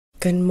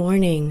Good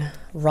morning,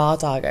 Raw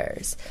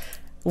Doggers.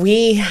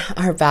 We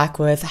are back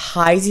with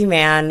high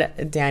demand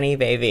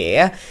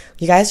DaniBaby.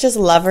 You guys just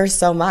love her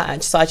so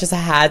much, so I just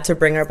had to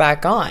bring her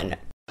back on.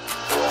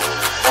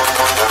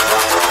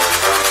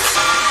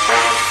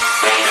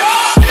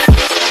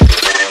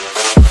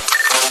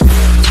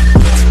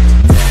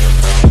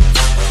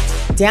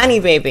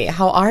 DaniBaby,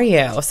 how are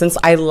you? Since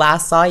I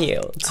last saw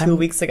you 2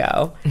 weeks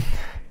ago.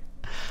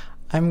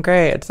 I'm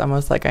great. It's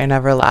almost like I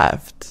never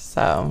left,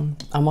 so.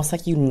 Almost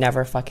like you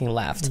never fucking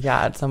left.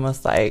 Yeah, it's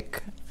almost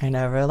like I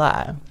never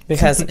left.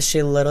 Because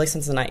she literally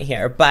spends the night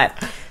here. But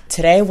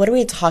today, what are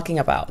we talking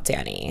about,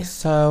 Dani?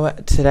 So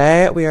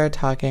today we are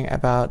talking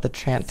about the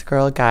trans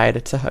girl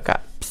guide to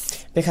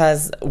hookups.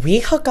 Because we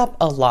hook up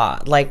a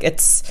lot. Like,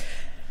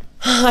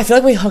 I feel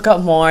like we hook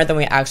up more than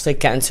we actually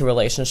get into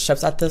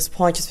relationships at this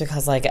point, just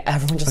because like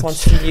everyone just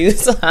wants to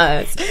use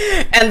us.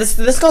 And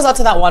this goes out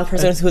to that one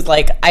person who's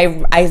like,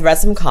 I read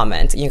some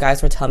comments and you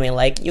guys were telling me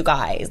like, you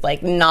guys,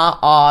 like not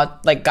all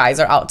like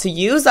guys are out to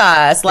use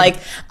us. Like,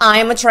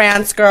 I'm a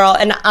trans girl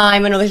and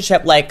I'm in a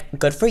relationship. Like,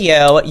 good for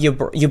you.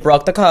 You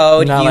broke the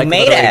code. No, you like,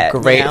 made it.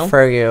 Great, you know?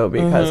 for you,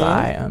 because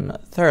I am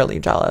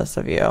thoroughly jealous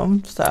of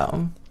you.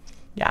 So,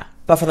 yeah.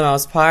 But for the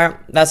most part,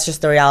 that's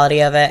just the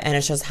reality of it, and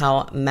it's just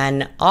how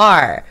men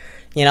are.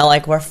 You know,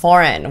 like, we're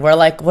foreign. We're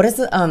like, what is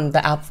it? We're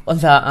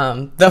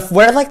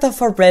like the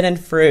forbidden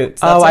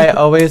fruits.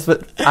 That's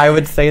I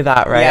would say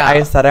that, right? Yeah.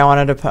 I said I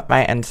wanted to put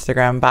my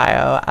Instagram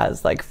bio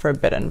as like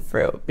forbidden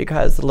fruit,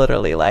 because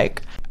literally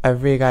like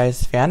every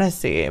guy's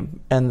fantasy,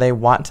 and they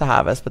want to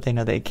have us, but they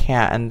know they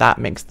can't, and that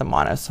makes them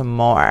want us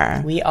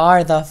more. We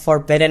are the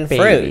forbidden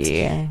fruit.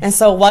 And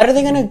so what are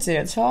they going to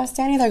do to us,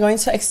 Dani? They're going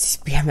to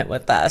experiment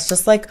with us.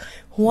 Just like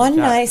one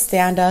night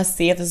stand us,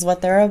 see if this is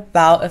what they're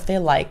about, if they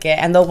like it.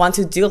 And the ones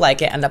who do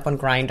like it end up on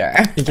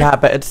Grindr. Yeah,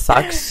 but it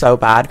sucks so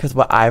bad, because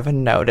what I've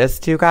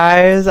noticed, you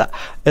guys,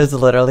 is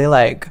literally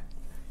like,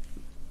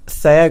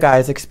 say a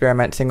guy's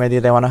experimenting with you,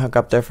 they want to hook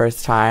up their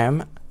first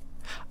time.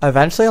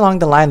 Eventually along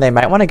the line, they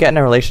might want to get in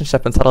a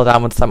relationship and settle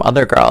down with some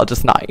other girl,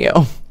 just not you.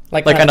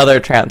 Like another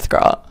trans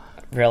girl.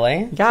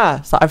 Really?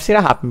 Yeah, so I've seen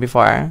it happen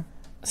before.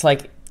 So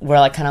like, we're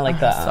like kind of like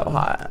the so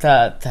hot.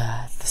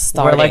 The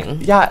starting. We're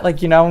like, yeah,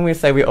 like, you know, when we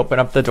say we open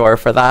up the door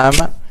for them,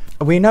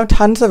 we know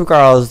tons of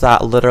girls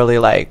that literally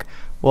like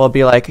will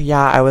be like,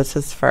 yeah, I was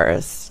his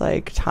first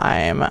like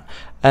time,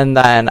 and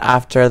then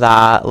after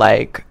that,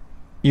 like,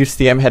 you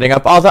see him hitting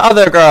up all the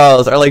other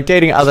girls or like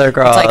dating other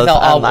girls. It's like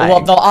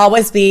they'll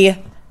always be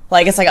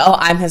like, it's like, oh,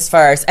 I'm his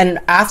first, and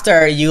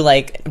after you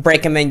like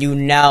break him in, you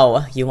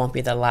know you won't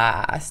be the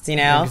last. You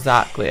know,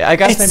 exactly. I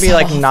guess it's maybe so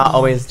like not awful.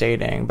 always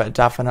dating, but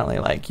definitely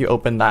like you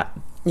open that.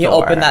 You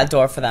open that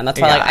door for them. That's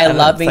why, Yeah, like, I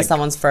love being like,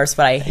 someone's first,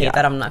 but I hate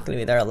that I'm not going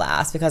to be their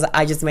last, because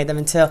I just made them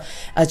into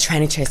a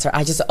tranny chaser.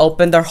 I just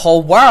opened their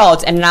whole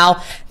world, and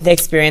now they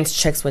experience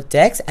chicks with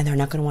dicks, and they're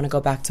not going to want to go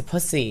back to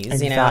pussies.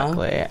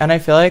 Exactly. You know? And I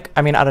feel like,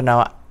 I mean, I don't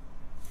know.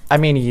 I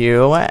mean,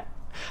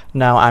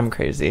 no, I'm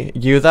crazy.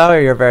 You, though,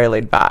 you're very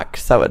laid back.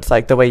 So it's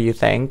like the way you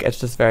think, it's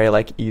just very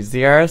like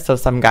easier. So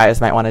some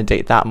guys might want to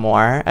date that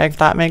more, if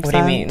that makes sense.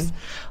 What do you mean?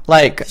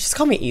 Like, Just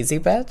call me easy,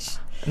 bitch.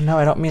 No,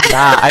 I don't mean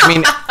that. I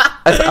mean,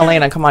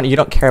 Elena, come on, you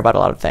don't care about a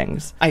lot of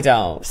things. I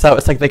don't. So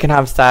it's like they can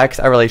have sex,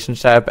 a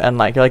relationship, and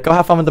like you're like, go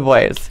have fun with the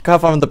boys. Go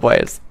have fun with the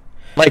boys.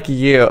 Like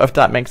you, if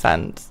that makes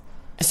sense.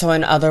 So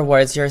in other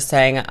words, you're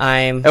saying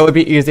It would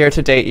be easier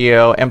to date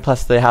you, and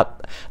plus they have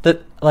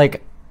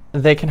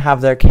they can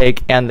have their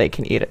cake and they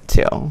can eat it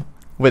too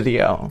with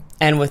you.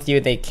 And with you,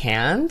 they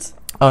can't?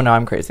 Oh no,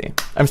 I'm crazy.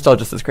 I'm still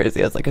just as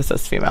crazy as like a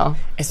cis female.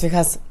 It's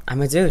because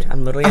I'm a dude.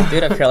 I'm literally a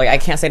dude up here. Like, I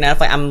can't say enough.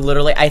 Like,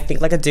 I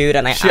think like a dude,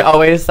 and She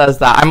always says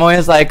that. I'm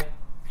always like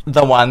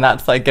the one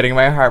that's like getting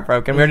my heart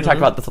broken. We already talked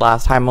about this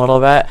last time a little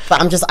bit.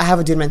 But I have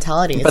a dude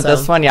mentality. But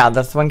this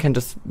one can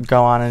just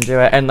go on and do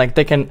it. And like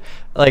they can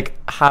like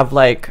have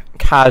like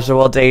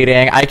casual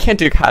dating. I can't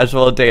do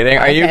casual dating.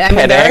 Are you kidding?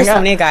 I mean, there are so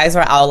many guys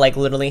where I'll like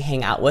literally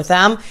hang out with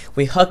them.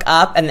 We hook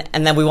up, and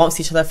then we won't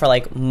see each other for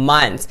like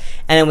months,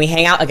 and then we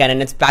hang out again,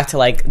 and it's back to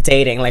like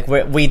dating. Like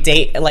we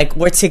date, like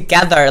we're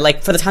together.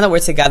 Like for the time that we're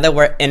together,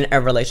 we're in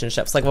a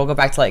relationship. So like we'll go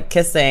back to like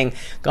kissing,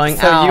 going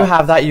out. So you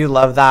have that. You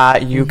love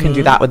that. You can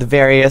do that with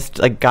various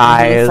like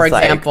guys. For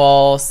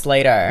example,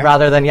 Slater.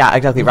 Rather than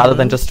rather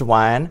than just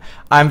one.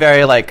 I'm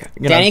very like,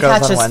 you know, Dani goes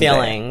catches on one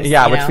feelings. Day.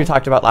 Yeah, you which know? we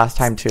talked about last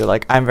time too.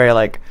 Like I'm very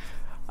like,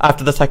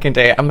 after the second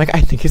date, I'm like,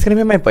 I think he's gonna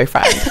be my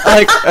boyfriend.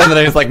 Like, and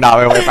then he's like, not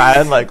my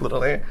boyfriend. Like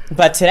literally.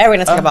 But today we're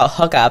gonna talk about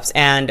hookups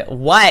and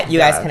what you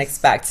guys can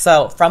expect.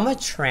 So from a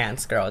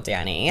trans girl,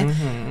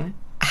 Dani,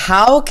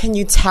 how can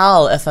you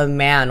tell if a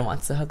man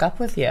wants to hook up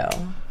with you?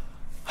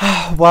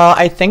 Well,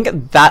 I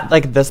think that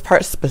like this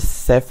part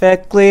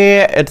specifically,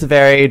 it's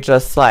very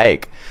just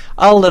like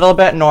a little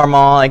bit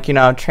normal, like, you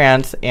know,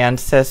 trans and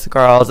cis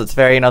girls. It's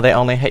very, you know, they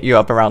only hit you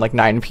up around like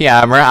 9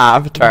 p.m. or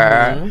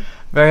after.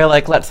 Very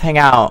like, let's hang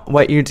out.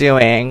 What you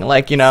doing?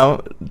 Like, you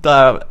know,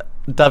 the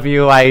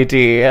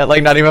WID,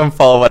 like not even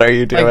full. What are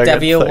you doing? Like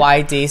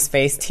WYD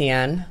space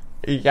TN.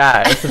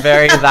 Yeah, it's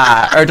very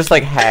that. Or just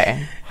like,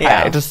 hey.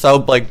 Yeah. Just so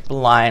like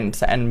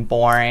blunt and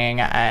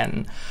boring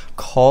and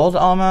cold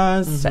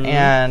almost.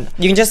 And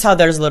you can just tell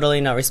there's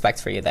literally no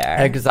respect for you there.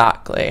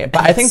 exactly.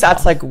 But I think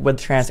that's like with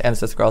trans and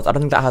cis girls. I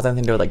don't think that has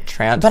anything to do with like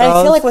trans But girls.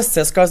 I feel like with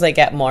cis girls, they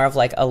get more of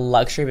like a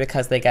luxury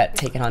because they get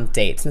taken on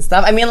dates and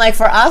stuff. I mean, like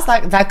for us,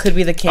 that could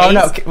be the case. Oh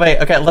no, wait,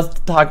 okay, let's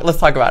talk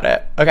about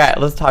it. Okay,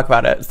 let's talk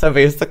about it. So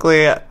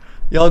basically,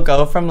 you'll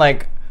go from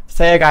like,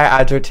 say a guy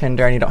adds your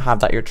Tinder and you don't have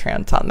that you're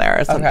trans on there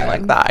or something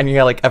like that, and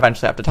you like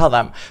eventually have to tell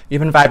them.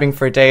 You've been vibing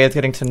for days,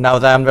 getting to know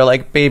them. They're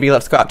like, baby,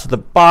 let's go out to the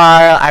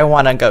bar. I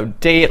want to go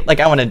date. Like,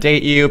 I want to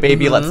date you,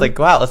 baby. Let's like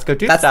go out. Let's go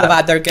do stuff. That's the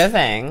vibe they're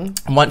giving.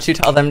 Once you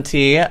tell them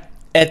T,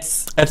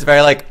 it's very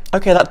like,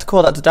 okay, that's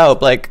cool, that's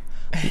dope. Like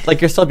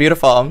you're still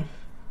beautiful,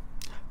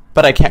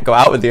 but I can't go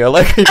out with you.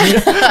 Like,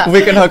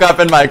 we can hook up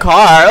in my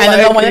car. And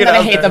then the one thing that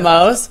I hate the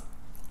most,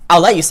 I'll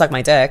let you suck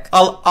my dick.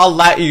 I'll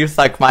let you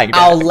suck my dick.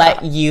 I'll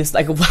let you,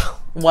 like,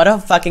 what a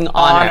fucking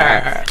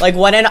honor. Like,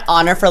 what an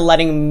honor for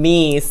letting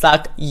me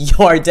suck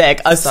your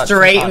dick. A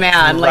straight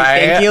man. Like,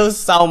 thank you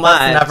so much.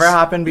 That's never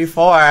happened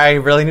before. I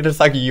really need to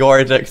suck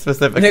your dick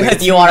specifically.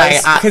 Because you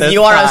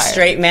are a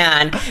straight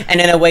man.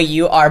 And in a way,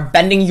 you are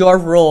bending your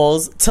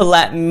rules to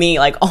let me,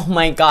 like, oh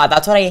my God,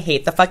 that's what I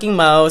hate the fucking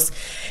most.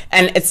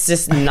 And it's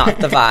just not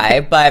the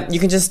vibe. But you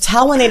can just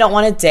tell when they don't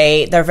want to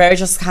date. They're very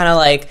just kind of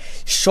like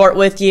short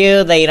with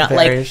you. They don't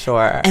very like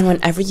short. And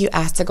whenever you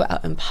ask to go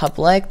out in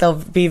public, they'll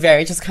be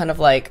very just kind of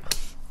like,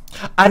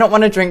 I don't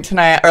want to drink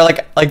tonight, or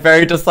like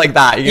very just like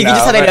that. You know? can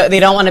just tell they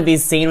don't want to be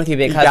seen with you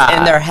because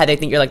in their head they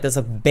think you're like this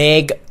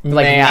big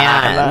like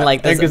man,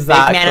 like this big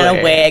man in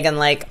a wig, and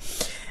like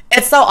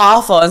it's so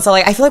awful. And so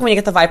like I feel like when you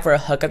get the vibe for a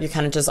hookup, you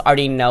kind of just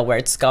already know where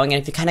it's going,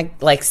 and if you kind of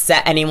like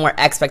set any more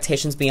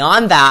expectations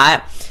beyond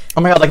that.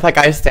 Oh my God, like that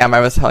guy Sam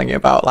I was telling you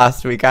about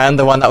last weekend,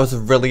 the one that was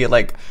really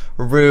like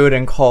rude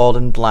and cold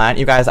and blunt.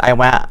 You guys, I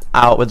went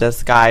out with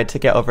this guy to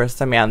get over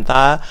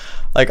Samantha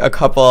like a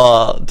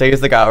couple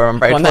days ago.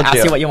 Remember, I told you. I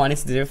asked you what you wanted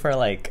to do for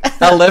like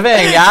a living,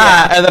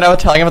 yeah. And then I was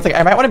telling him, I was like,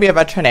 I might want to be a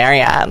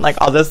veterinarian, like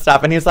all this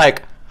stuff. And he's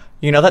like,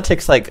 you know, that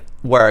takes like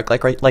work,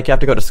 like you have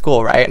to go to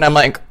school, right? And I'm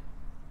like,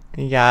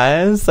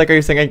 yes. Like, are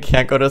you saying I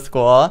can't go to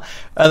school?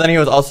 And then he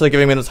was also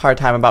giving me this hard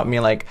time about me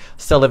like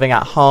still living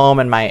at home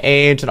and my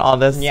age and all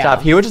this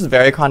stuff. He was just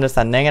very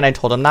condescending, and I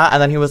told him that.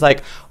 And then he was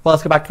like, well,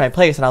 let's go back to my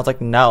place. And I was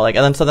like, no. Like,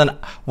 and then so then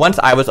once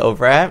I was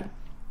over it,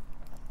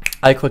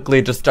 I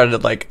quickly just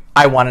started like,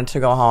 I wanted to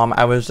go home.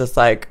 I was just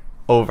like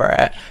over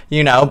it,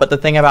 you know? But the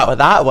thing about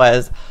that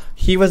was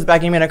he was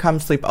begging me to come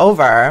sleep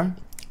over.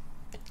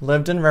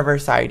 Lived in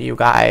Riverside, you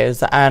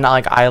guys, and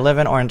like I live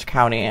in Orange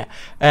County,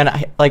 and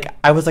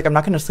I was like, I'm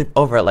not going to sleep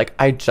over. Like,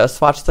 I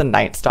just watched the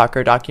Night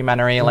Stalker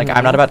documentary. Like,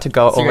 I'm not about to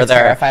go over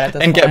there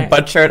and get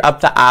butchered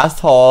up the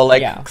asshole,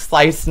 like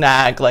slice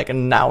neck. Like,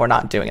 no, we're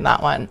not doing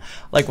that one.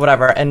 Like,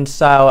 whatever. And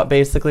so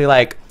basically,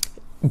 like,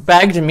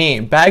 begged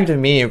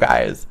me, you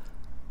guys,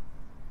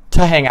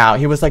 to hang out.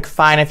 He was like,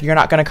 fine, if you're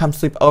not going to come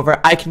sleep over,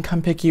 I can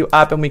come pick you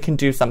up and we can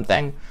do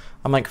something.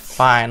 I'm like,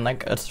 fine,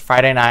 like, it's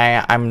Friday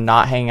night, I'm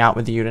not hanging out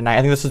with you tonight.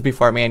 I think this was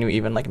before me and you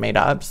even, like, made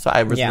up, so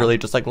I was really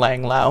just, like,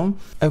 laying low.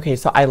 Okay,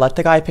 so I let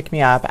the guy pick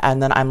me up, and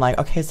then I'm like,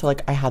 okay, so,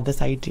 like, I had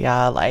this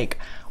idea, like,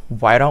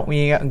 why don't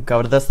we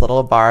go to this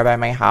little bar by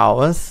my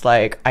house?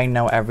 Like, I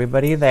know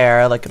everybody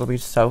there, like, it'll be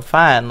so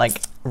fun,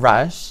 like,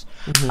 rush.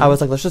 I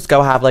was like, let's just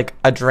go have, like,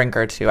 a drink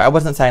or two. I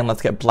wasn't saying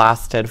let's get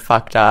blasted,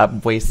 fucked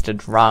up, wasted,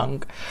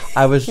 drunk.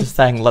 I was just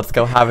saying, let's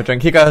go have a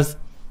drink. He goes,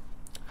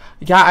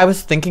 yeah, I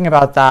was thinking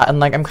about that,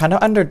 and like I'm kind of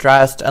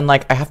underdressed, and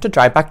like I have to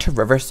drive back to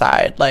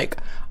Riverside. Like,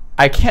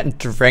 I can't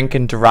drink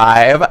and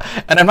drive.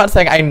 And I'm not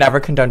saying I never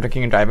condone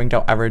drinking and driving.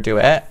 Don't ever do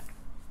it.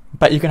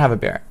 But you can have a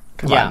beer.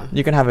 Come on,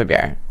 you can have a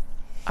beer.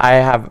 I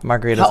have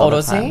margaritas. How old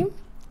was he?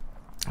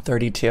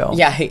 32.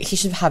 Yeah, he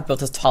should have built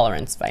his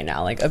tolerance by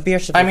now. Like, a beer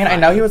should be I mean, fine.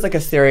 I know he was like a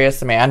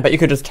serious man, but you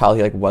could just tell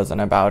he like wasn't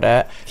about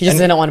it. He just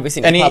didn't want to be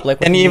seen in public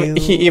with you.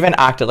 He even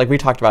acted like, we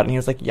talked about it, and he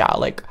was like, yeah,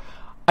 like,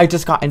 I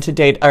just got into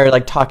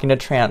talking to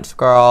trans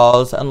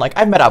girls, and like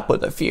I met up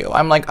with a few.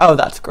 I'm like, oh,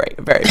 that's great,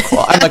 very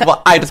cool. I'm like,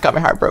 well, I just got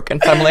my heart broken,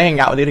 so I'm really hanging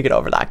out with you to get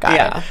over that guy.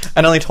 Yeah.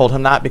 And I only told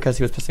him that because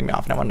he was pissing me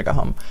off and I wanted to go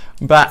home.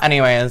 But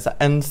anyways,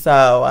 and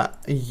so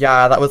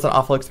yeah, that was an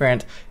awful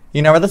experience.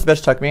 You know where this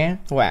bitch took me?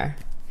 Where?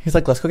 He's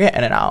like, let's go get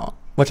In-N-Out,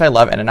 which I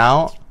love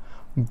In-N-Out.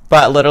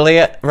 But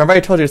literally, remember I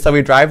told you, so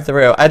we drive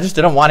through. I just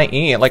didn't want to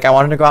eat. Like, I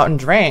wanted to go out and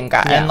drink.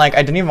 Yeah. And, like,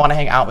 I didn't even want to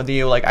hang out with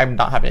you. Like, I'm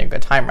not having a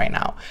good time right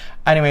now.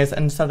 Anyways,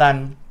 and so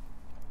then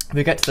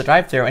we get to the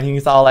drive-thru, and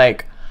he's all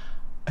like,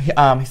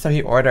 so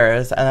he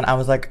orders. And then I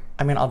was like,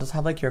 I mean, I'll just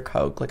have, like, your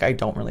Coke. Like, I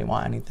don't really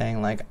want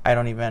anything. Like, I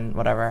don't even,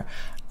 whatever.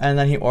 And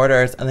then he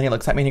orders, and then he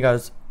looks at me, and he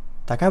goes,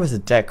 that guy was a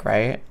dick,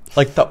 right?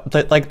 Like,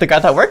 the guy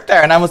that worked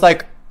there. And I was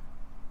like,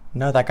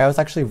 no, that guy was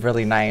actually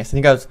really nice. And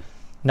he goes,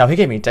 no, he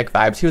gave me dick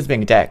vibes. He was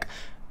being a dick.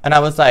 And I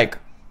was like,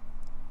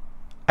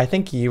 I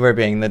think you were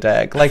being the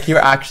dick. Like, you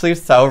were actually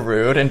so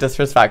rude and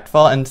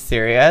disrespectful and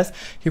serious.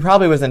 He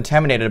probably was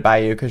intimidated by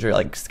you because you're,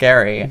 like,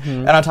 scary. Mm-hmm.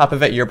 And on top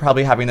of it, you're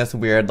probably having this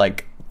weird,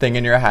 like, thing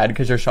in your head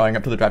because you're showing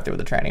up to the drive-thru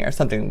with a tranny or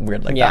something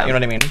weird like that. You know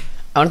what I mean?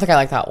 I don't think I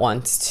like that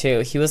once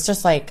too. He was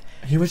just like...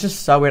 He was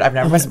just so weird. I've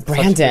never... It was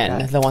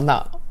Brandon, the one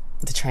that...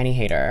 The tranny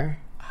hater.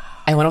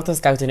 I went with this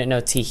guy who didn't know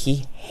tea.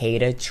 He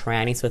hated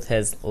trannies with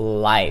his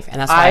life. And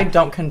that's why... I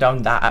don't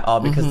condone that at all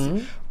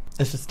because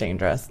it's just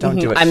dangerous. Don't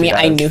do it. I mean,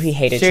 I knew he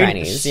hated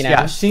trannies, you know?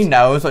 Yeah, she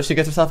knows what she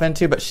gets herself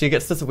into, but she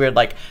gets this weird,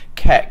 like,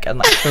 kick and,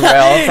 like,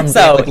 thrill from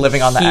like,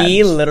 living on the edge.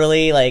 He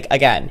literally, like,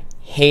 again,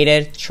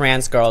 hated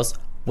trans girls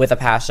with a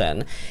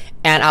passion.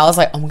 And I was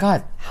like, oh my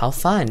God, how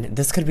fun.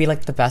 This could be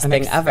like the best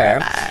thing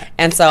ever.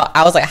 And so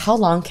I was like, how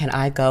long can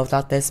I go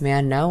without this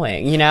man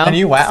knowing, you know? And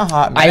you went a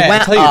hot minute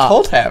until you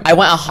told him. I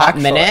went a hot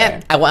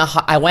minute. I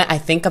went, I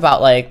think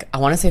about like, I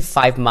want to say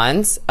 5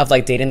 months of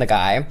like dating the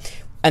guy.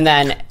 And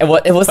then it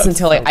was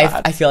until like,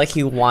 I feel like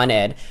he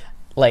wanted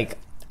like,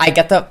 I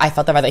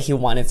felt the vibe that he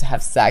wanted to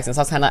have sex, and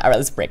so I was kind of like, all right,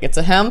 let's break it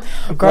to him.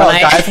 Girl,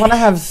 guys want to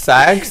have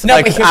sex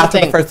like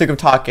after the first week of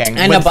talking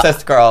with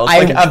cis girls.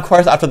 Like, of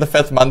course, after the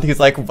 5th month, he's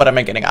like, what am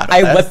I getting out of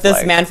this? I whipped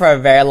this man for a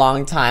very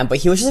long time, but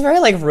he was just very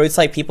like rude to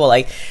like people.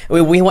 Like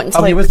we went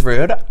into he was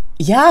rude?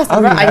 Yes.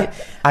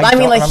 I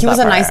mean, like he was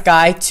a nice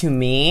guy to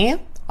me.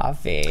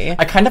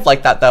 I kind of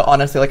like that though,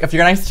 honestly. Like if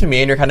you're nice to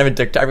me and you're kind of a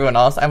dick to everyone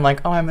else, I'm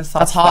like, oh, I'm a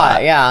soft spot. That's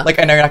hot, yeah. Like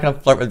I know you're not gonna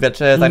flirt with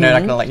bitches. I know you're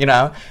not gonna like, you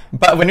know.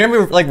 But when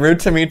you're like rude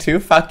to me too,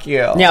 fuck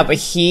you. Yeah, but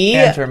he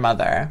and your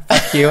mother.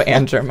 Fuck you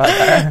and your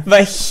mother.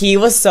 But he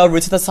was so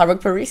rude to the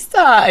Starbucks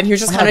barista, and he was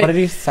just kind of. What did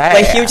he say?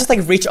 Like he would just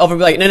like reach over and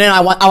be like, no,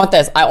 I want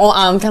this.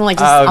 I'm kind of like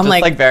just. I'm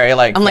like very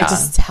like. I'm like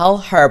just tell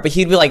her, but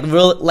he'd be like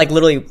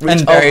literally reach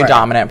and very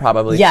dominant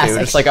probably too.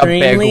 Just like a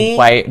big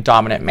white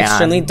dominant man.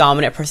 Extremely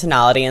dominant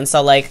personality, and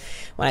so like.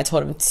 When I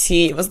told him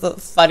tea, it was the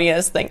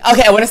funniest thing.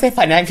 Okay, I wouldn't say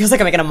funny. It feels like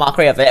I'm making a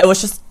mockery of it. It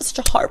was just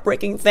such a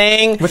heartbreaking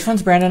thing. Which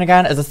one's Brandon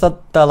again? Is this the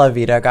La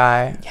Vida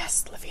guy?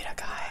 Yes, La Vida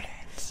guy.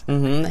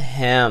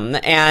 Him.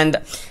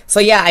 And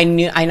so yeah, I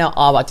know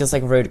all about just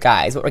like rude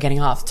guys, but we're getting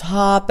off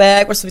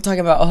topic. We're supposed to be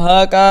talking about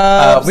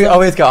hookups. We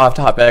always go off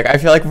topic. I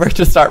feel like we're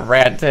just start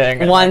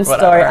ranting. One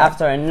story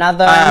after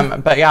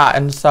another. But yeah,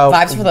 and so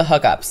vibes for the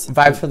hookups.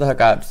 Vibes for the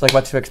hookups, like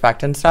what to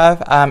expect and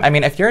stuff. I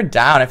mean, if you're a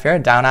down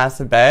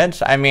ass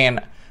bitch, I mean.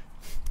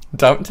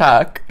 Don't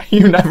tuck.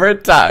 You never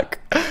tuck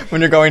when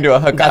you're going to a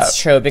hookup. That's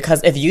true,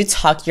 because if you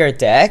tuck your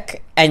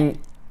dick and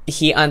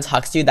he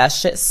untucks you, that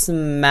shit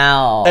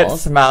smells. It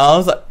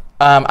smells.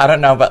 I don't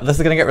know, but this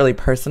is gonna get really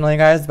personal, you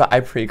guys, but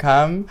I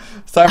pre-cum.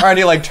 So I'm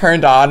already like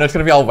turned on. It's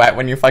gonna be all wet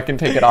when you fucking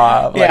take it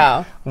off. Like,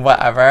 yeah.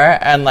 Whatever.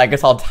 And like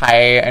it's all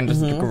tight and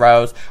just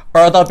gross.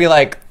 Or they'll be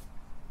like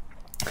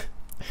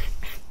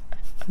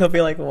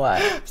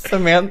what?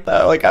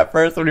 Samantha, like at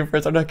first when you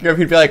first started hooking up,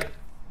 he'd be like,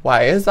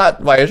 why is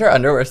your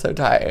underwear so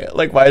tight?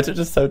 Like, why is it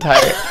just so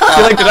tight?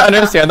 He like didn't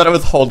understand that it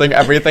was holding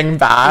everything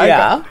back.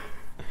 Yeah.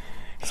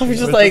 So we're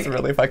just like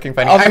really fucking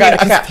funny. Oh my God,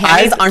 okay,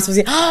 panties aren't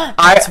supposed to be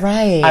that's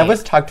right. I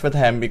was tucked with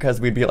him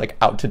because we'd be like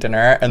out to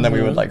dinner and then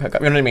we would like hook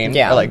up. You know what I mean?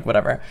 Yeah. Or like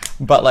whatever.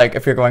 But like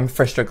if you're going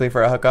strictly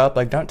for a hookup,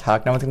 like don't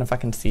tuck. No one's gonna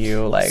fucking see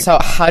you. Like. So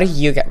how do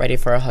you get ready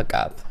for a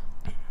hookup?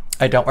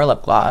 I don't wear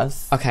lip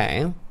gloss.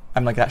 Okay.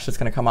 I'm like, that shit's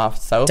gonna come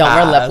off so Don't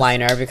fast. wear lip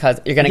liner because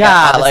you're gonna get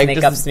all this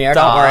makeup smeared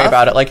off. Don't worry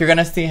about it. Like, you're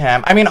gonna see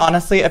him. I mean,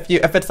 honestly, if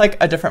it's like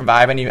a different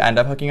vibe and you end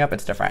up hooking up,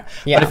 it's different.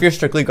 Yeah. But if you're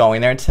strictly going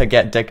there to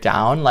get dick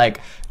down,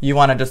 like, you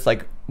wanna just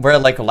like wear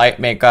like light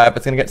makeup.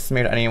 It's gonna get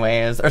smeared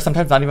anyways. Or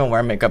sometimes not even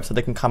wear makeup so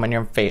they can come on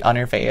your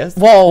face.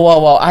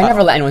 Whoa! I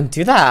never let anyone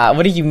do that.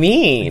 What do you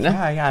mean?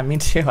 Yeah, me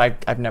too.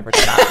 I've never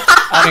done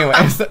that.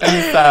 Anyways,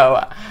 and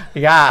so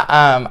yeah,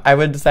 I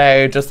would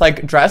say just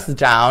like dress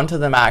down to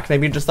the max.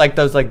 Maybe just like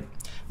those like.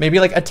 Maybe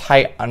like a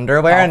tight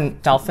underwear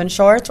and dolphin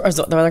shorts, or is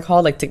what they're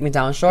called, like dick me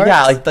down shorts.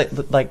 Yeah, like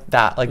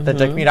that, like the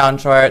dick me down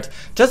shorts.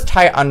 Just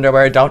tight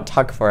underwear. Don't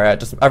tuck for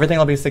it. Just everything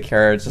will be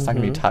secure. It's just not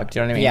gonna be tucked.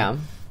 You know what I mean? Yeah.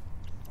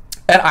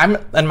 And I'm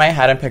in my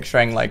head. I'm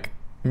picturing like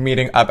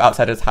meeting up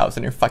outside his house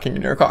and you're fucking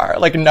in your car.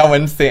 Like no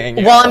one's seeing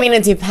you. Well, I mean,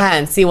 it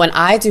depends. See, when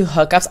I do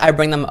hookups, I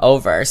bring them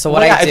over. So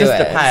what I do it just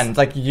depends.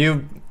 Like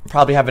you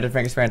probably have a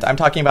different experience. I'm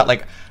talking about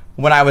like.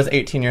 When I was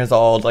 18 years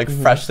old, like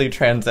freshly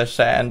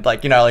transitioned,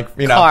 like,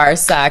 car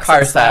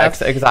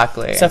sex,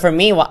 exactly. So for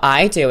me, what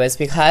I do is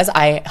because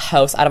I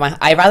host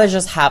I'd rather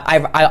just have,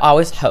 I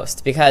always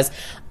host because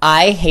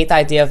I hate the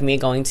idea of me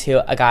going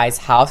to a guy's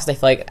house. I feel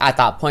like at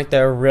that point,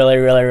 they're really,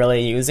 really,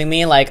 really using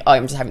me. Like, oh,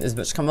 I'm just having this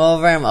bitch come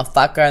over, I'm gonna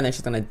fuck her, and then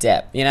she's gonna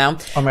dip, you know?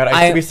 Oh my God,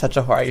 I used to be such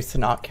a whore. I used to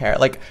not care.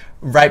 Like,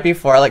 right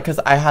before, like, because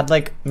I had,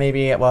 like,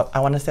 maybe, well,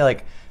 I want to say,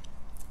 like,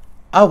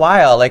 a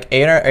while, like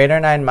 8 or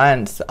 9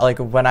 months, like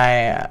when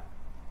I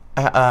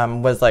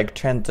was like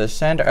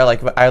transitioned, or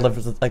like I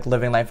lived like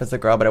living life as a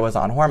girl, but it was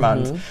on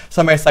hormones.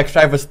 So my sex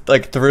drive was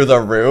like through the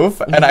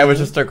roof, and I was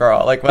just a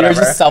girl, like whatever.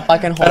 You're just so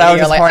fucking horny. And I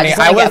was just horny.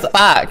 I was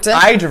fucked.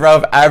 I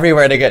drove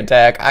everywhere to get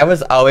dick. I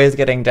was always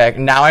getting dick.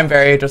 Now I'm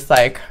very just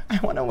like, I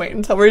want to wait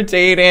until we're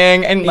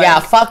dating, and like, yeah,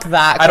 fuck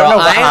that, girl. I don't know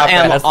what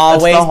happened. Am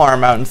always it's the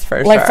hormones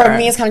for like, sure. for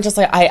me, it's kind of just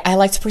like I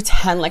like to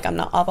pretend like I'm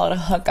not all about a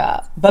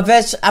hookup, but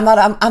bitch, I'm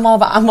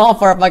all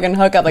for a fucking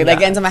hookup. Like they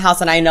get into my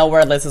house and I know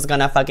where this is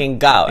gonna fucking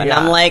go, and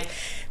I'm like,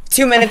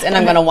 2 minutes and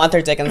I'm gonna want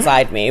their dick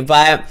inside me.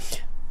 But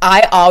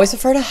I always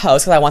prefer to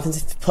host because I want them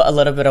to put a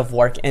little bit of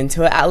work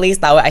into it at least.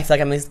 That way I feel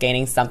like I'm at least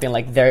gaining something,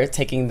 like they're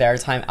taking their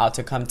time out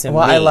to come to me.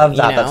 Well, I love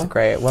that. You know? That's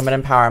great.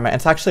 Women empowerment.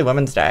 It's actually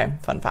Women's Day.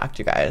 Fun fact,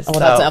 you guys. Well,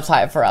 that's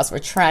apply it for us. We're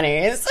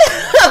trannies.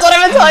 That's what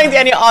I've been telling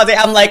Dani all day.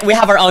 I'm like, we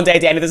have our own day,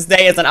 Dani. This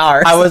day isn't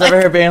ours. I was over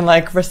here being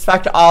like,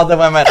 respect all the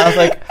women. I was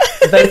like,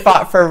 they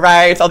fought for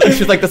rights.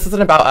 She's like, this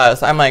isn't about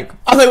us. I'm like,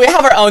 we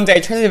have our own day.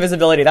 Trans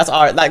visibility. That's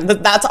our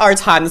that's our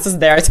time. This is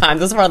their time.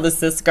 This is for the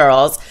cis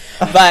girls.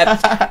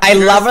 But I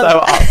love it. So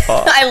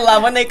awful. I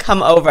love when they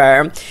come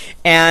over,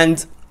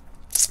 and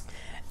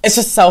it's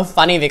just so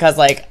funny because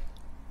like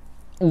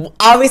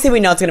obviously we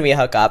know it's gonna be a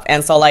hookup,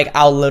 and so like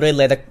I'll literally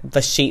lay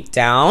the sheet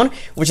down,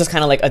 which is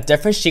kind of like a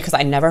different sheet because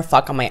I never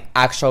fuck on my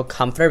actual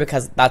comforter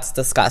because that's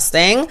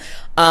disgusting.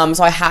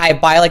 So I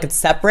buy like a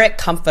separate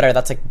comforter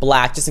that's like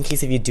black just in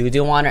case if you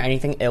do one or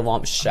anything it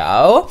won't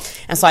show.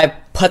 And so I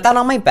put that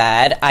on my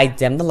bed. I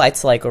dim the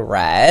lights to like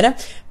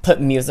red, put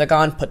music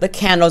on, put the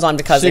candles on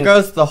because she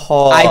goes the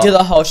whole. I do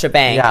the whole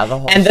shebang. Yeah, the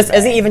whole. And this shebang.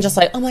 isn't even just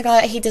like, oh my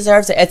god, he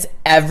deserves it. It's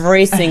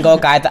every single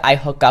guy that I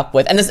hook up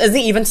with, and this isn't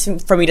even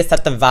for me to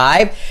set the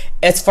vibe.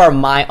 It's for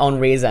my own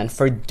reason,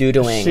 for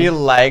doodling. She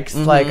likes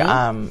like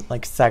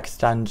sex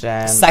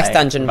dungeon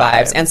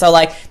vibes. And so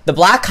like the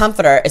black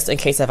comforter is in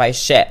case if I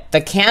shit.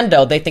 The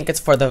candle, they think it's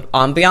for the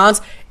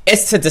ambiance.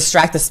 It's to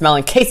distract the smell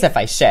in case if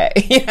I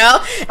shit, you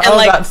know? And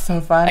like that's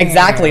so funny.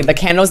 Exactly. The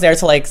candle's there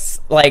to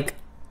like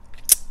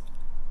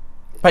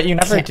but you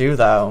never do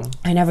though.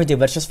 I never do,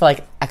 but it's just for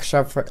like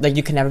extra like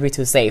you can never be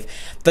too safe.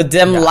 The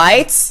dim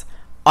lights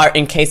are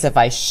in case if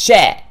I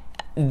shit,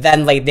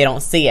 then like they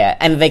don't see it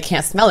and they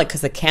can't smell it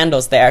because the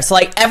candle's there. So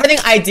like everything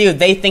I do,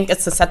 they think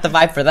it's to set the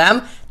vibe for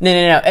them.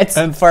 No. It's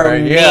for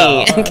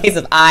me in case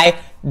if I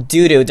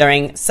doo-doo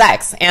during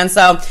sex. And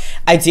so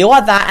I deal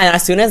with that, and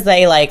as soon as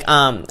they like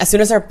as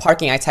soon as they're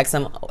parking, I text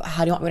them,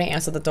 how do you want me to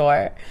answer the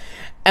door?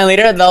 And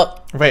later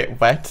they'll wait,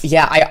 what?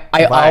 Yeah,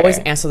 I always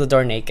answer the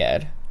door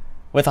naked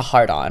with a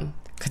heart on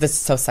because it's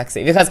so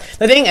sexy. Because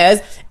the thing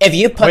is, if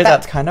you put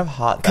that's kind of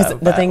hot. Because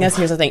the thing is,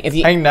 here's the thing: if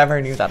you, I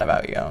never knew that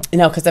about you.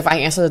 No, because if I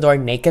answer the door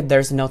naked,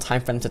 there's no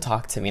time for them to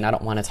talk to me, and I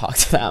don't want to talk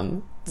to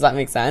them. Does that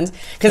make sense?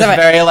 Because it's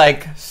very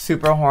like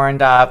super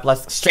horned up,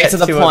 let's straight to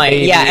the point.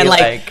 Yeah, and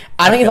like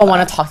I don't even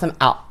want to talk to them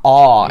at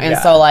all. And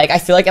so like I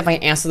feel like if I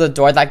answer the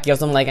door, that gives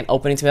them like an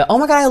opening to be like, oh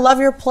my god, I love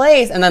your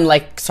place, and then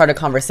like start a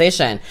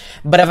conversation.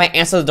 But if I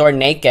answer the door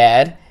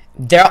naked,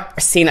 they're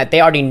seeing that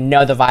they already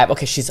know the vibe.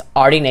 Okay, she's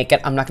already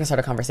naked. I'm not gonna start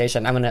a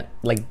conversation. I'm gonna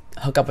like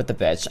hook up with the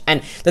bitch.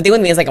 And the thing with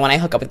me is like when I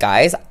hook up with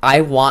guys, I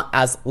want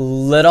as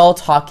little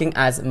talking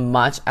as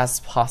much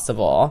as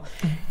possible.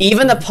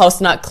 Even the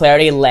post-nut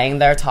clarity laying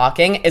there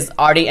talking is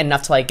already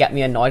enough to like get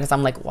me annoyed because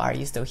I'm like, why are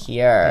you still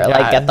here?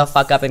 Like get the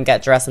fuck up and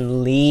get dressed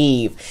and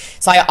leave.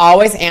 So I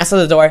always answer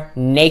the door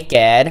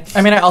naked.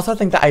 I mean, I also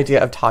think the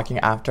idea of talking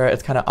after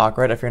is kind of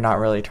awkward if you're not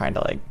really trying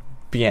to like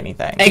be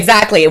anything.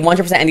 Exactly,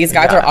 100%. And these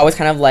guys are always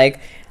kind of like,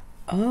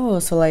 oh,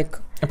 so like,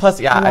 and plus,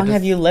 how long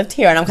have you lived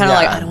here? And I'm kind of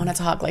like, I don't want to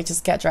talk. Like,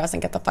 just get dressed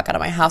and get the fuck out of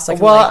my house so I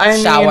can I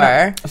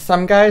shower. Mean,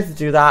 some guys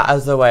do that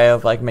as a way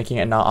of like making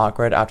it not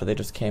awkward after they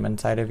just came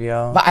inside of you.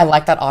 But I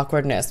like that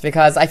awkwardness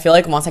because I feel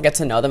like once I get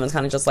to know them, it's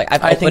kind of just like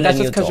I think that's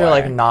just because you're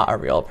like not a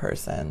real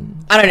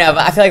person. I don't know,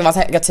 but I feel like once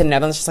I get to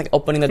know them, it's just like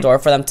opening the door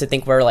for them to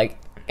think we're like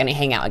gonna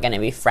hang out again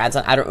and be friends,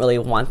 and I don't really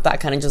want that.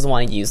 Kind of just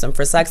want to use them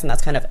for sex, and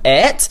that's kind of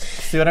it.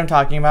 See what I'm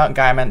talking about?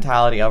 Guy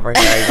mentality over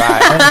here,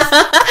 guys.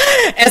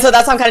 And so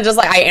that's why I'm kind of just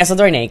like, I answer the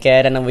door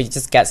naked, and then we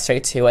just get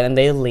straight to it, and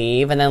they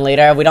leave, and then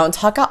later we don't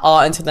talk at all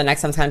until the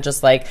next time. It's kind of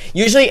just like,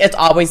 usually it's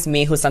always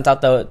me who sent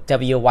out the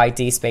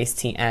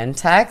WYD_TN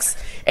text.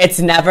 It's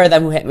never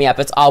them who hit me up.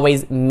 It's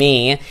always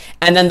me.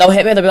 And then they'll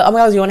hit me, they'll be like, oh my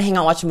god, do you want to hang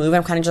out, watch a movie?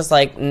 I'm kind of just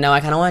like, no, I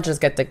kind of want to just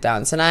get dick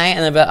down tonight.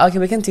 And they'll be like, okay,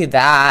 we can do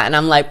that. And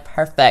I'm like,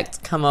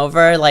 perfect, come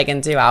over like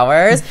in 2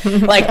 hours.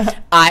 Like,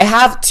 I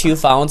have 2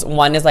 phones.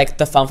 One is like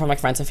the phone from like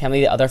friends and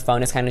family. The other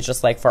phone is kind of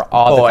just like for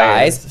all the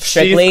guys.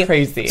 She's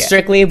crazy.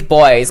 Strictly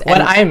boys.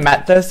 When I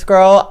met this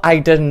girl, I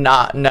did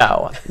not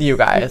know, you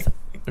guys,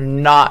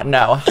 not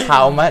know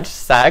how much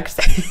sex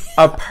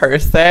a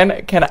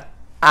person can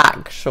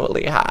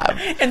actually have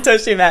until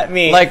she met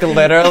me. Like,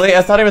 literally,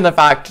 it's not even the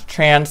fact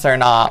trans or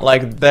not.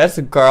 Like, this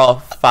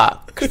girl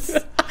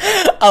fucks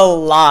a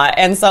lot.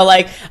 And so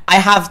like I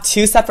have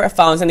 2 separate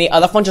phones, and the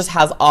other phone just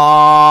has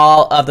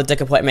all of the dick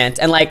appointments.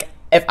 And like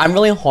if I'm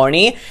really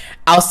horny,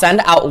 I'll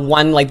send out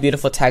one like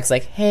beautiful text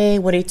like, hey,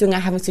 what are you doing? I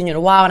haven't seen you in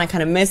a while and I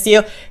kind of miss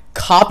you.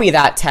 Copy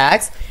that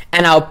text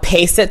and I'll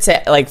paste it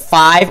to like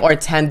 5 or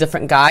 10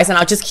 different guys, and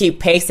I'll just keep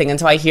pasting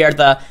until I hear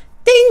the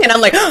ding, and I'm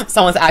like, oh,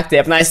 someone's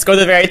active, and I scroll to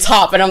the very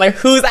top, and I'm like,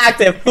 who's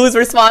active, who's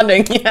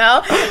responding, you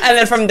know? And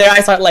then from there I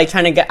start like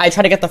try to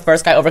get the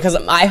first guy over, because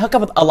I hook up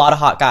with a lot of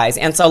hot guys,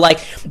 and so like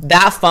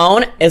that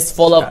phone is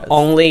full of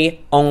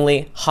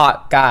only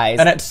hot guys.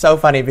 And it's so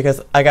funny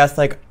because I guess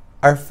like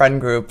our friend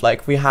group,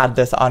 like we had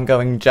this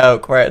ongoing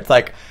joke where it's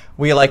like,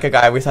 we like a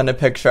guy, we send a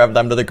picture of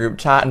them to the group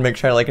chat and make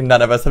sure like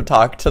none of us have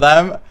talked to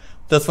them.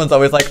 This one's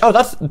always like, oh,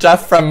 that's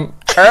Jeff from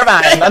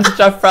Irvine.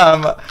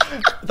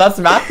 That's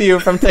Matthew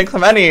from St.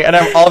 Clemente. And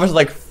I'm all of us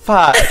like,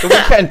 fuck, we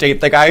can't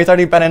date the guy. He's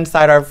already been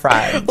inside our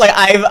friends. Like,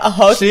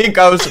 She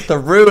goes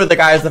through the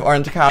guys of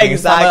Orange County.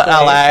 Exactly.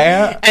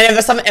 LA. And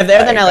if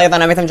they're in LA,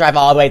 then I make them drive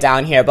all the way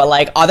down here. But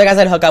like, other guys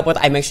I'd hook up with,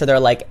 I make sure they're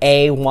like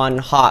A1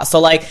 hot. So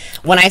like,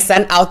 when I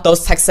send out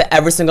those texts to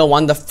every single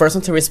one, the first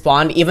one to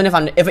respond, even if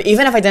I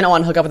didn't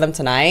want to hook up with them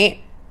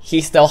tonight,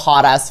 he's still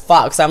hot as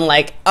fuck. So I'm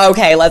like,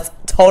 okay, let's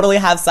totally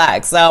have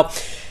sex. So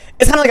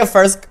it's kind of like a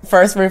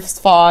first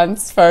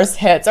response, first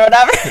hits or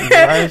whatever.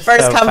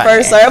 First come,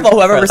 first serve, or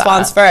whoever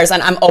responds first.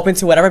 And I'm open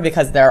to whatever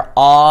because they're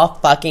all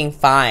fucking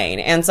fine.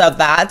 And so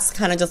that's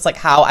kind of just like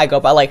how I go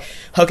about like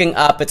hooking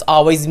up. It's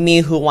always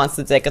me who wants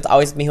the dick. It's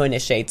always me who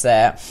initiates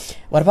it.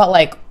 What about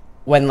like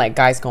when like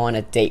guys go on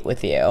a date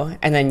with you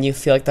and then you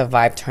feel like the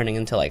vibe turning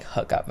into like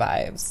hookup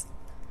vibes?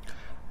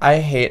 I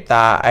hate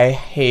that. I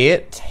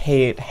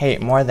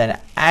hate more than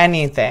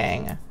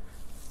anything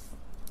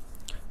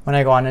when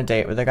I go on a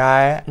date with a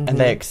guy and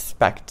they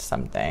expect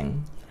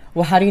something.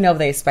 Well, how do you know if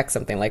they expect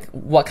something? Like,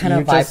 what kind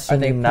of vibes are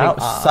they putting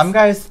off? Some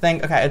guys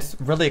think, okay, it's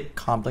really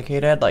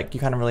complicated. Like, you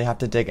kind of really have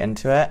to dig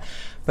into it.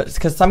 But it's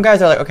because some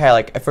guys are like, okay,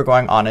 like, if we're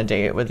going on a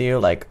date with you,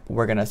 like,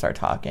 we're going to start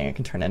talking. It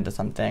can turn into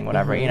something,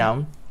 whatever, you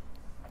know?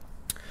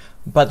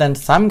 But then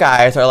some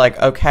guys are like,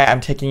 okay,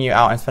 I'm taking you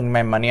out and spending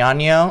my money on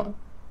you.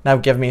 Now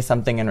give me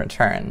something in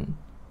return.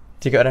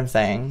 Do you get what I'm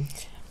saying?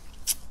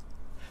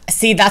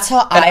 See, that's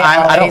how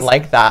I don't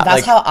like that. That's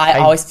like, how I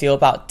always feel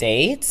about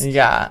dates.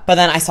 Yeah. But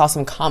then I saw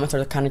some comments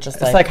where they're kind of just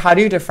like... It's like, how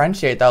do you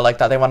differentiate, though? Like,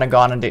 that they want to go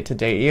on a date to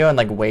date you and,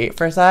 like, wait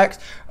for sex?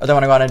 Or they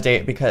want to go on a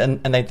date because...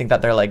 And they think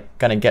that they're, like,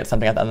 going to get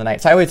something at the end of the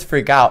night. So I always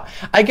freak out.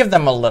 I give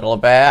them a little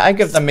bit. I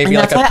give them maybe,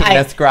 like, a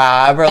penis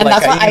grab or,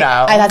 like, you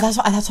know.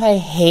 That's why I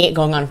hate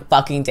going on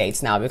fucking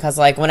dates now. Because,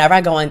 like, whenever I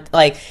go on...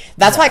 Like,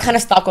 that's why I kind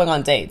of stopped going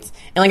on dates.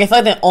 And, like, I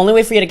feel like the only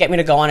way for you to get me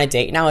to go on a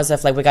date now is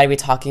if, like, we got to be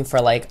talking for,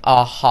 like,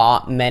 a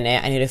hot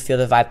minute. I need to feel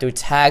the vibe through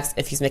text,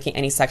 if he's making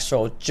any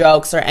sexual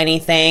jokes or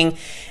anything.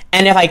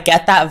 And if I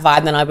get that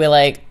vibe, then I'll be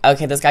like,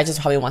 okay, this guy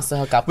just probably wants to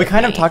hook up with me. We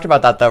kind of talked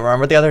about that, though.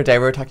 Remember the other day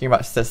we were talking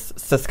about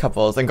cis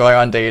couples and going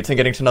on dates and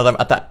getting to know them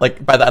at that,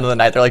 like, by the end of the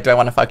night. They're like, do I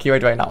want to fuck you or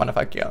do I not want to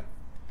fuck you?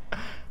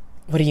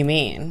 What do you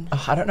mean?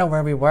 Oh, I don't know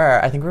where we were.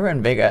 I think we were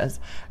in Vegas.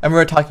 And we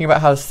were talking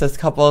about how cis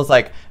couples,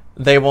 like,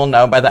 they will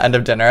know by the end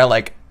of dinner,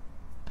 like,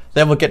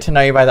 they will get to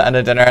know you by the end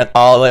of dinner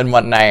all in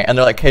one night. And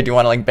they're like, hey, do you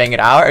want to, like, bang it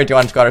out or do you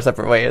want to go our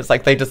separate ways?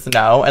 Like, they just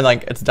know and,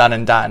 like, it's done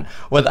and done.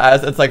 With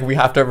us, it's like we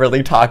have to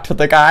really talk to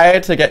the guy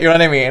to get, you know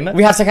what I mean?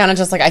 We have to kind of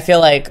just, like, I feel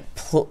like,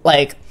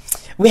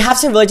 we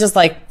have to really just,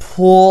 like,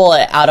 pull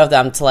it out of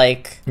them to,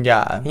 like...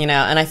 Yeah. You know?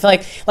 And I feel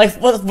like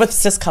with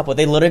cis couple,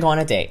 they literally go on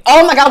a date.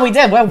 Oh, my God, we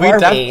did. Where were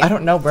we? I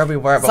don't know where we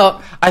were,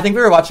 but I think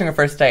we were watching a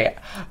first date.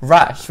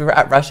 Rush. We were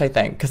at Rush, I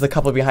think, because the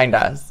couple behind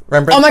us.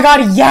 Remember? Oh, my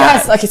God,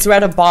 yes! Okay, so we're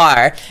at a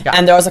bar,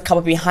 and there was a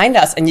couple behind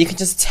us, and you could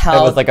just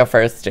tell... It was, like, a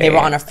first date. They were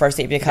on a first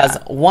date because,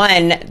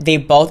 one, they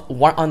both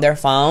weren't on their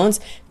phones.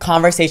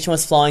 Conversation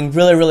was flowing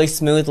really, really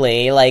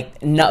smoothly.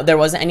 Like, no, there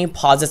wasn't any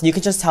pauses. You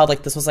could just tell,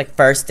 like, this was, like,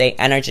 first date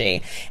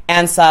energy.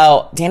 And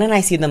so, Dan and I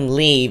see them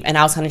leave, and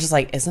I was kind of just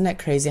like, isn't it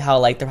crazy how,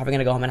 like, they're probably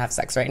gonna go home and have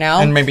sex right now?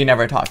 And maybe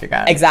never talk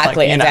again.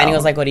 Exactly. Like, and Danny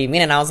was like, what do you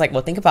mean? And I was like,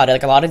 well, think about it.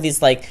 Like, a lot of these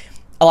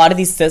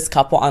cis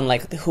couple on,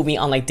 like, who meet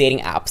on, like, dating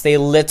apps, they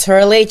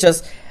literally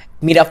just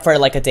meet up for,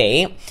 like, a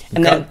date.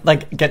 And then,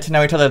 like, get to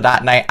know each other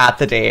that night at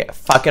the date,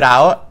 fuck it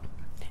out.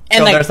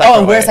 And, like,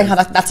 and we're saying how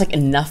that's, like,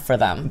 enough for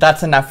them.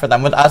 That's enough for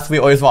them. With us, we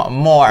always want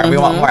more. We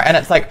want more. And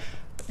it's like...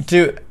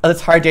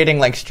 it's hard dating,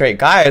 like, straight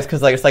guys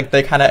because, like, it's like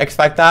they kind of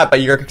expect that, but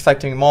you're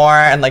expecting more,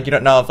 and, like, you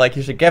don't know if, like,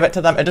 you should give it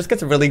to them. It just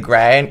gets really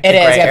gray. It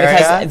is,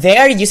 yeah, because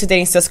they're used to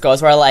dating cis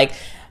girls where, like,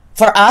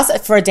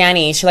 for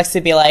Danny, she likes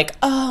to be like,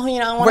 oh, you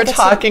know, we're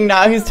talking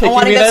now. He's taking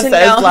me to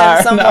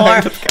Sizzler. Some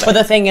more. But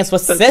the thing is,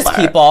 with cis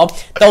people,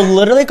 they'll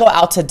literally go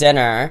out to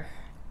dinner,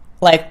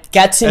 like,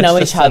 get to know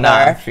each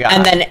other,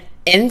 and then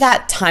in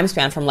that time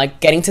span from,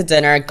 like, getting to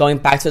dinner, going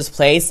back to his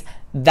place,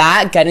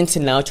 that getting to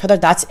know each other,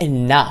 that's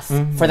enough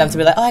for them to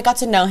be like, oh, I got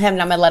to know him,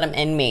 now I'm gonna let him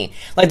in me.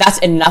 Like, that's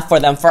enough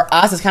for them. For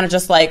us, it's kind of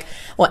just like,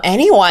 well,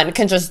 anyone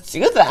can just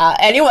do that.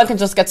 Anyone can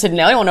just get to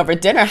know anyone over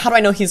dinner. How do I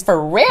know he's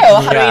for real?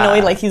 How do I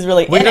know he's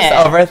really in it? We just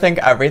overthink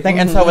everything.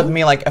 And so with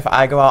me, like, if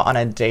I go out on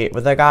a date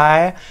with a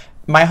guy,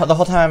 the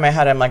whole time in my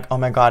head, I'm like, oh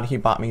my God, he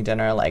bought me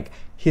dinner. Like,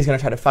 he's gonna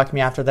try to fuck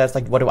me after this.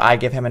 Like, what do I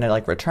give him in,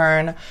 like,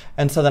 return?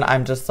 And so then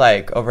I'm just,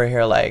 like, over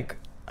here, like,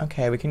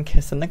 okay, we can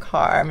kiss in the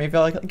car. Maybe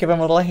I'll, like, give him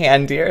a little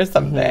handy or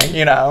something,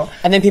 you know?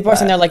 And then people are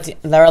saying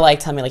they're like,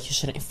 tell me, like, you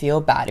shouldn't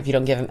feel bad if you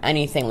don't give him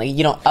anything. Like,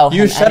 you don't owe him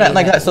anything. You shouldn't,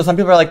 like, that. So some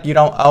people are like, you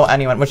don't owe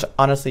anyone, which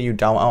honestly, you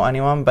don't owe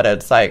anyone, but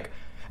it's like,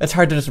 it's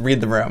hard to just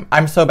read the room.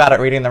 I'm so bad at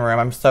reading the room.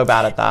 I'm so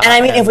bad at that. And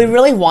I mean, if we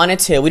really wanted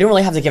to, we don't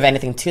really have to give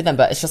anything to them,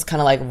 but it's just kind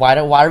of like, why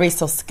are we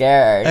so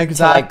scared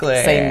to, like,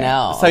 say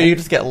no? So you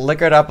just get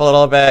liquored up a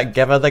little bit,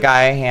 give the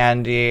guy a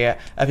handy.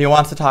 If he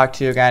wants to talk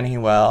to you again, he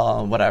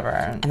will, whatever.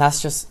 And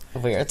that's just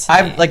weird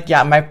to me. Like,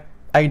 yeah, my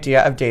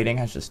idea of dating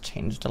has just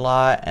changed a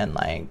lot. And,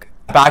 like,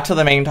 back to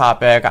the main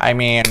topic, I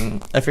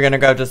mean, if you're going to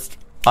go just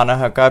on a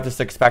hookup,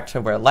 just expect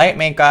to wear light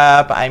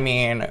makeup. I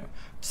mean,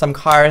 some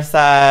car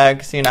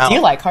sex, you know. Do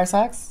you like car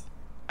sex?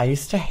 I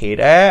used to hate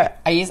it.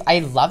 I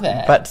love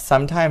it. But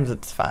sometimes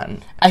it's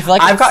fun. I feel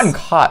like I've gotten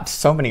caught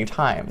so many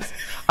times.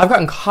 I've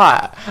gotten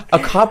caught. A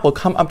cop will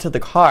come up to the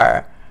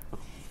car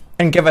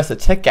and give us a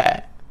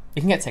ticket.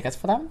 You can get tickets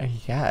for them?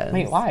 Yes.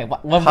 Wait, why?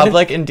 What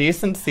Public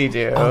indecency,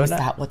 dude. Oh, is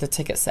that what the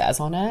ticket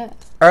says on it?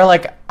 Or,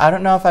 like, I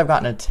don't know if I've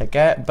gotten a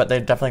ticket, but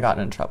they've definitely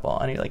gotten in trouble.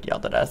 And he, like,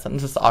 yelled at us. And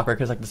it's just awkward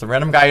because, like, this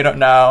random guy you don't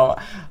know,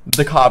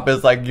 the cop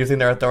is, like, using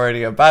their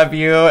authority above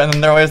you. And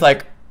then they're always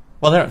like,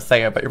 well, they don't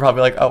say it, but you're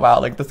probably like, oh,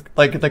 wow. Like, this,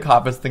 like, the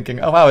cop is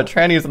thinking, oh, wow, a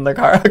tranny's in the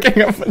car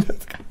hooking up with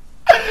this guy.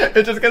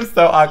 It just gets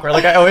so awkward.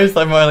 Like,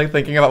 I'm more, like,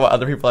 thinking about what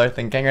other people are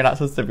thinking. You're not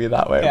supposed to be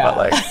that way, yeah. But,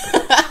 like...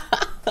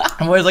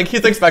 I'm always like,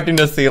 he's expecting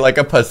to see, like,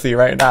 a pussy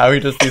right now. He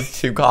just sees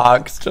two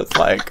cocks, just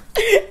like...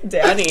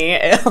 Danny,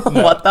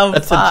 what the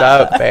It's fuck?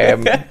 a joke,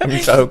 babe. I'm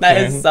joking. That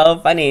is so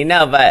funny.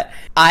 No, but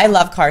I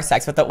love car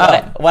sex.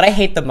 But what I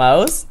hate the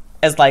most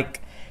is,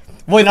 like...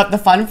 Well, not the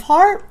fun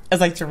part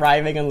is, like,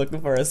 driving and looking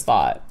for a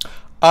spot.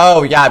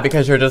 Oh, yeah,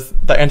 because you're just...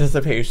 The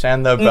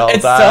anticipation, the build-up.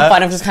 It's so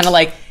fun. I'm just kind of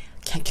like,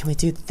 can we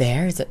do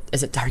there? Is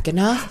it dark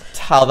enough?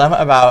 Tell them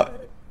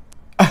about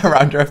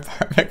around your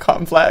apartment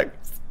complex.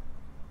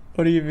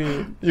 What do you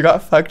mean? You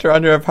got fucked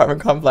around your apartment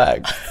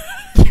complex.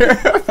 You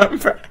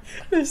remember?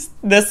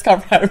 This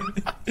cover.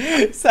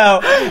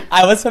 So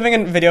I was filming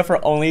a video for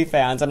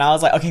OnlyFans, and I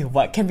was like, okay,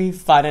 what can be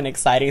fun and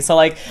exciting? So,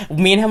 like,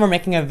 me and him were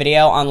making a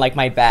video on, like,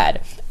 my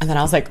bed, and then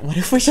I was like, what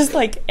if we just,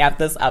 like, amp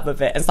this up a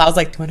bit? And so I was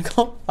like, do you want to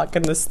go fuck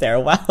in the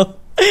stairwell?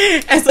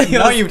 And so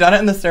no, you've done it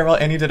in the stairwell,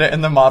 and you did it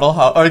in the model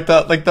hall, or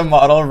the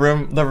model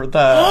room, the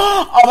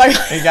oh my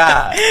god,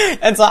 yeah.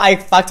 And so I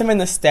fucked him in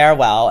the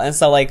stairwell, and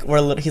so, like,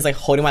 he's like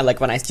holding my leg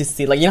when I just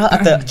see, like, you know how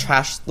at the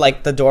trash,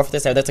 like, the door for the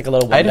stair, there's like a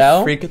little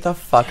window. I'd freak the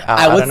fuck out.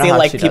 I would see,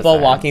 like, people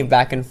walking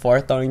back and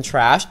forth throwing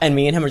trash, and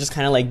me and him were just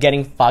kind of, like,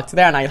 getting fucked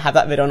there, and I have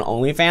that video on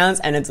OnlyFans,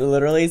 and it's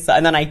literally so,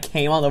 and then I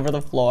came all over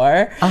the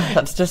floor. Oh,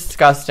 that's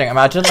disgusting.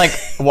 Imagine, like,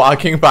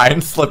 walking by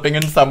and slipping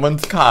in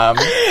someone's cum.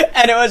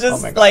 And it was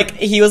just, like,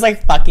 he was,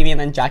 like, fucking me and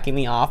then jacking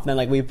me off, and then,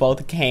 like, we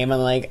both came,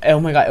 and, like, oh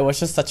my god, it was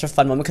just such a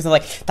fun moment, because of,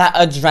 like, that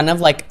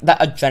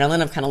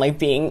adrenaline of kind of, like,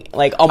 being,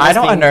 like, almost I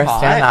don't being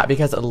understand caught. that,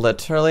 because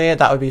literally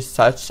that would be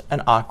such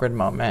an awkward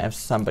moment if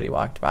somebody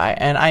walked by.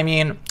 And I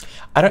mean,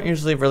 I don't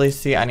usually really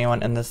see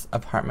anyone in this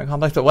apartment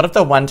complex, but what if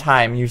the one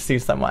time you see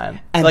someone,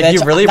 and like, bitch,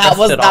 you really risked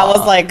it all? That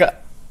was, like,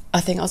 I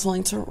think I was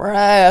willing to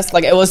risk.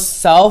 Like, it was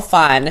so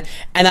fun.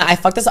 And then I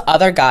fucked this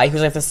other guy who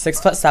was, like, this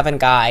 6'7"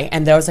 guy,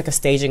 and there was, like, a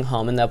staging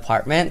home in the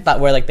apartment that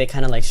where, like, they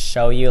kind of, like,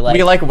 show you, like...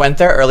 We, like, went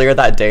there earlier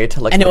that day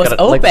to, like, and look it was at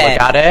open. Like,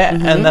 look at it.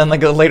 Mm-hmm. And then,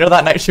 like, later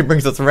that night, she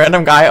brings this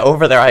random guy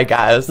over there, I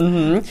guess.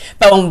 Mm-hmm.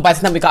 But by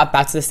the time we got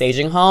back to the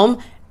staging home,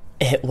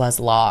 it was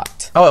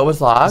locked. Oh, it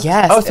was locked?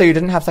 Yes. Oh, so you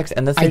didn't have sex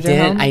in the staging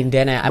home? I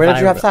didn't. Where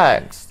did you have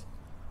sex?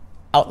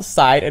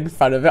 Outside in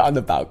front of it on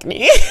the balcony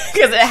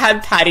because it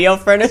had patio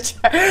furniture.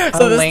 So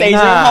Elena, the staging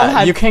home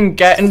had... You can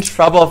get in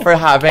trouble for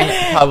having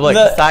public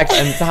sex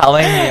and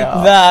telling you.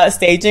 The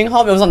staging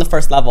home, it was on the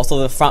first level, so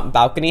the front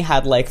balcony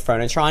had, like,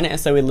 furniture on it, and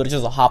so we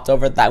literally just hopped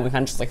over that, and we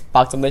kind of just, like,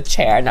 fucked on the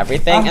chair and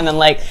everything. And then,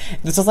 like,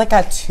 this was, like,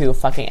 at 2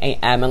 fucking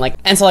a.m.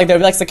 and so, like, there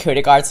would be, like,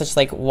 security guards just,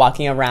 like,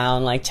 walking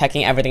around, like,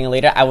 checking everything. And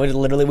later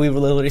we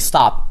would literally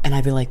stop, and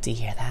I'd be like, do you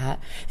hear that?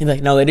 And he'd be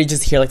like, no, literally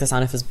just hear, like, the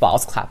sound of his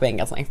balls clapping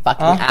against my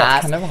fucking ass.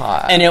 That's kind of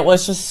hot. And it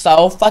was just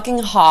so fucking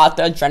hot.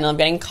 The adrenaline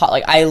getting caught.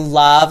 Like, I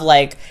love,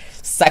 like,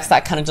 sex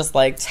that kind of just,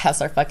 like,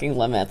 tests our fucking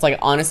limits. Like,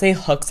 honestly,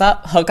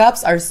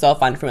 hookups are so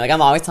fun for me. Like,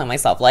 I'm always telling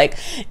myself, like,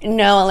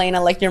 no,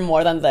 Elena, like, you're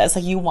more than this.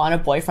 Like, you want a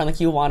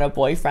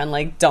boyfriend.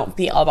 Like, don't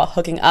be all about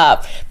hooking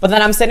up. But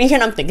then I'm sitting here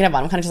and I'm thinking about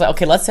it. I'm kind of just like,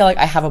 okay, let's say, like,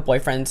 I have a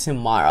boyfriend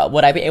tomorrow.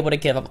 Would I be able to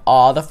give up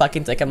all the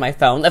fucking dick in my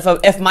phone?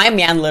 If my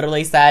man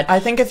literally said... I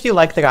think if you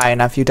like the guy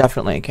enough, you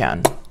definitely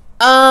can.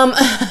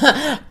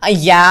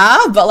 Yeah,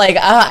 but, like,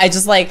 I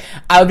just, like,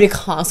 I would be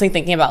constantly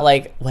thinking about,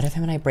 like, what if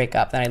him and I break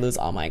up, then I lose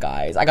all my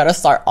guys? I gotta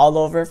start all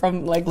over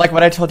from, like... Like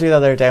what I told you the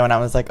other day when I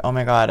was like, oh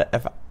my god,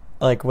 if,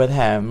 like, with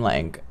him,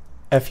 like,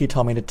 if he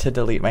told me to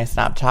delete my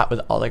Snapchat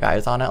with all the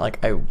guys on it,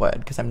 like, I would,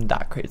 because I'm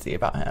that crazy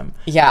about him.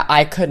 Yeah,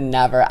 I could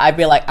never. I'd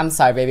be like, I'm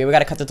sorry, baby, we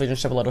gotta cut the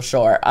relationship a little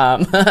short.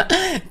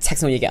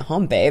 Text me when you get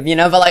home, babe, you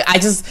know? But, like,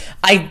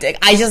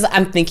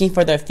 I'm thinking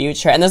for the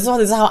future, and this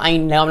is how I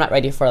know I'm not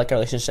ready for, like, a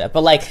relationship.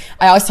 But, like,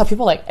 I always tell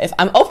people, like, if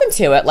I'm open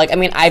to it, like, I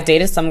mean, I've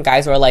dated some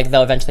guys where, like,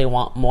 they'll eventually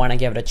want more, and I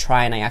give it a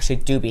try, and I actually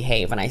do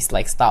behave, and I,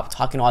 like, stop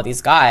talking to all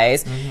these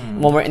guys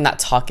when we're in that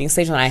talking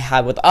stage. When I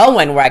had with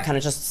Owen, where I kind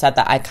of just said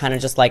that I kind of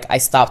just, like, I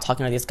stopped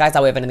talking to these guys.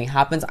 That way, if anything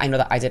happens, I know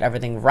that I did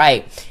everything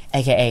right,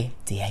 aka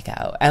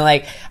Diego. And,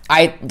 like,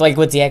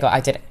 with Diego, I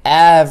did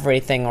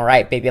everything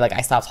right, baby. Like,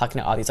 I stopped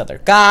talking to all these other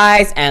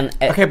guys, and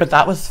okay, but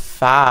that was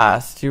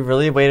fast. You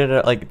really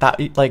waited, like, that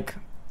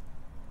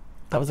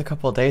was a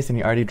couple of days, and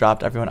you already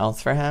dropped everyone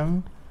else for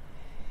him.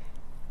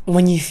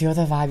 When you feel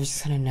the vibe, you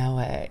just kind of know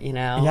it, you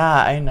know? Yeah,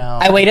 I know.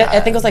 I waited, I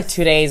think it was like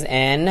 2 days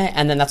in,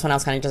 and then that's when I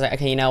was kind of just like,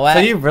 okay, you know what?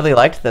 So you really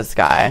liked this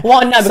guy.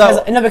 Well, no,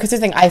 because here's the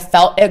thing, I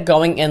felt it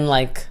going in,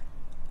 like,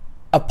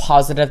 a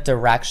positive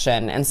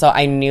direction. And so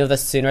I knew the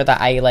sooner that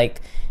I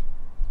like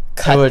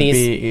cut it would these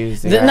be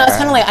easier. no, it's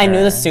kind of like I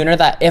knew the sooner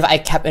that if I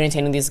kept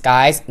entertaining these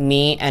guys,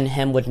 me and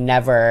him would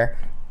never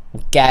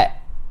get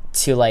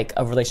to like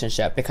a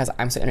relationship because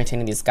I'm so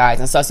entertaining these guys.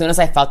 And so as soon as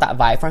I felt that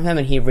vibe from him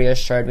and he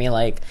reassured me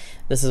like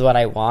this is what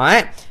I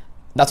want,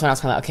 that's when I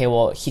was kind of like, okay,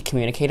 well, he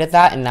communicated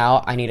that and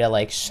now I need to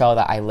like show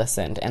that I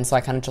listened. And so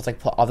I kind of just like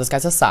put all these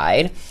guys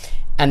aside,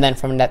 and then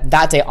from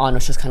that day on it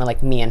was just kind of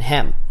like me and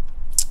him.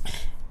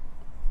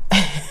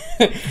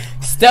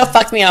 Still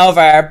fucked me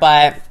over,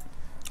 but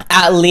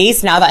at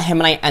least now that him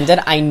and I ended,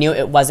 I knew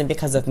it wasn't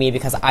because of me,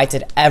 because I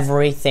did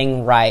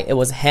everything right. It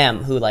was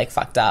him who like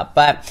fucked up.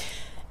 But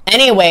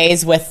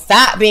anyways, with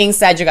that being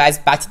said, you guys,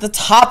 back to the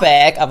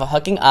topic of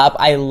hooking up.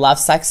 I love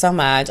sex so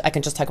much. I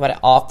can just talk about it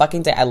all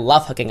fucking day. I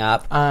love hooking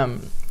up.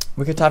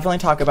 We could definitely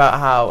talk about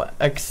how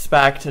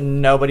expect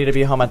nobody to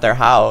be home at their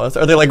house,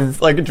 or they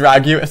like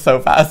drag you so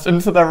fast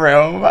into the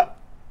room.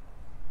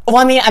 Well,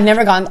 I mean, I've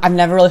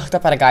never really hooked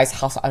up at a guy's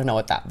house. I don't know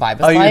what that vibe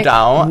is like. Oh, you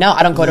don't? No,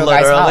 I don't go to a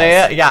guy's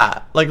house.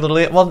 Yeah. Like,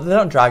 literally, well, they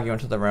don't drag you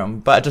into the room,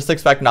 but just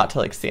expect not to,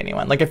 like, see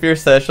anyone. Like, if you're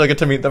cis, you'll get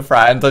to meet the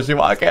friends as you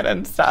walk in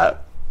and stuff.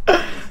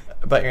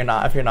 But you're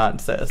not, if you're not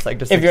cis, like,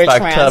 just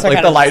expect to,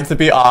 like, the lights to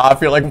be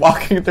off. You're, like,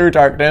 walking through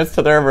darkness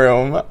to their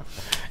room.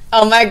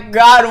 Oh my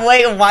god,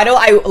 wait, why do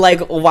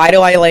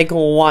I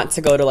want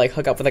to go to like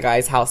hook up with a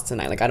guy's house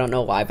tonight? Like, I don't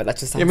know why, but that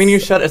just sounds... I mean, you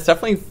should. It's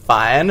definitely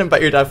fun,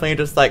 but you're definitely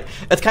just like,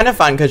 it's kind of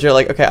fun because you're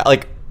like, okay,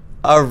 like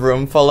a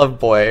room full of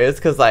boys,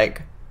 because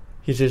like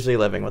he's usually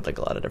living with like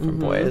a lot of different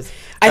boys.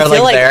 I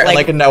feel like, there,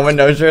 like no one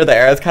knows you're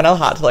there. It's kind of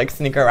hot to like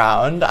sneak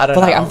around. I don't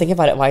know. But like, I'm thinking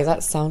about it. Why does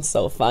that sound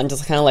so fun?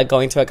 Just kind of like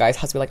going to a guy's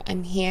house, be like,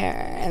 I'm here.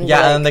 And yeah,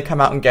 like, and then they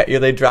come out and get you.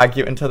 They drag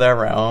you into their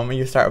room.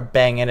 You start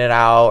banging it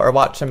out or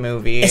watch a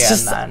movie. It's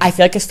just, then... I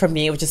feel like for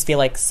me, it would just feel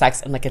like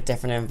sex in like a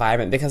different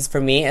environment, because for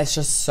me, it's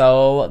just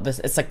so,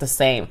 it's like the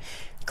same.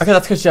 Okay,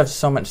 that's because you have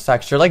so much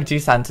sex. You're like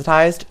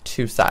desensitized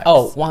to sex.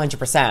 Oh,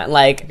 100%.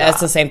 Like,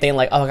 it's the same thing.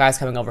 Like, oh, guys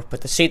coming over,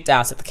 put the sheet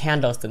down, set the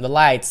candles, dim the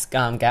lights,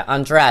 get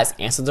undressed,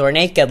 answer the door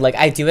naked. Like,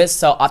 I do it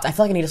so often. I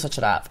feel like I need to switch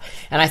it up,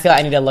 and I feel like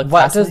I need to look.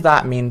 What does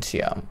that mean to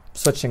you?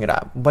 Switching it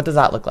up. What does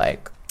that look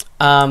like?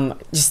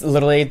 Just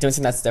literally doing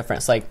something that's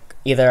different. So, like,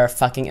 either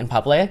fucking in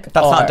public. That's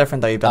not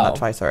different though. You've done that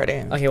twice already.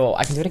 Okay, well,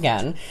 I can do it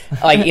again.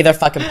 Like, either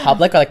fuck in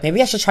public, or like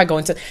maybe I should try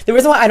going to. The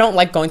reason why I don't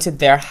like going to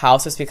their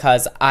house is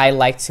because I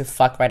like to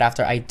fuck right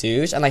after I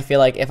douche, and I feel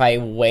like if I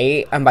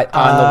wait, I'm on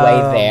the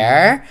way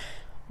there.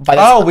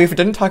 We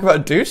didn't talk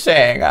about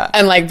douching.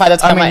 And like by the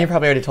time you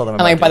probably already told them.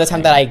 And like by the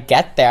time that I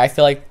get there, I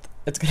feel like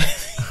it's gonna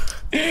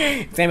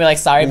it's gonna be like,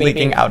 sorry, baby,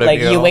 leaking out of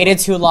like you. You waited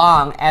too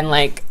long, and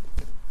like.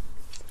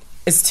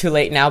 It's too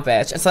late now,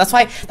 bitch. And so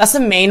that's the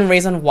main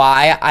reason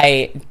why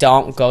I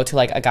don't go to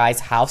like a guy's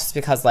house,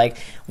 because like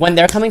when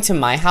they're coming to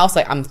my house,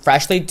 like I'm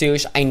freshly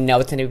douched, I know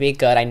it's gonna be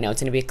good, I know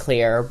it's gonna be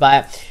clear.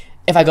 But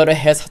if I go to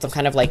his house, I'm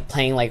kind of like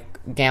playing like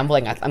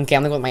gambling. I'm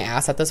gambling with my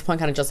ass at this point,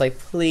 kind of just like,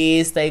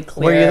 please stay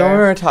clear. Were you the one we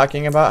were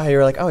talking about how you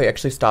were like, oh, you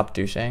actually stopped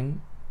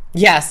douching?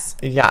 Yes.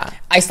 Yeah.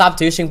 I stopped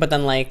douching, but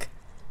then like,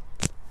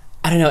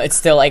 I don't know, it's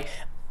still like,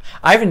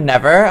 I've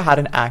never had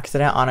an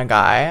accident on a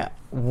guy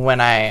when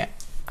I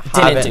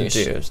haven't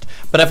douched.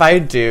 But if I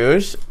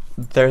douche,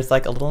 there's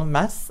like a little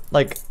mess.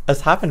 Like,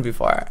 it's happened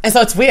before. And so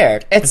it's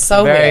weird. It's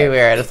so very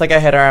weird. It's like a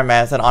hit or a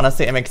miss. And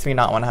honestly, it makes me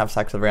not want to have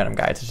sex with random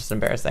guys. It's just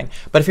embarrassing.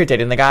 But if you're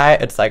dating the guy,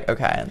 it's like,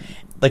 okay.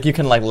 Like, you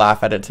can like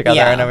laugh at it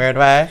together in a weird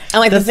way. And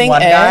like, this the thing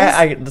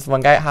this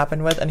one guy it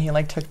happened with, and he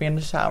like took me in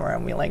the shower,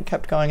 and we like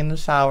kept going in the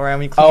shower, and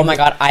we cleaned, oh my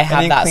god, I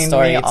have that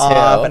story too.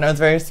 And it was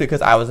very sweet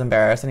because I was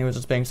embarrassed, and he was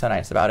just being so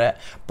nice about it.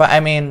 But I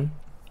mean,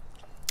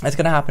 it's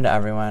gonna happen to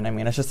everyone. I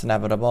mean, it's just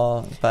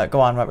inevitable. But go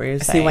on, what were you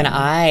saying? See, when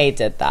I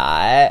did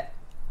that,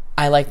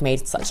 I like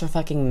made such a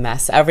fucking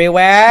mess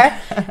everywhere,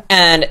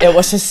 and it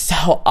was just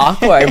so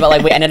awkward. But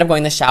like, we ended up going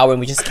in the shower, and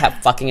we just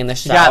kept fucking in the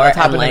shower. Yeah, that's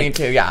happened like,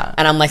 to me too. Yeah,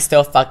 and I'm like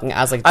still fucking.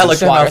 I was like, I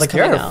looked at him, I was like,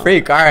 you're a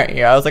freak, aren't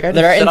you? I was like, I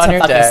just They're sit into on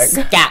your fucking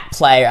dick. scat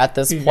player at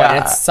this point.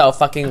 Yeah. It's so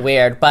fucking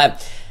weird.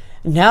 But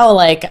no,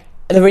 like,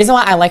 the reason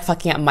why I like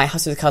fucking at my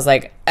house is because,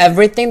 like,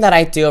 everything that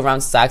I do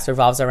around sex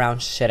revolves around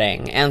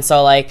shitting. And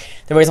so, like,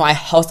 the reason why I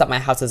host at my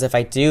house is if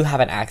I do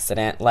have an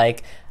accident,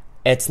 like,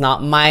 it's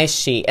not my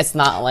sheet. It's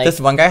not, like... This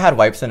one guy had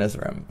wipes in his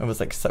room. It was,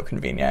 like, so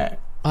convenient.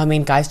 I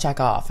mean, guys check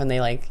off, and they,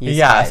 like, use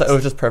wipes. So it so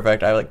was just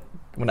perfect. I, like,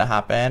 when it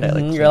happened, I,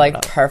 like... You're,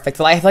 like, perfect.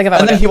 Well, I feel like if I...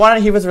 And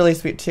then he was really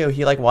sweet, too.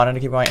 He, like, wanted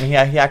to keep going. And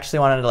he actually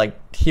wanted to,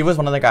 like... He was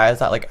one of the guys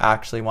that, like,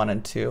 actually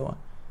wanted to...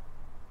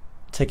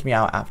 take me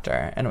out after,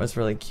 and it was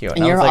really cute.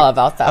 And you're all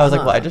about that. I was like,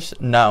 well, I just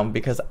no,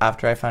 because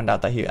after I found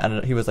out that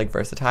he was like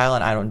versatile,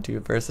 and I don't do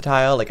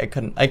versatile. Like,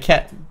 I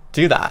can't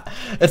do that.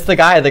 It's the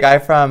guy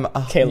from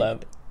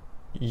Caleb.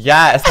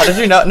 Yes. How did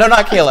you know? No,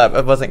 not Caleb.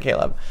 It wasn't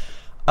Caleb.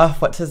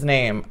 What's his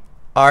name?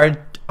 RH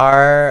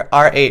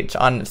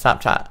on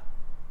Snapchat.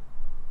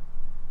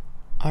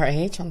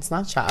 RH on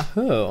Snapchat.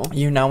 Who?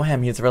 You know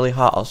him. He's really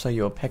hot. I'll show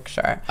you a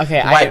picture.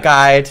 Okay. White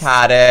guy,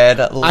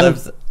 tatted,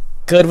 lives.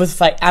 Good with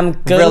fight. I'm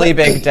good. Really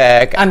big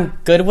dick. I'm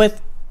good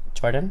with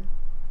Jordan.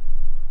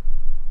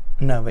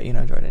 No, but you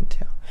know Jordan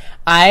too.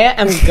 I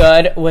am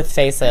good with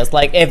faces.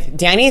 Like, if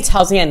Dani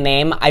tells me a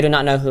name, I do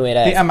not know who it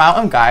is. The amount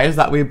of guys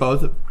that we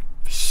both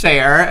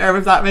share,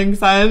 if that makes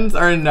sense,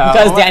 or no.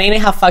 Because Dani and I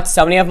have fucked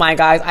so many of my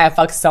guys. I have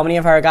fucked so many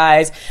of her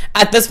guys.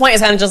 At this point,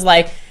 it's kind of just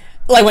like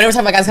whenever we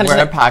talk about guys, kind of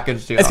we're just a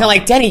package deal. It's kind of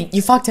like, Dani,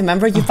 you fucked him,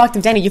 remember? You fucked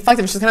him, Dani, you fucked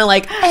him. She's kind of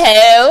like, who?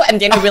 And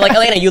Dani would be like,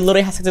 Elena, you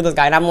literally have sex with this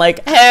guy. And I'm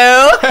like, who?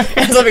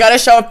 And so we gotta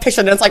show a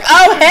picture, and it's like,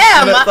 oh,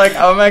 him! And it's like,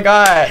 oh my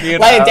god. You know?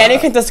 Like,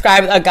 Dani can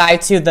describe a guy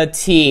to the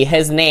T,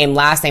 his name,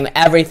 last name,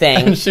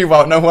 everything. And she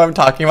won't know who I'm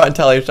talking about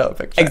until I show a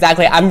picture.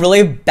 Exactly. I'm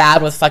really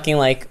bad with fucking,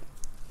 like,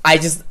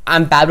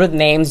 I'm bad with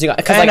names.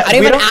 Because, like, I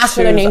don't even ask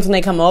for their names when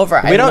they come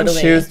over. We don't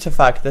choose to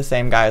fuck the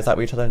same guys that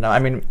we each other know. I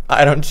mean,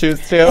 I don't choose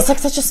to. It's like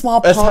such a small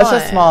pond. It's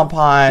such a small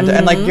pond.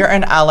 And, like, you're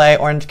in LA,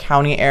 Orange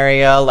County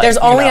area. Like, there's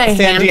only a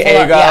San handful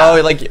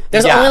Diego. Like,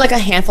 there's only, like, a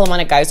handful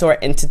amount of guys who are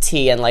into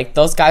tea. And, like,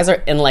 those guys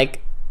are in,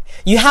 like,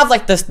 you have,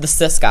 like, the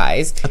cis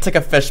guys. It's like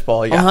a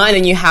fishbowl, yeah. And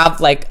then you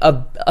have, like,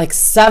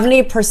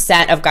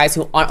 70% of guys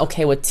who aren't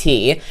okay with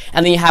tea.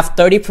 And then you have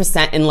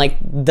 30% in, like,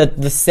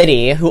 the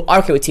city who are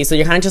okay with tea. So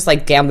you're kind of just,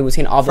 like, gambling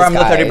between all these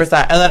guys. From the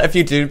 30%. And then if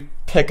you do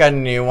pick a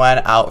new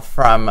one out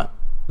from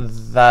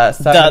the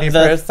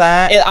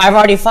 70%. I've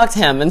already fucked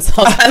him, and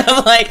so kind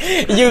of like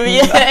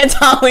it's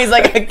always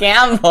like a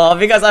gamble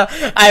because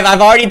I've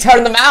already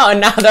turned them out,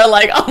 and now they're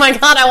like, oh my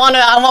god, I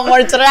want more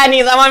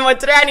trannies.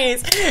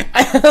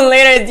 And then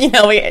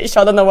later, we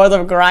show them the world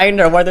of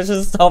Grindr, where there's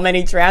just so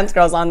many trans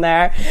girls on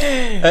there.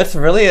 It's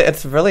really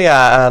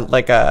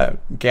like a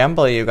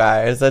gamble, you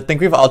guys. I think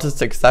we've all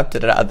just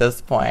accepted it at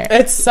this point.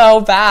 It's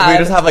so bad. We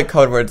just have like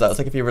code words though. It's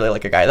like, if you really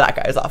like a guy, that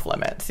guy's off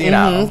limits, you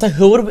know. So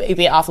who would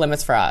be off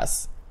limits for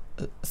us?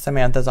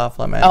 Samantha's off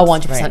limits. Oh,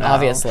 100%, right now.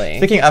 obviously.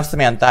 Speaking of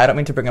Samantha, I don't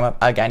mean to bring him up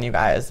again, you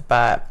guys,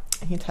 but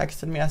he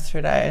texted me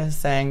yesterday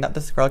saying that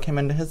this girl came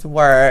into his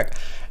work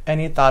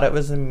and he thought it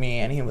was me,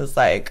 and he was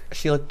like,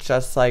 she looked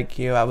just like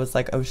you. I was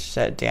like, oh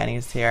shit,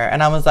 Dani's here.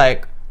 And I was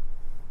like,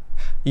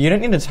 you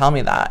didn't need to tell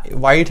me that.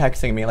 Why are you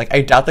texting me? Like,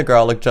 I doubt the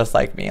girl looked just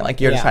like me.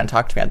 Like, you're just trying to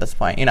talk to me at this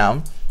point, you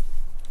know?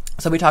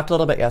 So we talked a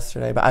little bit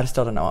yesterday, but I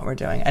still don't know what we're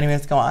doing.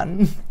 Anyways, go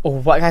on.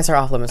 What guys are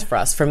off limits for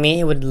us? For me,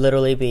 it would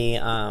literally be...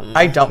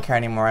 I don't care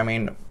anymore. I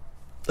mean,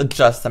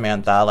 just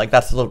Samantha. Like,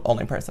 that's the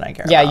only person I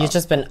care about. Yeah, you've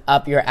just been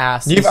up your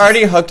ass. You've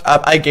already hooked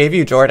up. I gave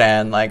you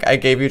Jordan. Like, I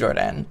gave you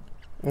Jordan.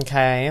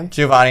 Okay.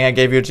 Giovanni, I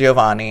gave you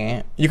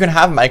Giovanni. You can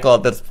have Michael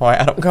at this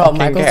point. I don't fucking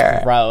Michael's care.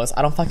 Gross.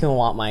 I don't fucking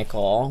want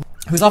Michael.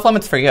 Who's off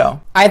limits for you?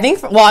 I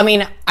think,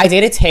 I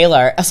dated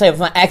Taylor. Sorry,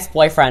 my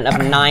ex-boyfriend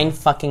of 9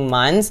 fucking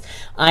months.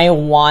 I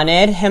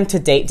wanted him to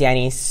date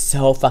Dani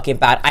so fucking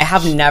bad. I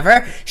have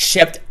never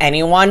shipped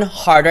anyone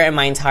harder in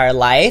my entire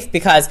life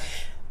because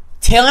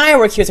Taylor and I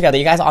were cute together.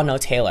 You guys all know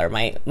Taylor,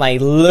 my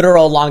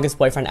literal longest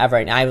boyfriend ever.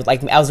 And I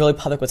was really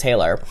public with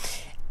Taylor.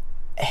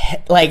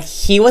 Like,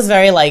 he was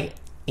very, like,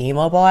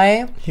 emo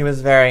boy. He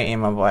was very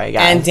emo boy,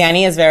 yeah. And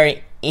Dani is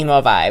very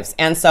emo vibes,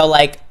 and so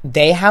like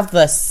they have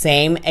the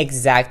same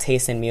exact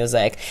taste in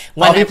music.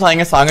 I'll be playing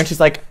a song and she's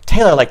like,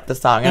 Taylor liked the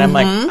song, and I'm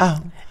like,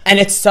 oh. And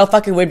it's so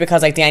fucking weird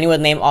because like Dani would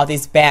name all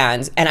these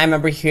bands, and I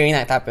remember hearing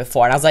that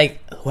before, and I was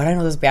like, where do I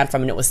know this band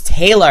from? And it was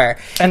Taylor.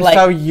 And like,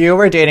 so you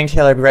were dating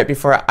Taylor right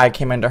before I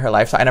came into her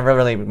life, so I never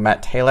really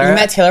met Taylor. You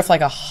met Taylor for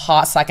like a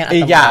hot second at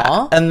the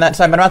mall. And then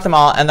so I met him at the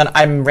mall, and then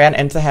I ran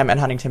into him in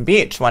Huntington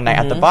Beach one night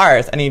at the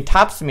bars, and he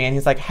taps me and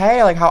he's like,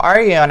 hey, like, how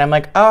are you? And I'm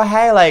like, oh,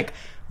 hey, like,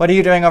 what are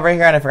you doing over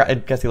here? And I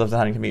guess he lives in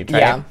Huntington Beach, right?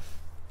 Yeah.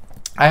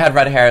 I had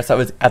red hair, so it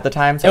was at the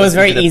time. So it was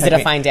very easy to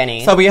find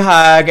Dani. So we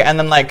hug, and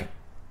then like,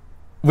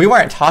 we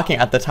weren't talking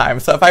at the time.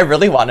 So if I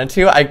really wanted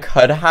to, I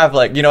could have,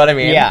 like, you know what I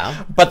mean?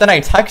 Yeah. But then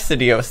I texted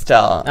you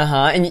still.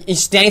 And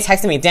Dani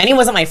texted me. Dani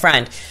wasn't my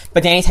friend,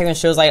 but Dani texted me.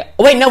 She was like,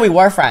 oh, wait, no, we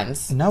were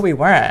friends. No, we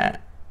weren't.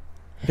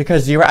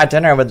 Because you were at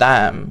dinner with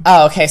them.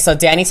 Oh, okay. So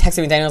Dani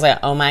texted me. Dani was like,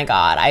 oh my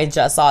God, I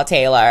just saw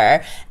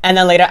Taylor. And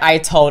then later I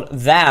told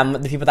them,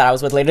 the people that I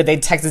was with later, they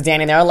texted Dani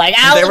and they were like,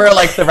 ow. They were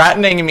like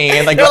threatening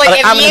me. Like,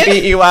 I'm going to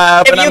beat you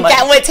up. If you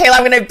get with Taylor,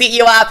 I'm going to beat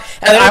you up.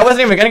 And I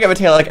wasn't even going to get with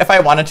Taylor. Like, if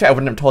I wanted to, I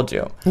wouldn't have told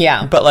you.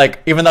 Yeah. But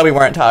like, even though we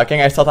weren't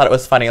talking, I still thought it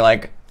was funny.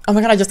 Like, oh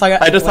my God, I just saw your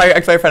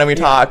ex-boyfriend and we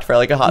talked for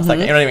like a hot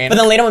second. You know what I mean? But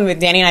then later when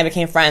Dani and I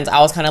became friends,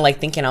 I was kind of like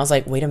thinking, I was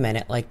like, wait a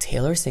minute, like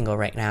Taylor's single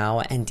right now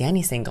and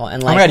Dani's single.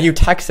 And like, oh my God, you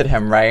texted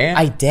him, right?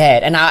 I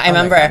did. And I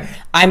remember,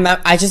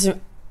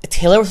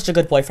 Taylor was such a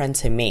good boyfriend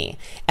to me.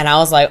 And I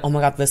was like, oh my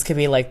God, this could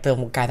be like the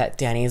guy that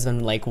Dani's been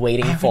like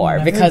waiting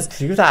for. Because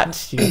do that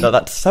to you though.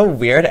 That's so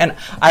weird. And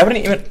I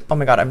wouldn't even, oh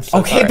my God, I'm so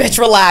okay, sorry. Bitch,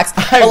 relax.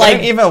 I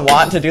wouldn't even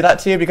want to do that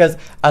to you because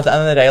at the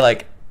end of the day,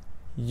 like,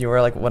 you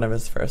were like one of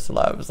his first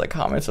loves. Like,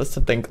 how am I supposed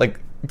to think, like,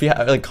 be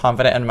like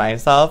confident in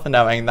myself and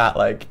knowing that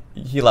like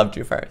he loved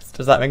you first?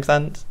 Does that make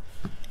sense?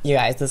 You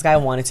guys, this guy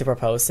wanted to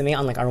propose to me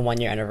on like our 1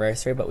 year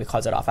anniversary, but we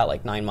called it off at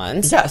like 9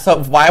 months. Yeah,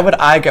 so why would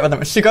I get with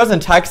him? She goes and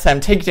texts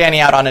him, take Dani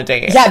out on a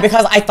date. Yeah,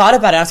 because I thought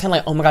about it. I was kind of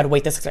like, oh my God,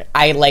 wait, this,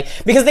 I like,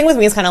 because the thing with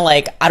me is kind of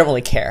like, I don't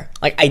really care.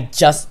 Like, I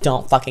just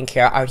don't fucking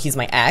care. He's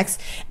my ex.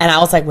 And I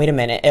was like, wait a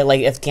minute.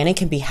 Like, if Dani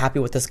can be happy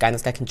with this guy and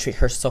this guy can treat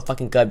her so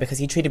fucking good because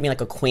he treated me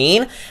like a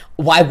queen,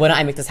 why wouldn't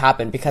I make this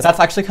happen? Because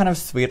that's actually kind of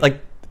sweet. Like,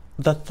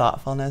 the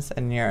thoughtfulness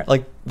in your,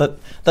 like, the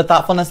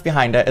thoughtfulness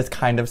behind it is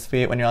kind of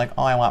sweet when you're like,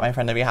 oh, I want my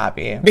friend to be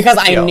happy. Because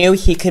I knew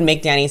he could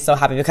make Dani so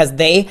happy because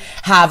they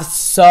have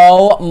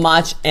so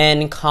much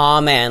in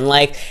common.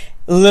 Like,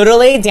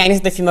 literally, Dani's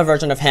the female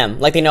version of him.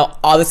 Like, they know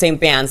all the same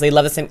bands. They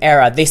love the same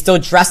era. They still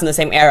dress in the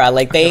same era.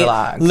 Like, they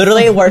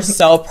literally were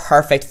so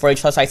perfect for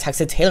each other. So I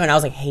texted Taylor and I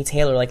was like, hey,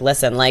 Taylor, like,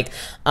 listen, like,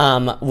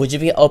 would you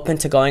be open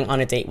to going on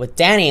a date with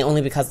Dani?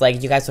 Only because,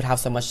 like, you guys would have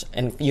so much,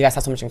 and you guys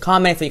have so much in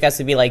common. For you guys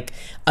to be, like,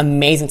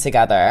 amazing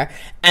together.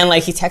 And,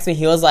 like, he texted me.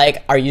 He was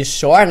like, are you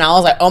sure? And I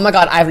was like, oh my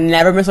God, I've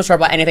never been so sure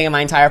about anything in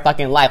my entire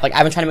fucking life. Like,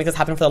 I've been trying to make this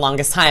happen for the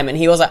longest time. And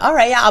he was like, all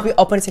right, yeah, I'll be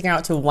open to taking her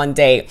out to one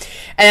date.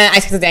 And then I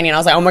texted Dani and I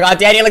was like, oh my God,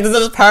 Dani, like,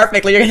 this is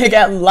perfect. Like, you're gonna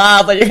get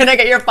love. Like, you're gonna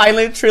get your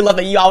finally true love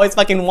that you always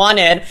fucking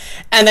wanted.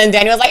 And then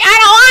Dani was like, I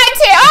don't want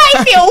to.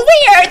 I feel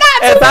weird.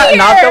 That's Is that weird.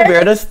 not the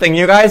weirdest thing,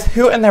 you guys?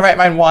 Who in their right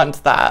mind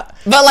wants that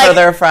But, like, for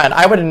their friend?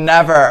 I would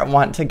never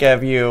want to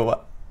give you,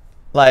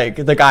 like,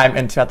 the guy I'm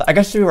into. I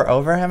guess you were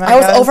over him, I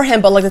was guess? over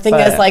him, but, like, the thing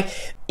is, like,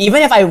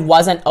 even if I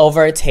wasn't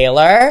over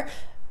Taylor,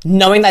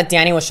 knowing that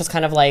Dani was just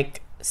kind of,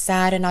 like,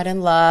 sad and not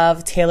in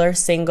love, Taylor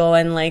single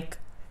and, like,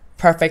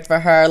 perfect for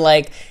her,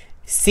 like,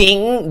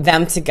 seeing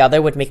them together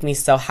would make me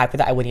so happy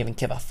that I wouldn't even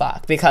give a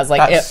fuck. Because,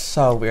 like, that's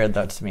so weird,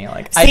 though, to me.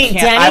 Like, see,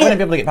 I wouldn't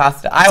be able to get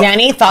past it.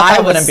 Dani thought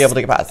I wouldn't be able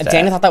to get past it.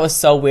 Dani thought that was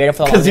so weird for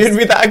the longest. Because you'd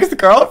be the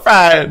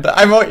ex-girlfriend.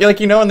 I'm like,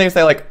 you know when they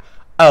say, like,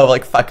 oh,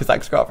 like, fuck his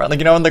ex-girlfriend. Like,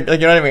 you know when like, you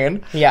know what I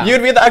mean? Yeah.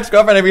 You'd be the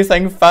ex-girlfriend and be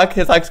saying, fuck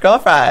his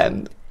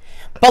ex-girlfriend.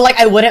 But, like,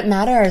 I wouldn't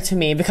matter to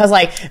me because,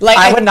 like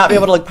I would not be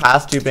able to look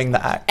past you being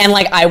the ex. And,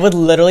 like, I would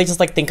literally just,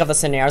 like, think of the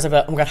scenarios of,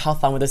 like, oh my God, how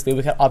fun would this be?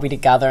 We could all be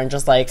together and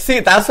just, like... See,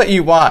 that's what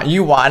you want.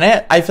 You want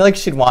it. I feel like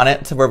she'd want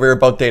it to where we were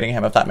both dating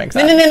him, if that makes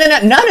sense.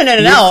 No.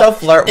 You still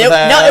flirt with him.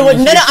 No, it would,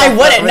 no, I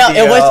wouldn't. No,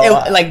 it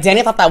was, like,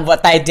 Dani thought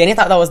Dani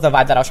thought that was the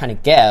vibe that I was trying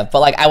to give.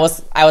 But, like, I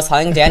was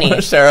telling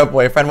Dani... Share a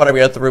boyfriend? What are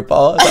we, a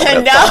throuple?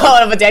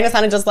 No, but Dani was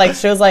kind of just, like,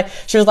 she was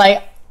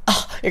like,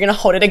 oh, you're gonna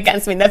hold it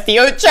against me in the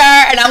future.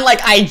 And I'm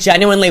like, I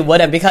genuinely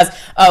wouldn't, because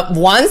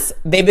once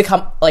they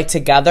become, like,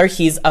 together,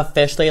 he's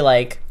officially,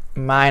 like,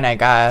 mine, I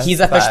guess. He's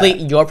officially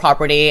your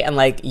property, and,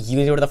 like, you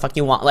do whatever the fuck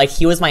you want. Like,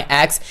 he was my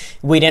ex.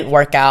 We didn't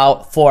work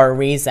out for a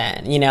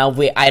reason. You know,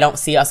 I don't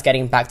see us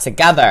getting back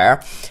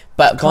together.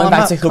 But going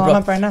back to who broke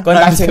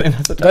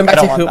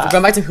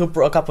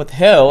up with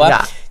who,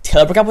 yeah.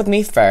 Taylor broke up with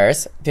me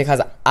first because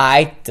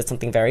I did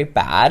something very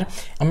bad.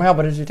 Oh my God,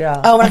 what did you do?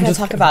 Oh, we're not going to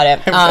talk about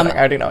it. I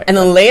already know. And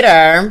then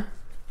later,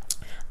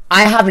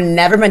 I have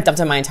never been dumped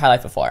in my entire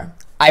life before.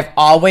 I've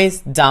always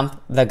dumped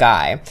the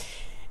guy.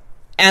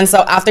 And so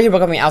after he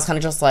broke up with me, I was kind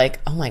of just like,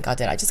 oh my God,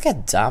 did I just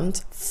get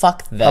dumped?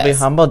 Fuck this. Probably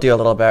humbled you a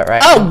little bit,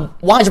 right? Oh,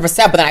 100%,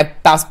 but then I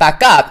bounced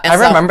back up. And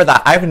I remember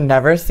that. I've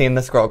never seen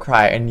this girl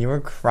cry, and you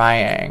were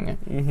crying.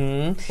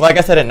 Mm-hmm. Well, I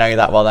guess I didn't know you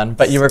that well then,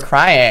 but you were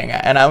crying,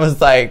 and I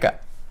was like...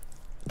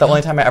 The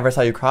only time I ever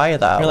saw you cry,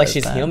 though. You're like,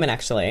 she's human,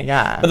 actually.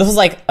 Yeah. But this was,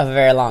 like, a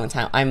very long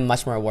time. I'm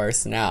much more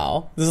worse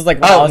now. This is, like...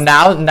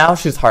 now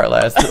she's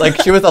heartless. Like,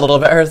 she was a little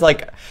bit... Hers,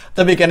 like,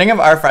 the beginning of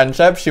our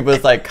friendship, she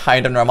was, like,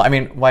 kind of normal. I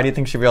mean, why do you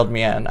think she reeled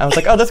me in? I was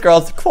like, oh, this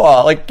girl's cool.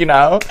 Like, you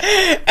know?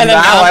 And then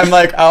now I'm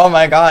like, oh,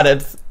 my God,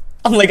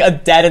 I'm, like, a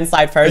dead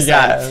inside person.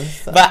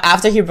 Yes. But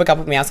after he broke up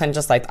with me, I was kind of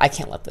just like, I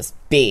can't let this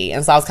be.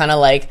 And so I was kind of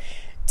like,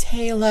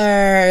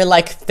 Taylor,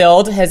 like,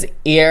 filled his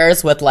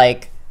ears with,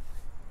 like,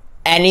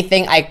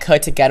 anything I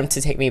could to get him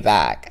to take me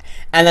back.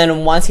 And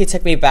then once he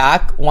took me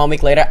back, 1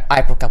 week later,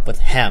 I broke up with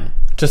him.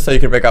 Just so you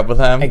could break up with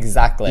him?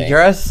 Exactly.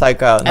 You're a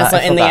psycho. And so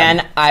in the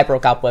end, I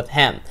broke up with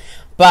him.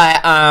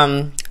 But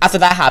after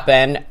that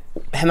happened,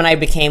 him and I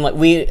became, like,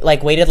 we,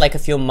 like, waited, like, a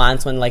few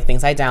months when, like,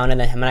 things died down, and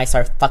then him and I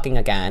started fucking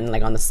again,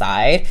 like, on the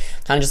side.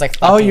 Kind of just, like,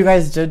 fucking. Oh, you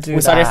guys did do that.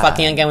 We started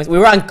fucking again. We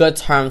were on good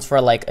terms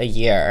for, like, a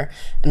year.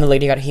 And the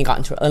lady he got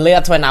into it. And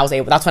that's when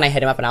I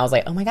hit him up, and I was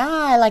like, oh my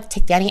God, like,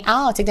 take Dani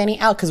out.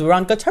 Because we were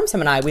on good terms,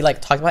 him and I. We,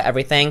 like, talked about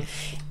everything.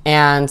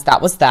 And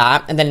that was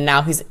that. And then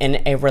now he's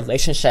in a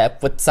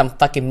relationship with some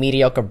fucking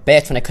mediocre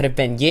bitch when it could have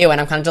been you. And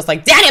I'm kind of just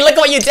like, Dani, look at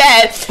what you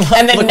did.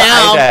 And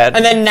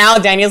then now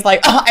Dani's like,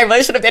 oh, I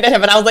really should have dated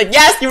him. And I was like,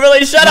 yes, you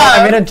really should have.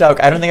 No, I made a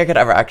joke. I don't think I could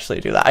ever actually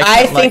do that.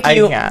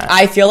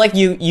 I feel like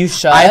you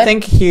should. I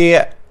think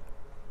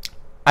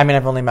I mean,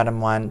 I've only met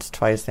him once,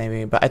 twice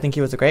maybe, but I think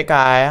he was a great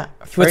guy.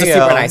 He was a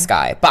super nice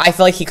guy. But I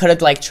feel like he could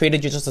have, like,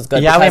 treated you just as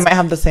good. Yeah, we might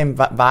have the same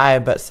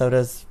vibe, but so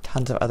does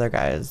tons of other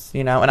guys,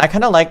 you know? And I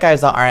kind of like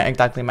guys that aren't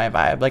exactly my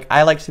vibe. Like,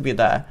 I like to be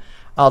the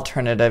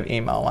alternative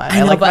emo one. I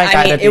know, but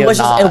I mean, it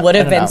just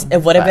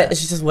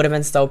would have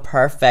been so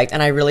perfect.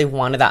 And I really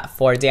wanted that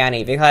for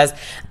Dani, because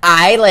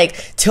I,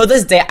 like, till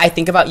this day, I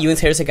think about you and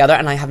Taylor together,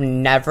 and I have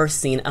never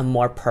seen a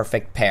more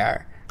perfect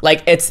pair.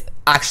 Like, it's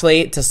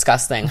actually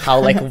disgusting how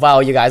like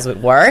well you guys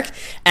would work,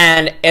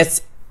 and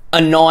it's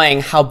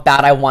annoying how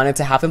bad I want it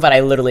to happen, but I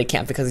literally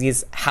can't because he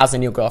has a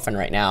new girlfriend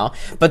right now.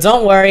 But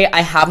don't worry,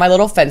 I have my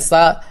little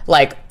Finsta,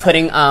 like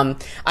putting I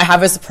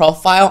have his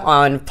profile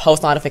on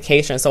post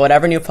notifications, so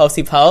whatever new post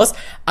he posts,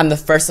 I'm the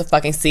first to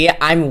fucking see it.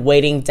 I'm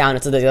waiting down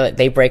until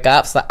they break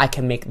up so that I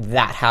can make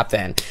that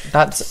happen.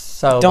 That's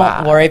so don't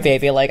bad. worry,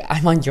 baby, like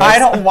I'm on your I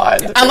don't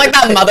want I'm like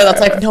that mother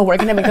that's like, no, we're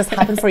gonna make this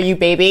happen for you,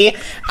 baby.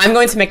 I'm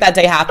going to make that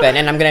day happen,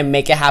 and I'm gonna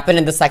make it happen,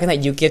 and the second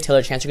that you give Taylor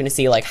a chance, you're gonna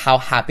see like how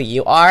happy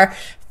you are.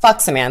 Fuck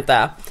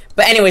Samantha.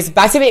 But anyways,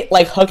 back to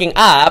like hooking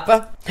up.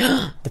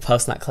 The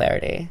post-nut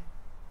clarity.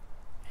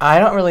 I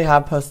don't really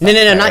have post-nut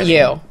No, not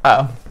you.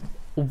 Oh.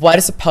 What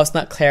is the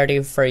post-nut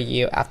clarity for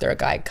you after a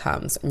guy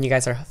comes and you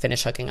guys are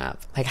finished hooking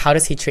up? Like, how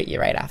does he treat you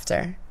right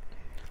after?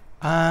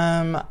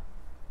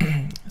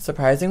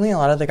 Surprisingly, a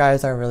lot of the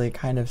guys are really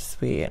kind of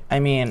sweet. I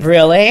mean...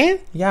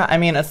 Really? Yeah, I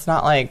mean, it's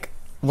not like...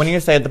 When you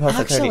say the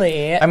post-nut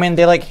clarity... I mean,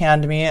 they like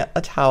hand me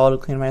a towel to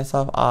clean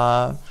myself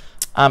off.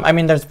 I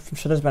mean, I'm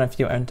sure there's been a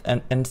few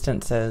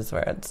instances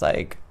where it's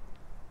like,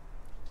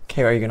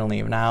 okay, are you gonna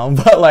leave now?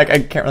 But like, I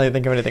can't really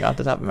think of anything off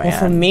the top of my head.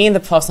 For me, the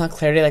post-nut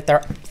clarity, like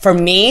for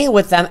me,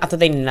 with them, after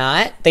they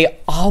nut, they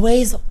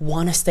always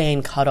want to stay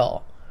and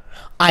cuddle.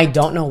 I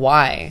don't know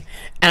why.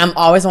 And I'm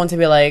always want to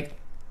be like,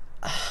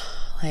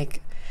 I'm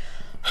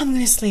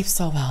gonna sleep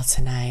so well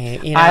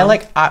tonight, you know? I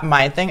like,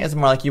 my thing is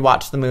more like you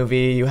watch the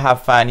movie, you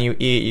have fun, you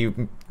eat,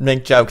 you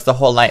make jokes the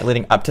whole night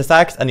leading up to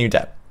sex, and you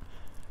dip.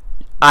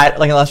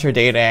 Unless you're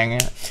dating.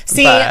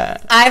 See,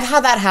 I've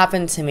had that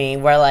happen to me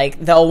where like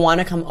they'll want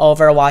to come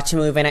over, watch a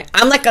movie, and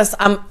I'm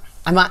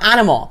an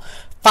animal.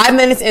 5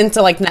 minutes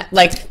into like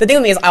the thing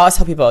with me is I always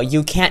tell people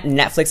you can't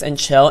Netflix and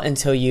chill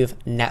until you've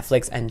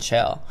Netflix and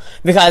chill,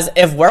 because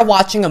if we're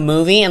watching a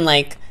movie and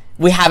like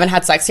we haven't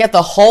had sex yet,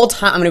 the whole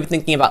time I'm gonna be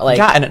thinking about like,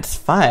 yeah, and it's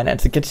fun.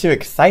 It gets you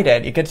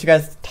excited. It gets you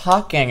guys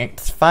talking.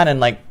 It's fun and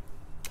like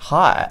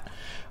hot.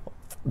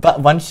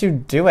 But once you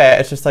do it,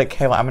 it's just like,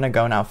 okay, well, I'm going to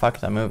go now. Fuck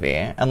the movie.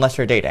 Unless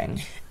you're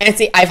dating. And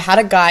see, I've had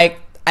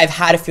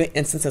a few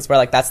instances where,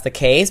 like, that's the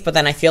case. But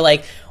then I feel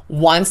like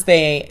once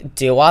they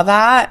do all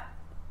that,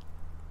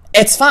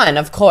 it's fun,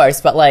 of course.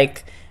 But,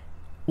 like,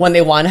 when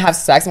they want to have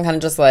sex, I'm kind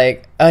of just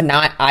like, oh,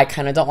 now I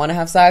kind of don't want to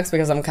have sex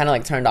because I'm kind of,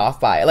 like, turned off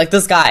by it. Like,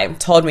 this guy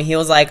told me, he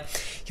was like,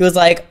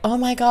 oh,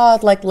 my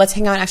God, like, let's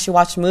hang out and actually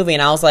watch a movie.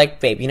 And I was like,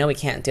 babe, you know we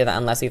can't do that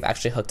unless we've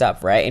actually hooked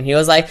up, right? And he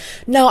was like,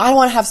 no, I don't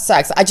want to have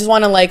sex. I just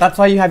want to, like... That's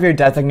why you have your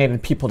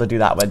designated people to do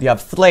that with. You have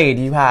Slade.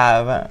 You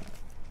have...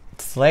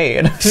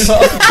 Slade. Who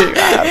else do you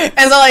have?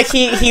 And so, like,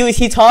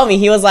 he told me,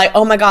 he was like,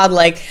 oh, my God,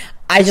 like...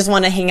 I just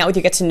want to hang out with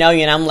you, get to know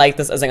you. And I'm like,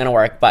 this isn't going to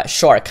work, but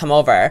sure, come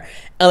over.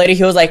 And later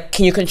he was like,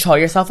 can you control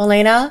yourself,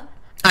 Elena?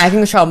 I can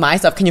control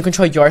myself. Can you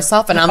control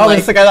yourself? And I'm like... Oh,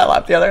 it's the guy that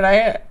left the other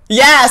night?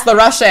 Yes, the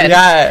Russian.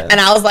 Yes. And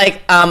I was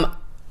like, I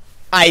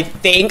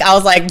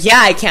was like, yeah,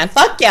 I can.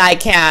 Fuck yeah, I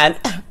can.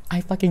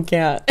 I fucking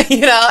can't.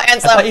 You know?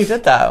 And so... I thought you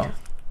did, though.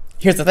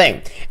 Here's the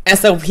thing. And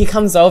so he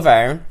comes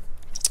over,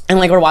 and,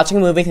 like, we're watching a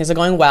movie, things are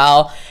going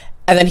well,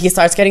 and then he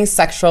starts getting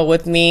sexual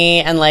with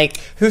me, and, like...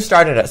 Who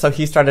started it? So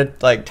he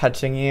started, like,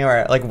 touching you,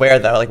 or, like, where,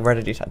 though? Like, where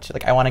did he touch you?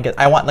 Like, I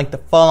want, like, the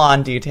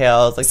full-on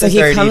details, like, so the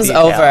dirty he comes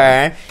details.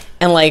 over,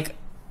 and, like,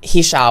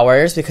 he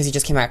showers because he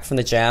just came back from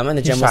the gym, and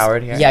the gym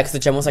showered here? Yeah, because the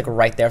gym was, like,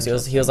 right there, so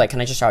he was like,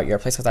 can I just shower at your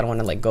place? Because I don't want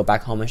to, like, go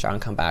back home and shower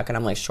and come back. And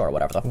I'm like, sure,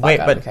 whatever the fuck, I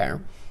don't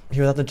care. He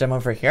was at the gym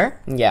over here?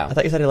 Yeah. I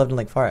thought you said he lived in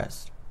Lake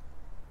Forest.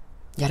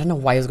 Yeah, I don't know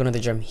why he was going to the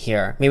gym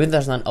here. Maybe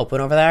there's none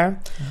open over there.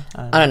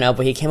 I don't know,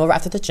 but he came over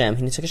after the gym,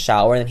 he took a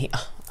shower, and then he...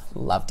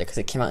 loved it because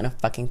it came out in a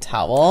fucking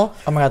towel.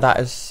 Oh my God, that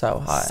is so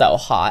hot. So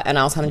hot. And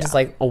I was having just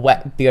like a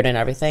wet beard and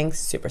everything.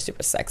 Super,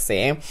 super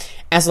sexy.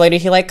 And so later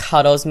he like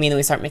cuddles me and then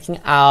we start making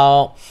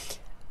out.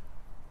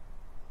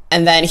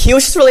 And then he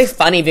was just really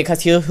funny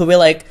because he'll be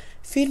like,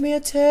 feed me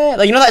a tit.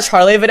 Like, you know that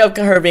Charlie video of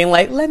her being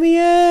like, let me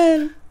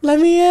in. Let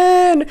me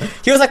in.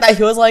 He was like that.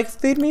 He was like,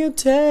 feed me a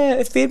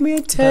tit. Feed me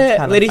a tit.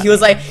 Later, he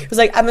was like,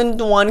 I've been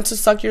wanting to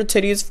suck your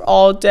titties for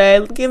all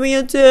day. Give me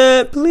a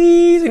tit,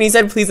 please. And he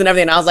said please and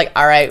everything. And I was like,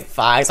 all right,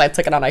 fine. So I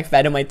took it out. I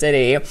fed him my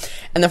titty.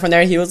 And then from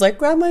there, he was like,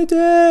 grab my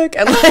dick.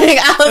 And like,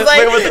 I was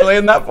like, was really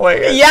in that point.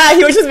 Yeah,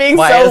 he was just being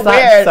so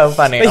weird. So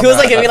funny. But he was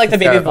like giving me like the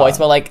baby voice,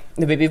 but like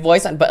the baby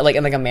voice, but like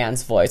in like a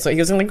man's voice. So he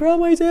was like, grab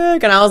my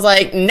dick. And I was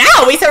like, no,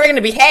 we said we're gonna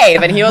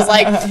behave. And he was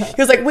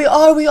like, we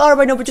are,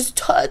 but no, but just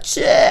touch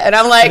it. And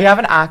I'm like, do you have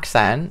an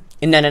accent?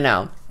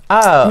 No.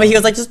 Oh. But he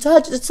was like, just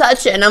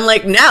touch it. And I'm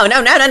like, no.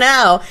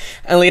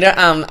 And later,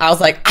 I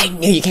was like, I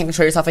knew you can't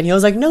control yourself. And he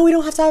was like, no, we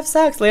don't have to have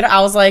sex. Later,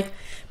 I was like,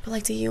 but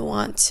like, do you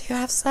want to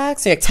have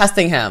sex? So, like,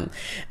 testing him.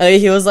 And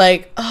he was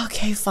like,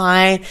 okay,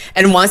 fine.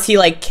 And once he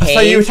like caved.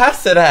 So you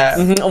tested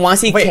him? Mm-hmm,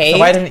 once he caved. So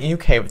why didn't you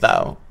cave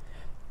though?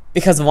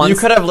 Because once you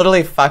could have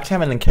literally fucked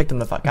him and then kicked him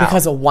the fuck out.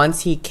 Because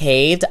once he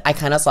caved, I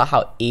kind of saw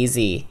how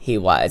easy he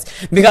was.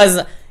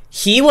 Because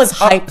He was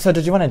hype. So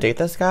did you want to date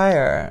this guy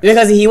or?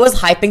 Because he was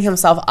hyping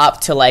himself up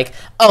to like,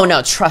 oh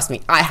no, trust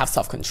me, I have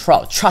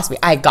self-control. Trust me,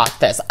 I got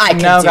this. I can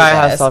do this. No guy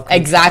has self-control.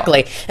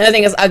 Exactly. And the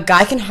thing is, a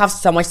guy can have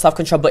so much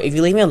self-control, but if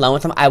you leave me alone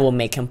with him, I will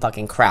make him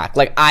fucking crack.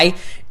 Like, I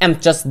am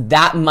just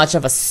that much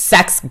of a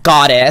sex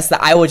goddess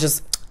that I would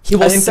just, he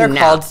will snap. They're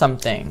called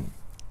something.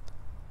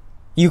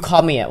 You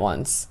called me it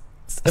once.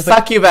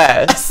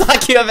 Succubus.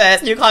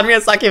 Succubus. You called me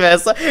a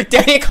succubus.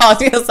 Danny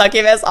calls me a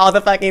succubus all the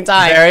fucking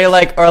time. Very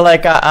like, or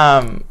like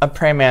a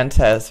praying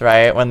mantis,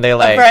 right? When they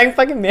like, a praying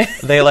fucking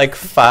mantis. They like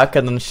fuck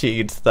and then she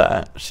eats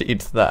the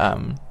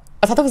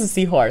I thought that was a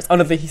seahorse. Oh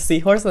no, the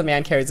seahorse, the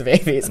man carries the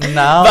babies.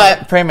 No,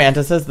 but praying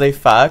mantises, they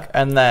fuck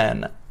and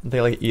then they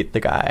like eat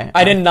the guy.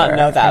 I did not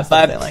know that,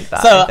 but like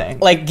that, so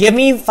like put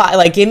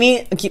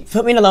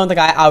me alone with the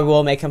guy. I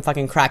will make him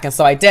fucking crack, and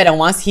so I did. And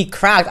once he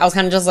cracked, I was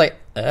kind of just like,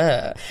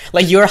 ugh.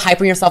 Like, you were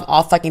hyping yourself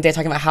all fucking day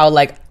talking about how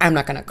like, I'm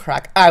not gonna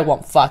crack, I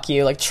won't fuck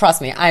you, like,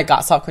 trust me, I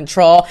got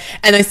self-control.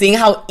 And then seeing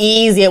how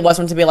easy it was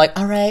for him to be like,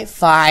 all right,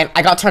 fine,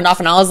 I got turned off,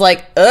 and I was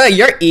like, ugh,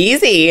 you're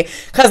easy.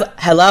 Because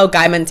hello,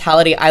 guy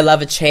mentality, I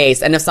love a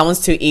chase, and if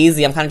someone's too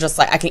easy, I'm kind of just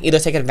like, I can either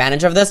take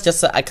advantage of this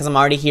just because I'm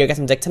already here, get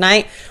some dick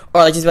tonight,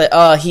 or like just be like,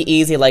 oh, he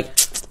easy, like,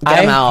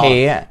 get him out.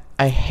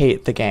 I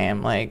hate the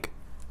game. Like,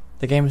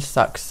 the game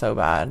sucks so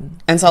bad.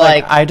 And so,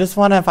 like, I just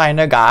want to find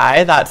a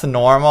guy that's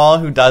normal,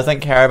 who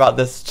doesn't care about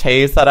this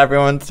chase that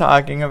everyone's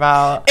talking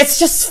about. It's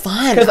just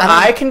fun. Because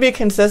I can be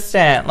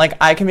consistent. Like,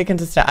 I can be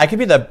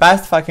the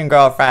best fucking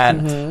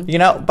girlfriend, you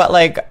know? But,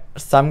 like,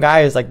 some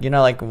guys, like, you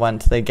know, like,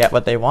 once they get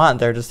what they want,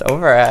 they're just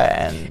over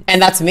it.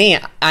 And that's me.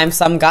 I'm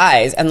some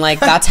guys. And, like,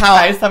 that's how...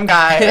 Hi, some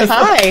guys.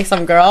 Hi,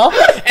 some girl.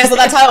 And so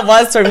that's how it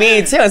was for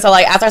me, too. And so,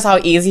 like, after I saw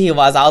how easy he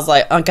was, I was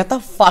like, oh, get the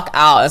fuck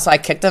out. And so I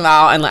kicked him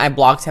out, and like, I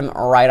blocked him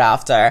right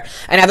after. And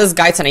I have this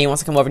guy tonight, he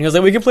wants to come over, and he was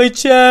like, we can play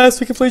chess.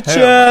 The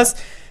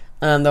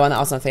one that I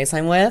was on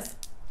FaceTime with.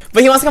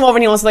 But he wants to come over,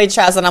 and he wants to play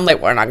chess, and I'm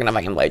like, we're not gonna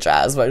fucking play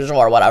chess,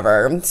 or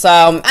whatever. So,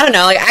 I don't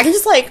know. Like, I can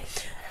just, like...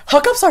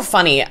 Hookups are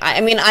funny.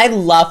 I mean, I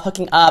love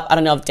hooking up. I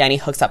don't know if Danny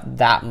hooks up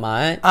that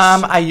much.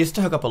 I used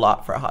to hook up a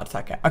lot for a hot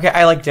second. Okay,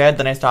 I like did,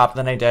 then I stopped,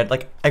 then I did.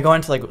 Like, I go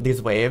into like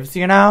these waves,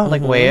 you know?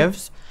 Like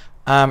waves.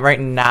 Right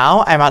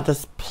now, I'm at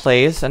this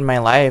place in my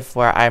life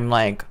where I'm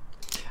like,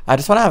 I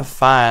just want to have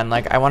fun.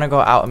 Like, I want to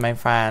go out with my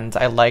friends.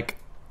 I like,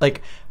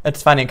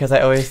 it's funny because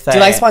I always say... Do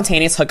you like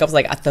spontaneous hookups,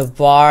 like at the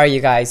bar, you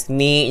guys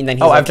meet, and then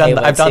he's I've done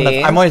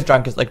that. I'm always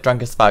drunk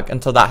as fuck,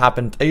 and so that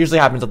happens. It usually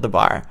happens at the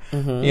bar,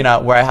 you know,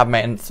 where I have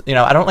my, you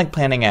know, I don't like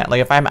planning it. Like,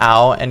 if I'm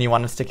out and you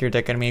want to stick your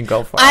dick in me,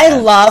 go for it. I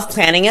love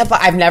planning it,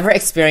 but I've never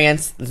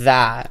experienced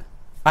that.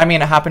 I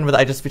mean, it happened with,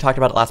 we talked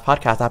about it last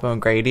podcast, it happened with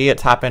Grady,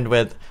 it's happened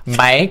with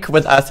Mike,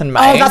 with us and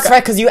Mike. Oh, that's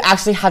right, because you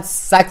actually had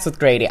sex with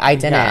Grady. I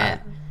didn't. Yeah.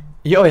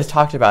 You always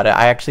talked about it.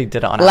 I actually did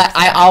it on accident.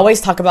 I always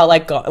talk about,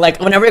 like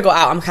whenever we go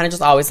out, I'm kind of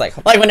just always like,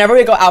 whenever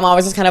we go out, I'm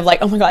always just kind of like,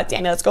 oh my god,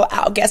 Danny, let's go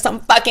out, get some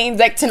fucking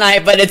dick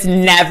tonight. But it's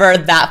never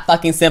that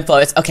fucking simple.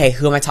 It's, okay,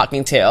 who am I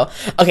talking to?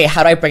 Okay,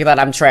 how do I break that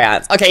I'm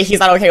trans? Okay, he's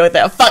not okay with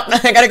it. Fuck,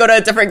 I gotta go to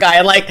a different guy.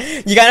 And, like,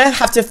 you gotta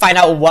have to find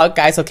out what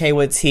guy's okay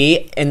with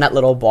tea in that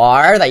little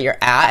bar that you're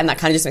at. And that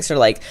kind of just makes your,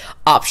 like,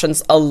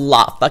 options a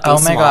lot fucking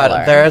smaller. Oh my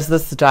god, there's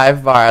this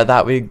dive bar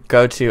that we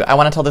go to. I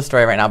want to tell this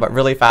story right now, but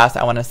really fast,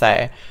 I want to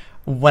say...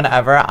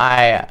 Whenever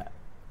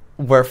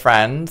we're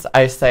friends,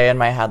 I say in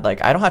my head,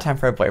 like, I don't have time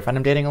for a boyfriend,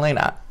 I'm dating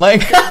Elena.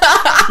 Like,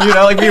 you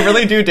know, like, we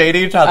really do date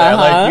each other.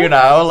 Like, you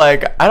know,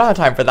 like, I don't have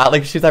time for that.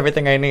 Like, she's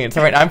everything I need.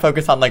 So right now I'm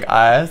focused on, like,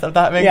 us, if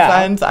that makes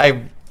sense.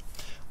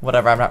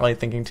 Whatever, I'm not really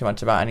thinking too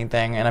much about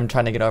anything, and I'm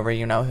trying to get over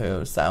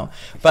you-know-who, so.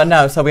 But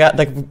no, so we had,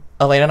 like,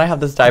 Elena and I have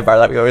this dive bar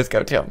that we always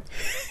go to.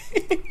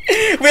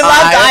 We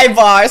love dive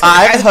bars.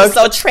 Guys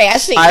so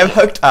trashy. I've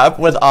hooked up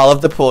with all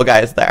of the pool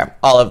guys there.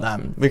 All of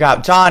them. We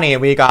got Johnny.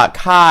 We got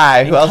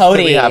Kai. Who else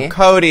do we have?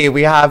 Cody.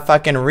 We have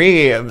fucking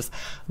Reeves.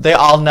 They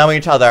all know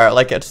each other.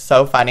 Like, it's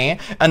so funny.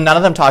 And none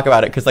of them talk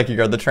about it because, like,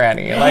 you're the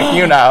tranny. Like,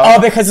 you know.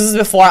 Oh, because this is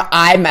before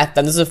I met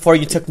them. This is before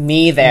you took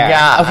me there.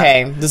 Yeah.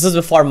 Okay. This is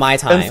before my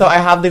time. And so I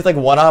have these, like,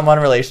 one-on-one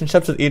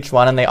relationships with each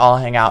one, and they all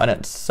hang out, and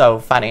it's so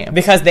funny.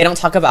 Because they don't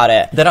talk about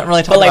it. They don't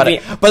really talk about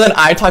it. But then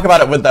I talk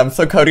about it with them.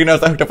 So Cody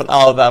knows I hooked up with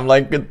all of them.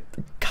 Like,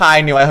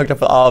 Kai knew I hooked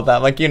up with all of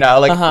them. Like, you know,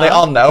 like, they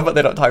all know, but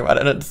they don't talk about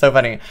it. And it's so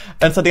funny.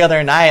 And so the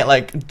other night,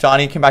 like,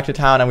 Johnny came back to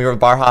town, and we were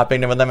bar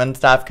hopping with him and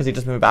stuff because he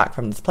just moved back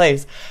from this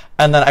place.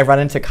 And then I run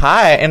into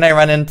Kai, and I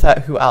run into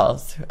who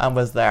else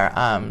was there?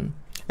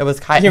 It was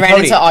Kai. You ran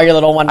Cody. Into all your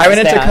little one. I ran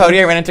into Cody.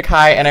 I ran into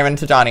Kai, and I ran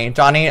into Johnny.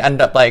 Johnny ended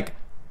up like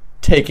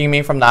taking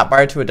me from that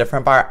bar to a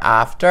different bar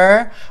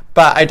after.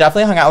 But I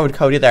definitely hung out with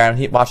Cody there, and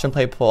he watched him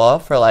play pool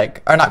for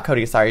like, or not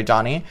Cody, sorry,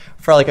 Johnny,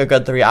 for like a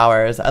good 3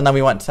 hours. And then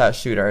we went to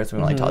Shooters. We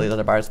went like to all these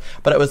other bars.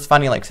 But it was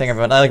funny, like, seeing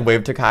everyone. I like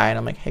waved to Kai, and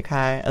I'm like, hey,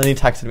 Kai. And then he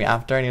texted me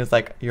after, and he was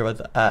like, you're with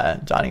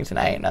Johnny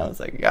tonight. And I was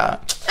like, yeah.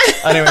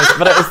 Anyways,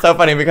 but it was so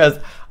funny because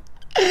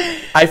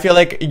I feel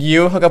like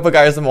you hook up with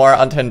guys more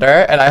on Tinder,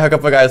 and I hook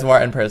up with guys more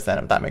in person,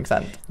 if that makes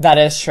sense. That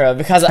is true.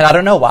 Because and I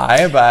don't know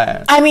why,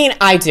 but... I mean,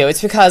 I do.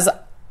 It's because...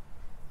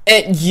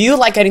 you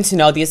like getting to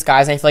know these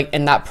guys, and I feel like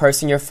in that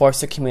person you're forced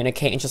to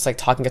communicate and just like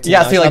talk and get to know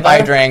each other. Yeah, so you like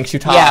buy drinks, you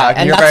talk,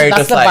 and you're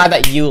that's the vibe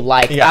that you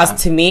like. Yeah.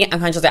 As to me, I'm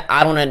kind of just like,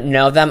 I don't want to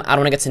know them, I don't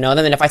want to get to know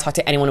them, and if I talk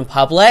to anyone in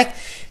public,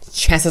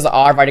 chances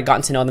are I've already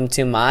gotten to know them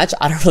too much.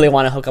 I don't really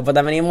want to hook up with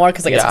them anymore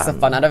because like it takes the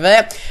fun out of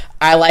it.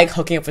 I like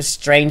hooking up with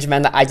strange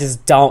men that I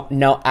just don't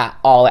know at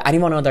all. Like, I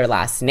don't even know their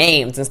last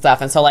names and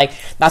stuff, and so like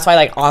that's why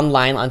like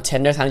online on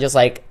Tinder kind of just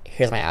like,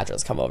 here's my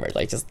address, come over,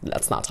 like just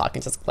let's not talk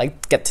and just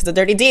like get to the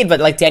dirty deed. But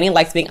like Dani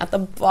likes being at the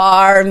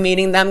bar,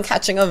 meeting them,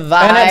 catching a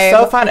vibe, and it's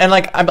so fun. And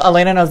like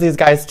Elena knows these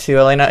guys too.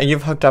 Elena,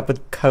 you've hooked up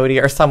with Cody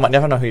or someone, I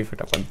don't know who you've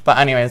hooked up with, but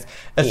anyways,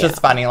 it's just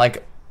funny.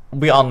 Like,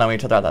 we all know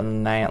each other at the end of the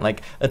night.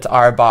 Like, it's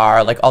our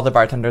bar. Like, all the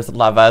bartenders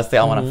love us. They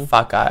all want to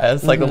fuck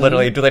us. Like,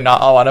 literally, do they not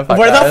all want to fuck us?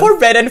 We're the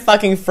forbidden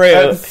fucking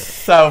fruit. It's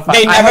so fun.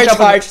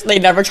 They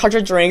never charge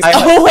your drinks. We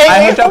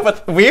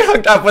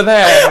hooked up with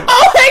him.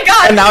 Oh my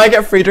god! And now I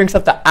get free drinks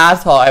at the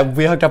asshole.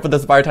 We hooked up with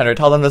this bartender.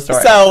 Tell them the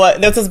story. So,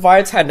 there's this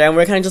bartender, and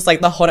we were kind of just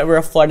like, the whole night we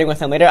were flirting with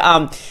him. Later,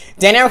 Dani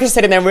and I were just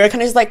sitting there, and we were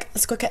kind of just like,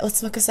 let's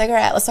smoke a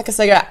cigarette.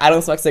 I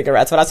don't smoke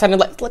cigarettes, but I was trying to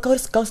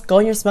like, go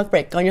on your smoke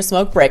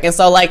break. And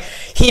so, like,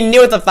 he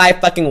knew what the vibe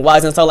fucking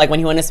was, and so like when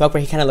he went to smoke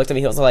break, he kind of looked at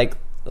me, he was like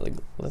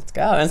let's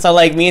go. And so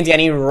like me and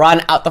Dani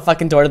run out the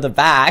fucking door to the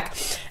back,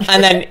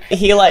 and then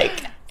he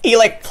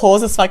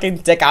pulls his fucking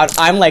dick out.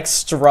 I'm like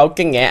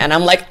stroking it, and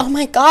I'm like, oh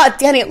my god,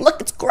 Dani,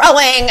 look, it's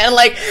growing. And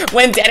like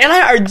when Dani and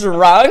I are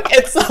drunk,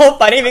 it's so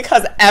funny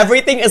because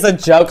everything is a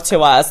joke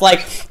to us.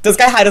 Like, this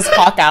guy had his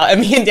cock out, and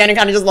me and Dani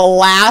kind of just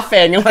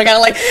laughing, and we're kind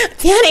of like,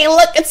 Dani,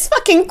 look, it's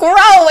fucking growing.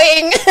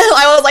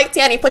 I was like,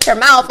 Dani, put your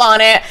mouth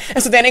on it.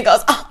 And so Dani goes,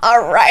 oh,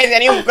 all right. And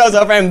Dani goes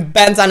over and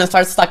bends down and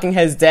starts sucking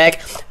his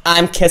dick.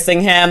 I'm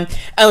kissing him,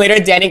 and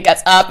later Dani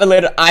gets up, and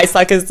later I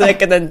suck his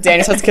dick, and then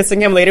Dani starts kissing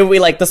him. Later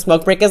the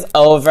smoke break is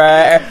over.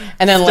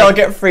 And then still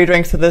get free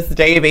drinks to this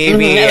day,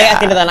 baby. And at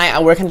the end of the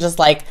night, we're kind of just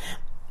like,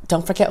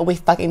 don't forget what we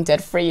fucking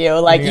did for you.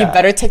 Like, you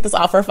better take this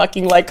offer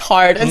fucking like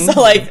hard. And so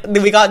like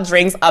we got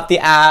drinks up the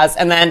ass,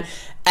 and then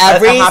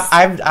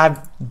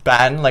I've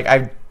been like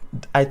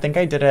I think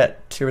I did it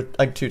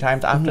two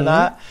times after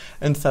that,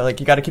 and so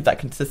like you got to keep that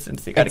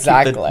consistency. You got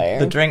to keep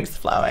the drinks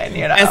flowing,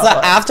 you know. And so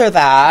after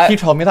that, he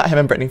told me that him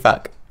and Brittany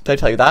fuck. Did I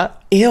tell you that?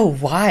 Ew,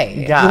 why?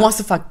 Yeah. Who wants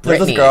to fuck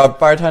Brittany? There's this girl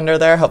bartender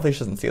there. Hopefully she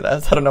doesn't see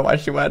this. I don't know why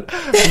she went.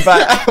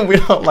 But we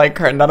don't like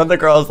her. None of the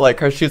girls like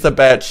her. She's a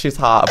bitch. She's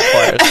hot, of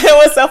course.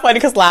 It was so funny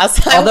because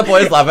last time... all the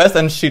boys love us,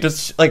 and she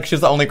just, like,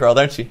 she's the only girl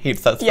there, and she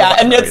hates us. Yeah,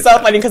 and it's so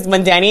funny because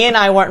when Dani and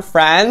I weren't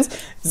friends,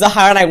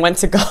 Zahara and I went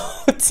to go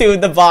to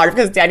the bar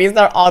because Dani's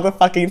there all the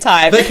fucking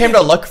time. They came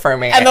to look for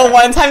me. And the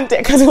one time,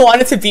 because we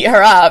wanted to beat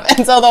her up.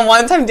 And so the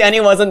one time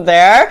Dani wasn't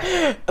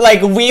there,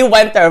 like, we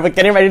went there, but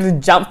getting ready to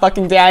jump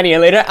fucking Dani.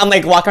 And later, I'm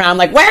like walking around, I'm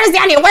like, where's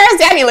Dani?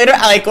 Later,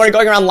 like, we're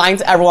going around lying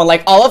to everyone.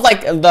 Like, all of,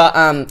 like,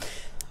 the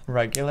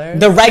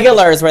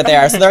regulars were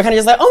there. So they're kind of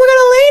just like, oh my god,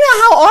 Elena,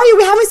 how are you?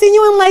 We haven't seen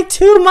you in like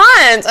 2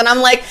 months. And I'm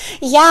like,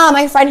 yeah,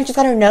 my friend just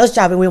got her nose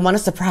job and we want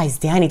to surprise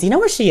Dani. Do you know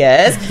where she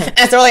is? And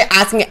so they're like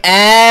asking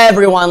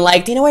everyone,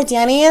 like, do you know where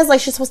Dani is?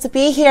 Like, she's supposed to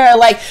be here.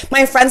 Like,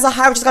 my friend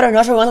Zahara just got her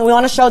nose job. We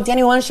want to show Dani.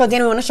 We want to show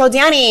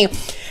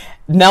Dani.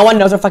 No one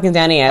knows where fucking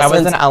Dani is. I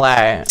was in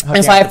LA.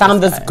 And so I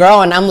found this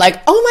girl and I'm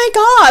like, oh my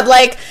god,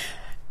 like,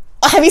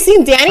 have you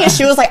seen Dani? And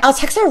she was like, I'll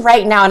text her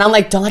right now. And I'm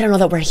like, don't let her know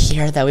that we're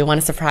here, though. We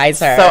want to surprise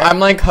her. So I'm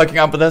like hooking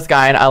up with this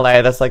guy in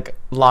LA, this like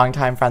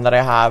longtime friend that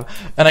I have.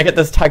 And I get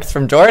this text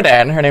from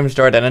Jordan. Her name is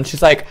Jordan. And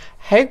she's like,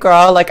 hey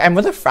girl, like I'm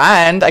with a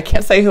friend. I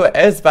can't say who it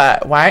is,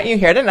 but why aren't you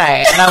here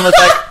tonight? And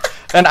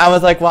I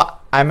was like, well,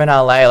 I'm in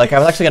LA. Like, I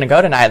was actually going to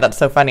go tonight. That's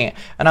so funny.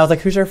 And I was like,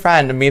 who's your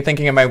friend? And me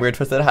thinking in my weird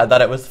twisted head that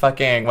it was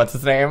fucking, what's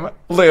his name?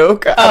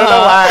 Luke. I don't know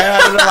why.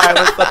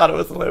 I thought it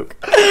was Luke.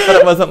 But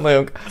it wasn't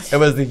Luke. It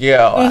was you.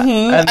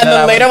 And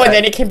then later when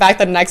Dani came back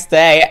the next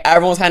day,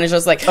 everyone was kind of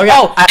just like,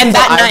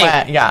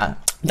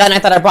 that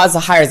night that I brought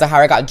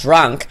Zahara got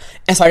drunk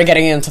and started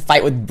getting into a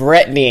fight with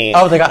Brittany.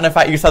 Oh, they got in a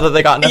fight? You said that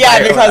they got in a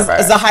fight? Yeah,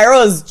 because Zahara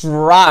was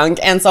drunk,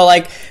 and so,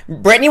 like,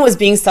 Brittany was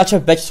being such a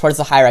bitch towards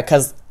Zahara,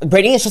 because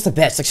Brittany is just a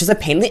bitch. Like, she's a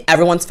pain in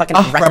everyone's fucking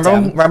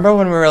rectum. Remember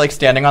when we were, like,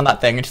 standing on that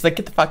thing, and she's like,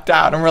 get the fuck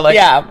down, and we're like,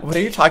 yeah. What are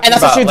you talking about? And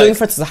that's what she was doing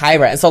for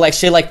Zahara, and so, like,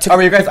 she, like, took... Oh,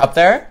 were you guys up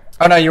there?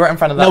 Oh, no, you were in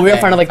front of that. No, we were in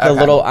front of, like, the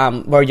little,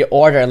 where you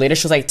order. And later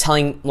she was, like,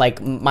 telling,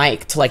 like,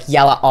 Mike to, like,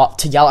 yell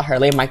at her.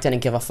 Later, Mike didn't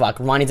give a fuck.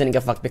 Ronnie didn't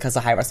give a fuck because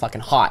Zahara was fucking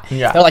hot.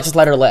 Yeah. They're like, just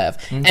let her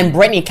live. And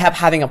Brittany kept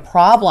having a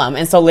problem.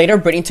 And so later,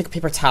 Brittany took a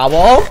paper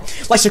towel.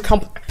 Like,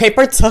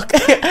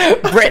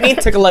 Brittany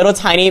took a little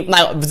tiny...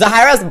 Now,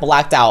 Zahara's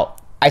blacked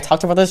out. I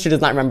talked about this. She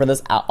does not remember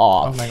this at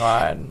all. Oh, my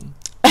God.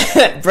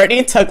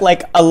 Brittany took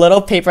like a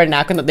little paper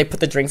napkin that they put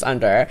the drinks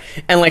under,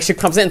 and like she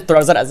comes in and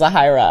throws it at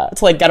Zahara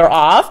to like get her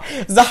off.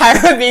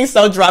 Zahara, being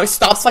so drunk,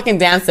 stops fucking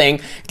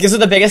dancing, gives her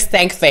the biggest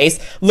stank face,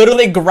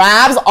 literally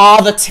grabs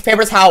all the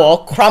paper towel,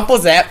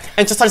 crumples it,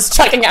 and just starts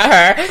chucking at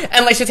her.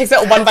 And like she takes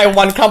it one by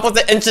one, crumples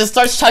it, and just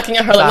starts chucking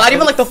at her. Like, not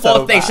even like the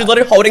full thing. She's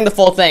literally holding the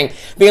full thing,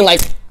 being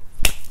like,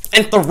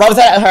 and throws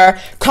it at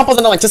her, crumples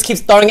it, and like just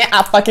keeps throwing it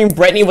at fucking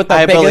Brittany with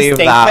the biggest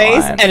stink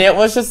face. One. And it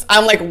was just,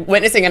 I'm like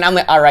witnessing, and I'm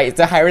like, all right,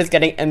 Zahira's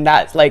getting in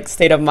that like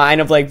state of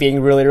mind of like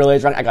being really, really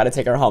drunk. I gotta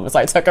take her home. So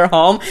I took her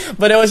home,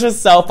 but it was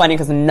just so funny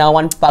because no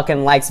one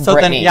fucking likes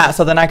Brittany.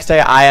 So the next day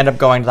I end up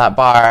going to that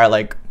bar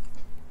like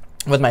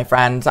with my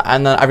friends,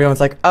 and then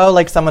everyone's like, oh,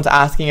 like someone's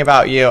asking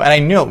about you, and I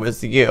knew it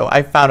was you.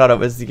 I found out it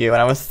was you,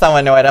 and I was so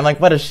annoyed. I'm like,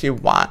 what does she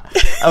want?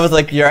 I was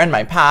like, you're in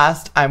my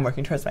past, I'm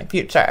working towards my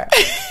future.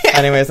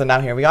 Anyways, and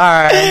now here we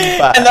are.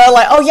 But. And they're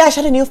like, oh yeah,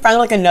 she had a new friend,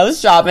 like a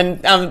nose job, and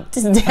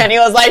Danny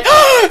was like,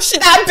 oh,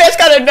 that bitch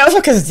got a nose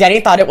job, because Danny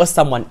thought it was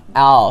someone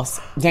else.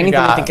 Danny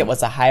didn't think it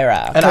was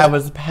Zahira. And I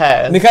was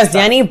pissed. Because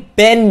Danny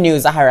knew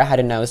Zahira had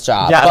a nose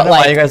job. Yeah, I don't know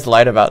why you guys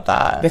lied about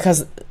that.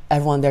 Because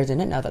everyone there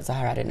didn't know that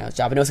Zahira had a nose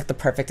job, and it was like the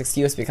perfect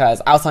excuse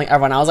because I was telling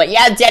everyone, I was like,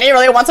 yeah, Danny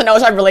really wants a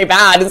nose job really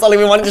bad, and so like,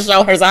 we wanted to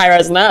show her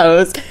Zahira's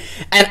nose.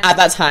 And at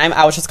that time,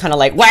 I was just kind of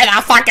like, where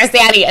the fuck is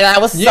Danny? And I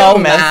was so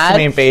mad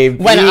me, baby.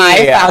 when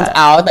I found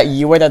out that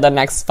you were there the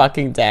next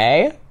fucking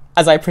day,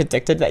 as I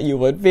predicted that you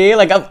would be.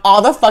 Like, of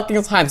all the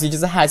fucking times, you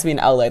just had to be in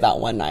LA that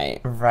one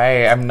night.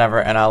 Right, I'm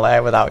never in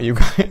LA without you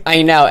guys.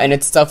 I know, and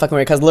it's so fucking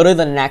weird because literally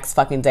the next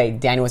fucking day,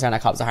 Danny was there and I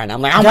called Zahira, and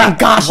I'm like, oh my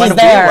gosh, she's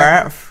there. When we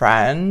weren't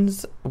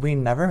friends, we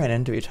never ran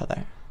into each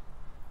other.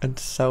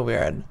 It's so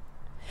weird.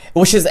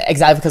 Which is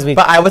exactly because we.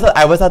 But I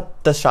was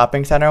at the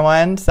shopping center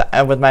once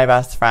with my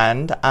best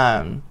friend,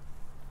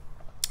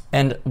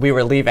 and we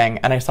were leaving,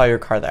 and I saw your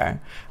car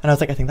there, and I was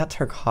like, I think that's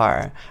her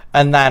car.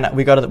 And then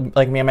we go to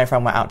like me and my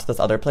friend went out to this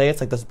other place,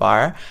 like this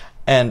bar,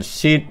 and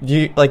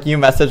you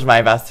messaged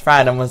my best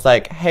friend and was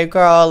like, hey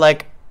girl,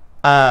 like.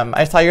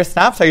 I saw your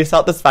snaps. Are you still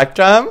at the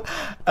Spectrum?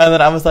 And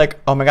then I was like,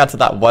 oh my god, so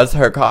that was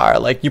her car.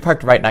 Like, you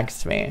parked right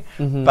next to me.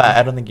 Mm-hmm. But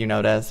I don't think you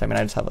noticed. I mean,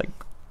 I just have like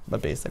a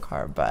basic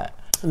car, but.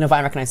 No, but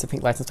I recognized the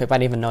pink license plate, but I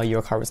didn't even know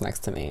your car was next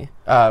to me.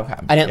 Oh, okay.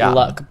 I didn't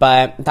look,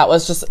 but that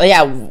was just,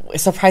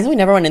 surprisingly we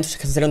never went into,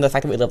 considering the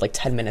fact that we live like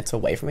 10 minutes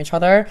away from each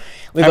other.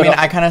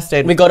 I kind of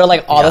stayed. We go to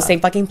like all the same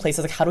fucking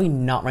places. Like, how do we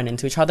not run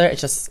into each other?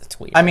 It's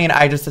weird. I mean,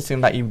 I just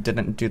assumed that you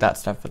didn't do that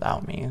stuff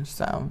without me,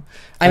 so.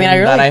 I mean, I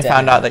really Then I did.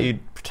 found out that you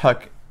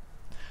took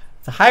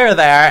Zahira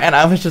there, and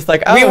I was just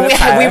like, oh,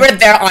 we were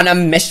there on a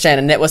mission,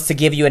 and it was to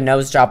give you a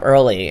nose job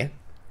early.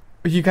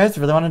 You guys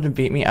really wanted to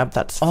beat me up.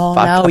 That's oh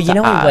no, you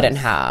know we wouldn't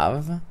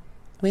have.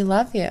 We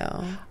love you.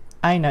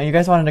 I know you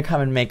guys wanted to come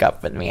and make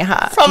up with me,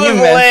 huh? Probably,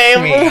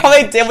 we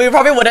probably did. We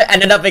probably would have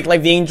ended up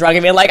like being drunk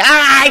and being like,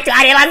 "Ah,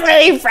 Dani,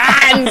 let's be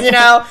friends," you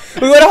know.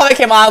 We would have probably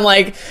came on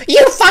like,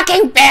 "You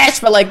fucking bitch,"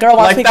 but like, girl,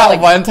 like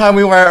that one time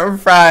we weren't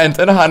friends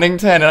in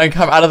Huntington, and I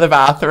come out of the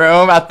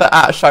bathroom at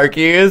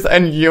Sharky's,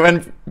 and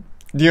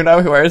you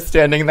know who are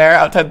standing there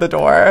outside the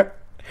door?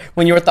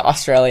 When you were with the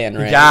Australian,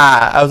 right?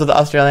 Yeah, I was with the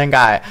Australian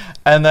guy.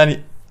 And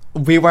then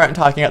we weren't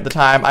talking at the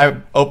time. I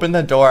opened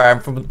the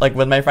door from like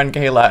with my friend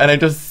Kayla, and I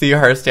just see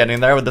her standing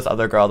there with this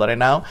other girl that I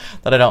know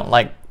that I don't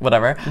like,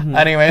 whatever. Mm-hmm.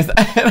 Anyways,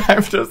 and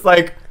I'm just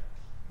like,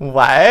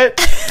 what?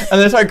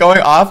 And they start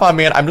going off on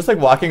me, and I'm just like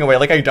walking away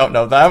like I don't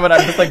know them, and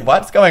I'm just like,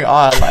 what's going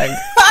on? Like,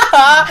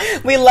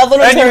 we love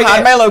little. And you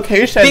had my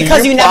location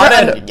because you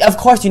never. Of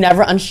course, you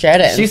never unshared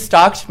it. She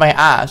stalked my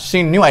ass.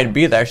 She knew I'd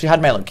be there. She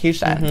had my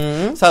location.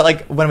 Mm-hmm. So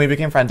like when we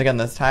became friends again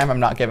this time, I'm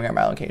not giving her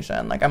my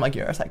location. Like I'm like,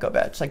 you're a psycho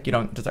bitch. Like you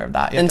don't deserve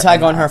that. Until I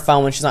go on her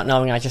phone when she's not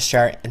knowing, I just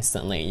share it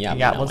instantly.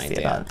 Yeah, we'll see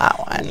about that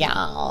one.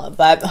 Yeah,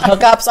 but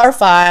hookups are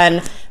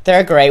fun.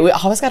 They're great. We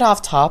always got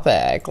off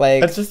topic.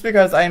 Like it's just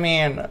because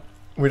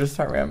we just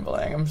start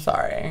rambling. I'm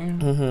sorry.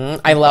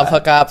 Mm-hmm. I love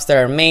hookups.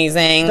 They're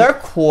amazing. They're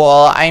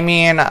cool. I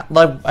mean,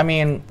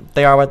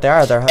 they are what they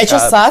are. They're hookups. It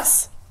just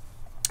sucks.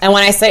 And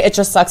when I say it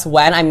just sucks,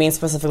 I mean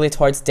specifically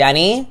towards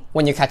Dani,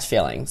 when you catch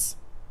feelings.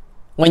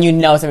 When you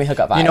know it's going to be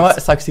hookup vibes. You know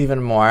what sucks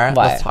even more? What?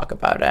 Let's talk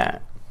about it.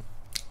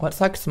 What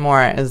sucks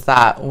more is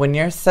that when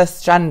you're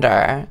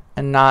cisgender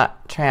and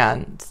not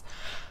trans,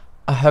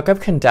 a hookup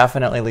can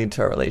definitely lead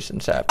to a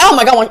relationship. Oh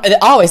my god, it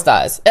always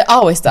does. It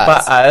always does.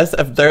 But us,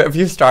 if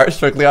you start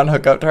strictly on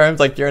hookup terms,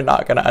 like you're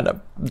not gonna end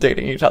up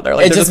dating each other.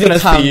 Like they're just gonna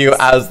see you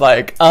as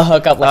like a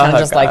hookup, like kind of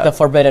just like the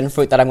forbidden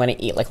fruit that I'm gonna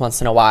eat like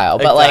once in a while.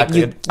 But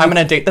exactly. like I'm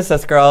gonna date the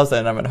cis girls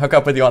and I'm gonna hook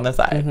up with you on the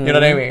side. Mm-hmm. You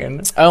know what I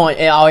mean? Oh,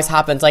 it always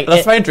happens. Like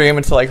that's my dream,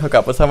 is to like hook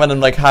up with someone and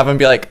like have them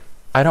be like,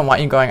 I don't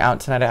want you going out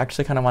tonight. I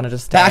actually kind of want to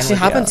just stay. That actually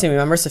happened to me.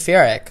 Remember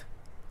Saphiric?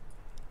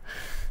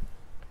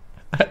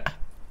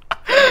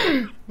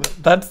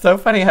 That's so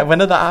funny. When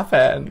did that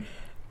happen?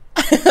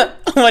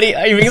 What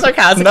are you being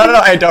sarcastic? No,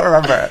 I don't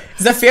remember.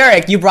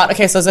 Zaphiric,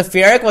 so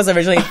Zaphiric was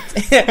originally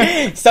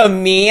so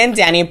me and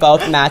Dani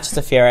both matched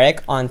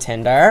Zaphiric on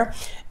Tinder,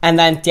 and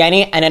then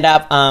Dani ended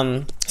up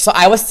so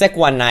I was sick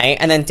one night,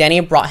 and then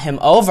Dani brought him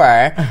over,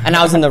 and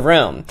I was in the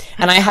room,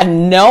 and I had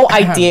no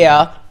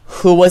idea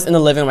who was in the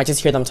living room. I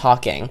just hear them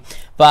talking,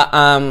 but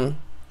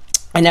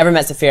I never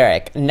met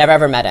Saphiric, never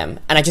ever met him,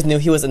 and I just knew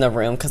he was in the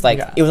room because like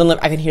it was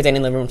I could hear Dani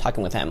in the room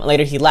talking with him. And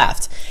later he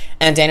left,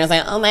 and Dani was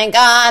like, "Oh my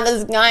god,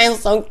 this guy is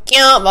so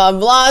cute, blah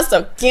blah,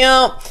 so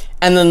cute."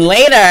 And then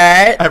later,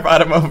 I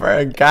brought him over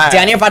again.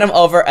 Dani brought him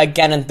over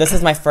again, and this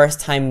is my first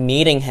time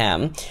meeting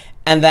him.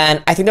 And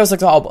then I think there was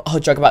like a whole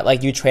joke about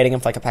like you trading him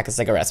for like a pack of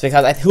cigarettes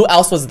because who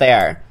else was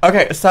there?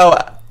 Okay, so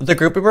the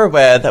group we were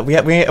with,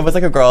 it was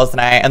like a girls'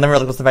 night, and then we were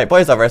like, let's invite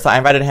boys over. So I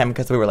invited him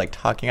because we were like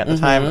talking at the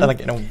time, and,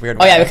 like in a weird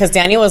way. Oh yeah, because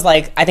Danny was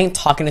like, I think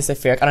talking to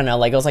Saphira. I don't know,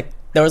 like it was like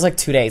there was like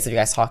 2 days of you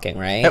guys talking,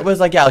 right? It was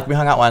like like we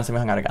hung out once and we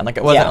hung out again. Like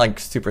it wasn't like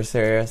super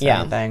serious or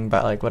anything,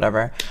 but like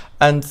whatever.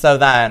 And so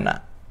then,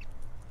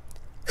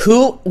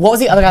 what was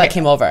the other guy that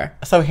came over?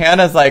 So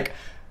Hannah's like,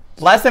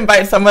 let's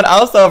invite someone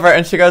else over,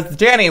 and she goes,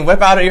 Danny,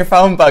 whip out your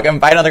phone book and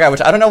invite another guy,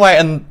 which I don't know why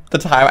in the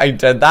time I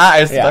did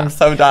that. I'm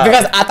so dumb.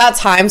 Because at that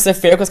time,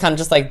 Saphira was kind of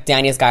just like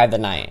Danny's guy of the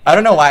night. I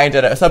don't know why I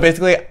did it. So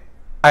basically,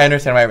 I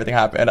understand why everything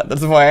happened at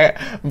this point.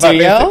 But do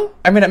you?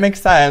 I mean, it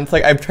makes sense.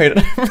 Like, I've traded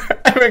him for...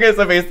 Okay,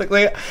 so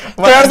basically... There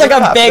was like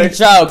a big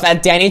joke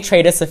that Danny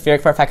traded Saphira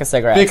for a pack of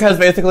cigarettes. Because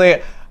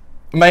basically...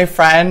 our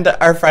friend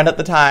at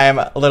the time,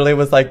 literally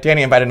was like,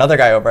 Danny, invite another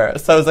guy over.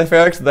 So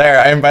Saphira's there.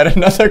 I invited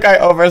another guy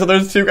over. So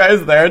there's 2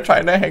 guys there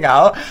trying to hang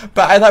out.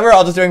 But I thought we were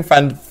all just doing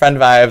friend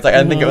vibes. Like, I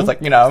didn't think it was like,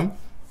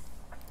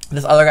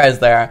 this other guy's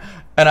there.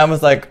 And I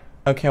was like,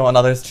 okay, well,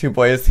 now there's 2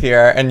 boys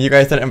here. And you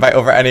guys didn't invite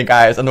over any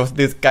guys. And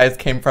these guys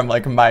came from,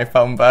 like, my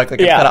phone book.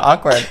 Like, it's kind of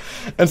awkward.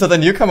 And so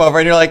then you come over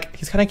and you're like,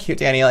 he's kind of cute,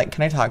 Danny. Like,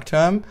 can I talk to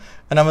him?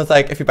 And I was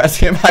like, if you buy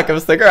me a pack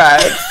of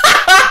cigarettes.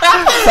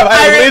 So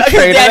I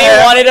traded Danny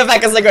him. wanted a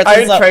pack of cigarettes.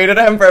 I traded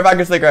him for a pack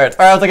of cigarettes.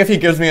 Or I was like, if he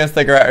gives me a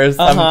cigarette or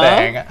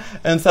something.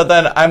 And so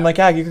then I'm like,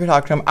 yeah, you can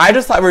talk to him. I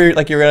just thought you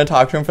were going to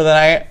talk to him for the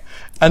night.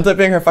 Ends up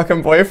being her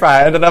fucking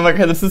boyfriend. And I'm like,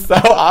 hey, this is so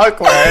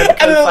awkward.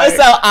 And like,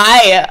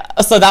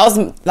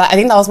 I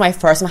think that was my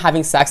first time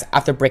having sex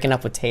after breaking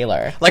up with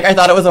Taylor. Like, I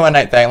thought it was a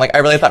one-night thing. Like, I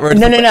really thought we were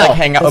just like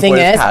hanging out with boys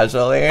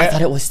casually. I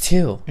thought it was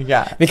 2.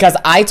 Yeah. Because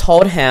I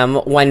told him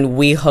when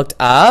we hooked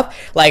up,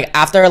 like,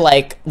 after,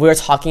 like, we were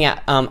talking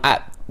at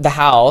the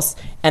house,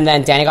 and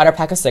then Danny got her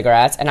pack of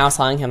cigarettes, and I was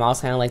telling him, I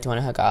was kind of like, do you want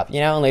to hook up?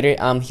 And later,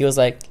 he was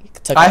like...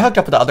 I hooked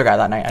up with the other guy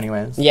that night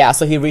anyways. Yeah,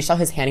 so he reached out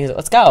his hand, he was like,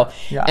 let's go.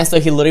 Yeah. And so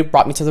he literally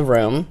brought me to the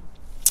room,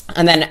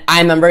 and then I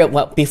remember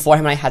before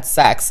him and I had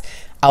sex,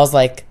 I was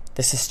like,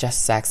 this is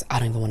just sex, I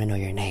don't even want to know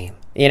your name,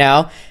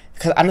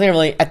 Because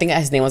I think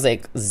his name was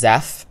like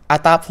Zeph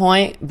at that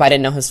point, but I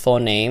didn't know his full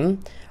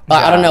name.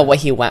 But I don't know what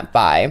he went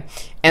by.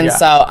 And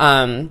so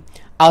I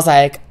was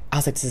like,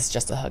 this is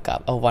just a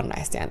hookup, a one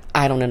night stand.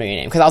 I don't know your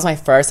name. Because that was my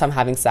first time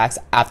having sex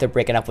after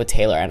breaking up with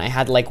Taylor. And I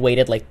had like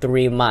waited like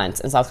 3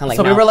 months. And so I was kind of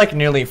like, so we were like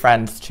nearly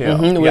friends too.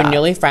 We were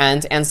nearly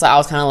friends. And so I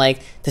was kind of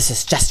like, this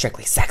is just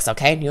strictly sex,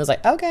 okay? And he was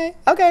like, okay.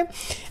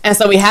 And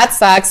so we had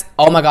sex.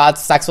 Oh my God,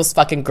 sex was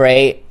fucking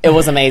great. It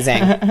was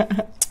amazing.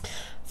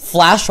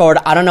 Flash forward,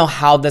 I don't know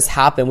how this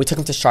happened. We took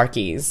him to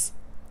Sharky's.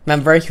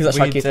 Remember? He was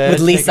at Sharky's with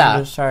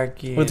Lisa.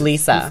 With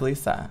Lisa. Who's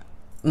Lisa?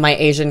 My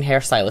Asian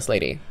hairstylist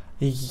lady.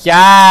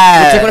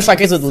 Yes. We took him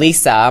to Sharky's with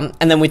Lisa,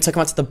 and then we took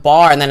him out to the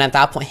bar, and then at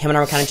that point, him and I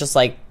were kind of just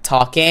like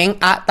talking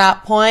at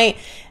that point,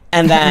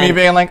 and then me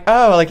being like,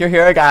 oh, like you're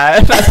here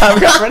again. That's how I'm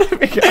going to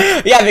be.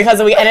 Yeah,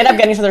 because we ended up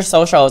getting each other's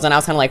socials, and I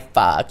was kind of like,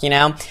 fuck,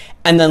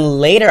 And then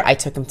later, I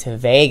took him to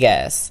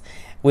Vegas.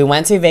 We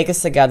went to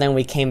Vegas together, and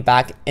we came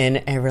back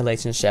in a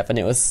relationship, and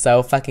it was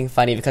so fucking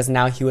funny because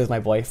now he was my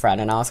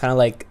boyfriend, and I was kind of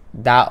like,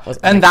 that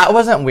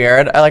wasn't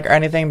weird, or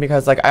anything,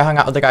 because like I hung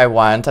out with the guy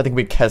once. I think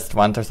we kissed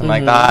once or something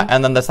like that,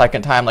 and then the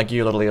second time, like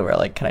you literally were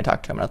like, "Can I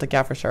talk to him?" And I was like,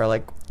 "Yeah, for sure."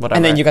 Like whatever.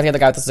 And then you got to get the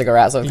guy with the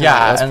cigarette, so it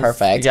was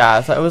perfect.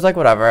 Yeah, so it was like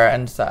whatever,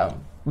 and so.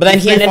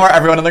 But then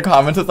everyone in the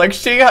comments is like,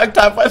 she hooked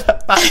up with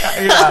that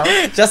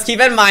guy, Just keep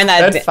in mind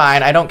that it's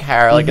fine. I don't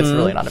care. Like it's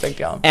really not a big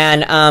deal.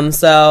 And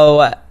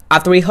so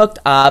after we hooked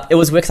up, it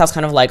was weird 'cause I was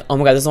kind of like, oh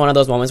my God, this is one of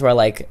those moments where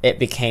like it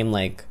became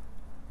like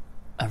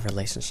a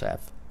relationship.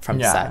 From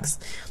sex,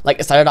 like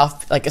it started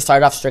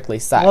off strictly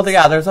sex. Well,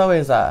 yeah, there's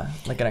always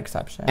like an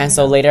exception. And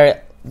so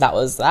later, that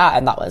was that,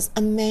 and that was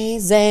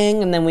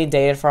amazing. And then we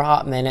dated for a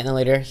hot minute, and then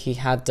later he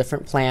had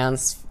different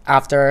plans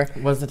after.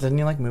 Didn't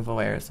he like move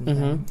away or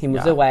something? He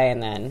moved away,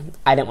 and then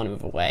I didn't want to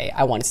move away.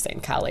 I wanted to stay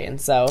in Cali,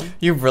 and so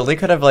you really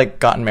could have like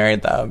gotten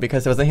married though,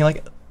 because wasn't he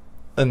like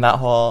in that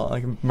whole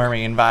like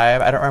marine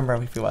vibe? I don't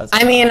remember if he was.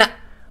 I mean,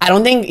 I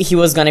don't think he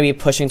was going to be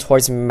pushing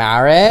towards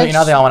marriage.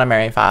 But they all want to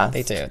marry fast.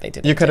 They do.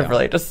 You could have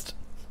really just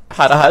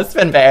had a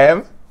husband,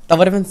 babe. That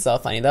would have been so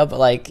funny though, but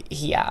like,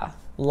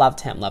 loved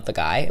him, loved the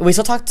guy. We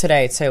still talk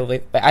today too.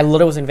 I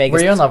literally was in Vegas.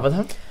 Were you in love with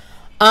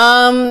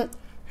him?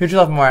 Who'd you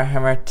love more,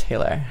 him or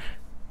Taylor?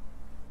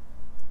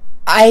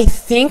 I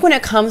think when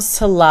it comes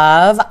to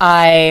love,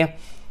 I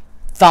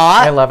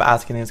love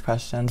asking these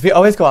questions. We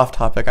always go off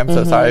topic. I'm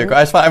so sorry.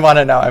 I want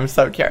to know. I'm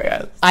so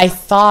curious. I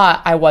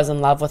thought I was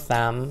in love with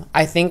them.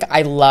 I think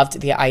I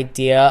loved the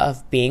idea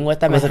of being with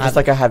them. Was it just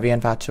like a heavy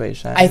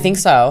infatuation? I think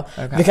so.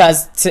 Okay.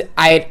 Because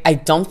I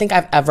don't think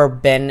I've ever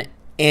been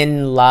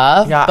in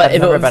love. Yeah, but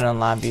I've never been in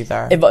love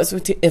either.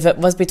 If it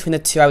was between the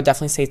two, I would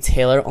definitely say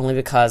Taylor, only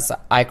because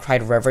I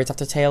cried rivers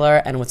after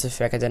Taylor, and with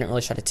Saphira, I didn't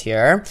really shed a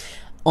tear.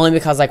 Only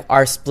because like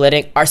our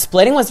splitting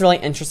was really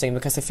interesting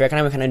because Saphira and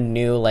I, we kind of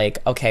knew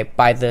like, okay,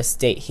 by this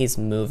date he's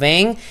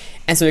moving,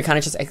 and so we were kind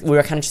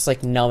of just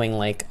like knowing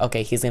like,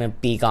 okay, he's gonna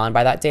be gone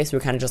by that day, so we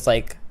were kind of just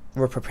like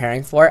were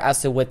preparing for,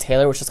 as to with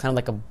Taylor, which was kind of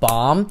like a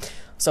bomb.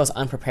 So I was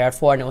unprepared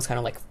for it, and it was kind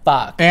of like,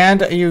 fuck.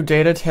 And you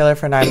dated Taylor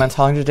for 9 months.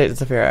 How long did you date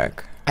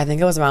Zafirek? I think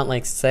it was about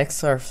like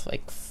 6 or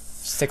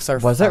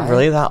 5. Was it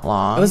really that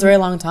long? It was a very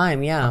long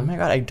time, yeah. Oh my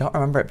god, I don't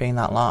remember it being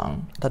that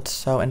long. That's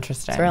so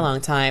interesting. It's a very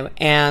long time.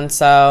 And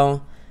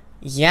so,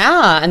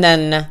 yeah, and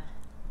then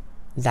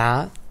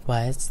that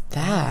was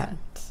that.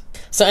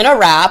 So in a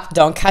wrap,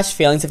 don't catch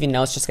feelings if you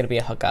know it's just going to be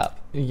a hookup.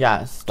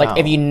 Yes. Like,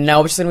 if you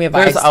know it's just going to be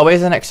a vibe. There's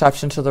always an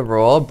exception to the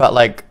rule, but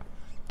like,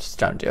 just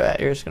don't do it.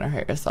 You're just going to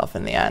hurt yourself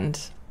in the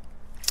end.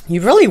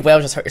 You really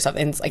will just hurt yourself.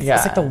 And it's like,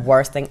 it's like the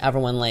worst thing ever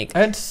when like...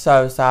 It's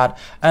so sad.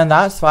 And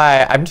that's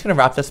why I'm just going to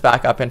wrap this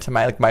back up into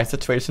my, like, my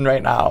situation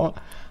right now.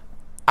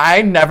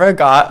 I never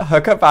got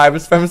hookup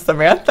vibes from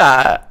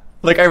Samantha.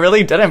 Like, I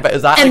really didn't, but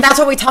is that... And like, that's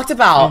what we talked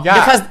about. Yeah.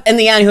 Because in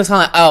the end, he was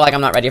kind of like, oh, like,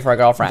 I'm not ready for a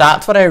girlfriend.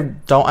 That's what I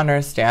don't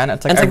understand.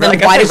 It's like, I really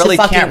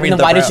can't read the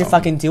room. Why did you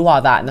fucking do all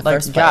that in the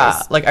first place?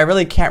 Yeah, like, I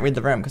really can't read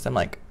the room because I'm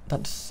like,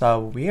 that's so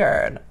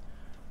weird.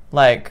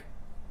 Like,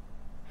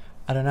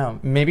 I don't know.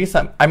 Maybe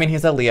I mean,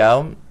 he's a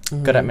Leo,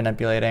 good at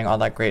manipulating, all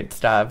that great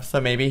stuff.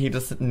 So maybe he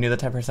just knew the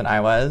type of person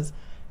I was,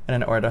 and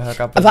in order to hook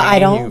up with me, I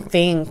don't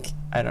think...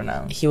 I don't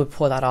know. He would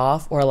pull that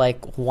off or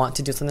like want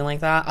to do something like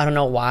that. I don't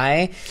know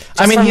why.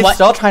 I mean, he's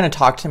still trying to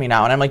talk to me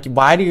now, and I'm like,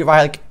 why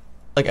like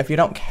if you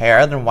don't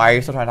care, then why are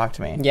you still trying to talk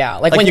to me? Yeah,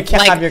 like when you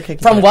can't have your cake.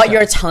 From what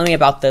you're telling me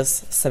about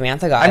this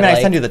Samantha guy, I mean, like,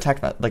 I send you the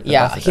text, like the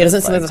messages, he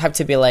doesn't seem like the type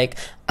to be like,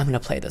 I'm gonna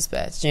play this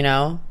bitch, you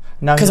know?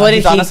 No, because what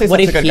did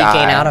he gain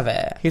out of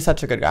it? He's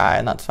such a good guy,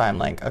 and that's why I'm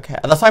like, okay.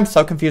 That's why I'm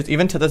so confused.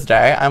 Even to this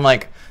day, I'm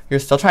like, you're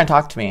still trying to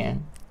talk to me.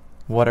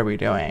 What are we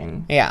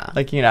doing? Yeah,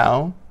 like, you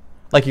know,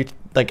 like you.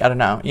 Like, I don't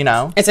know, you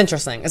know? It's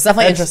interesting. It's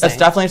definitely interesting. It's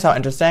definitely so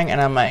interesting, and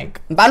I'm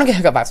like... But I don't get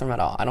hookup vibes from him at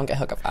all. I don't get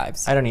hookup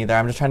vibes. I don't either.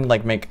 I'm just trying to,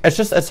 like, make...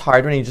 It's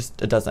hard when it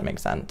doesn't make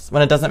sense.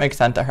 When it doesn't make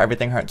sense,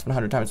 everything hurts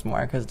 100 times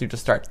more, because you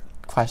just start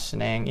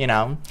questioning, you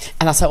know?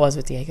 And that's how it was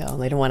with Diego.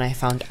 Later when I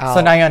found out...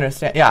 So now you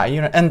understand. Yeah, you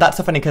know, and that's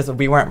so funny, because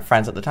we weren't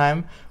friends at the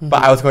time,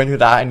 but I was going through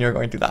that, and you were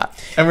going through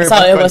that. And we were so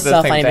it was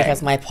so funny,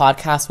 because my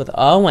podcast with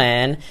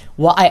Owen,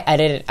 what I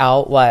edited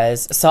out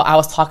was... So I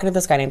was talking to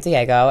this guy named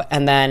Diego,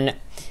 and then...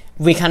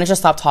 we kind of just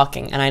stopped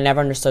talking, and I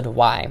never understood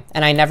why.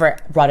 And I never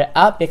brought it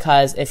up,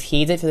 because if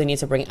he did feel the need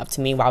to bring it up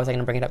to me, why was I going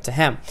to bring it up to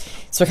him?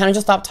 So we kind of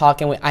just stopped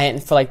talking.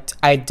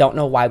 I don't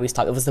know why we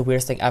stopped. It was the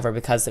weirdest thing ever,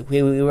 because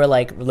we were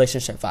like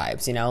relationship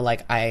vibes, you know?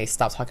 Like, I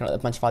stopped talking to a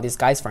bunch of all these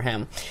guys for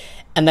him.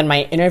 And then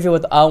my interview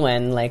with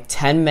Owen, like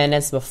 10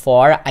 minutes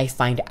before, I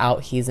find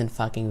out he's in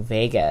fucking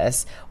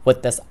Vegas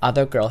with this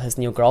other girl, his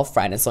new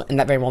girlfriend. And so in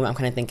that very moment, I'm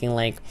kind of thinking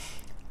like,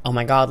 oh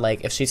my god,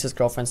 like, if she's his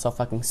girlfriend so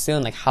fucking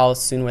soon, like, how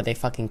soon were they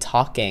fucking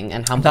talking,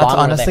 and how long were they? That's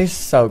honestly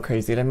so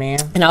crazy to me.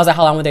 And I was like,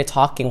 how long were they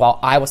talking while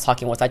I was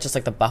talking? Was that just,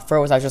 like, the buffer?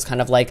 Was that just kind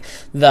of, like,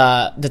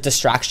 the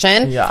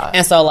distraction? Yeah.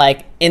 And so,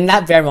 like, in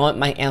that very moment,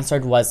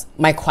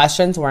 my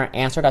questions weren't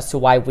answered as to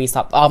why we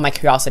stopped. Oh, my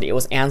curiosity, it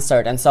was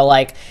answered. And so,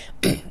 like,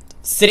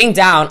 sitting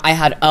down, I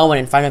had Owen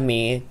in front of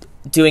me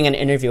doing an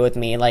interview with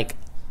me, like,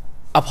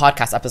 a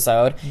podcast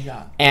episode,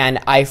 and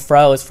I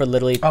froze for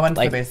literally Owen's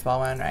like the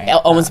baseball one,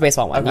 right? Owen's the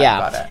baseball one,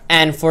 okay,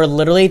 and for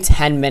literally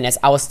 10 minutes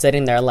I was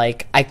sitting there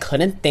like I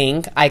couldn't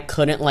think, I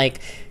couldn't like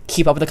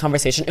keep up with the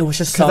conversation. It was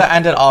just so... Because it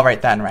ended all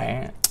right then,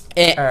 right?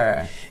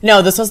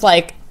 No, this was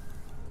like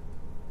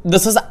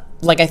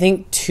I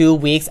think 2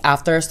 weeks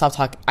after I stopped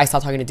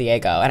talking to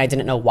Diego, and I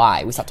didn't know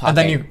why we stopped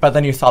talking. But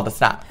then you saw the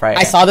snap, right?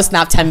 I saw the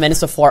snap 10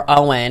 minutes before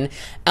Owen,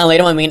 and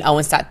later when me and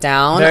Owen sat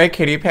down, very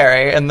Katy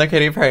Perry in the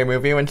Katy Perry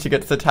movie when she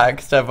gets the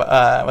text of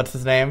what's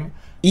his name?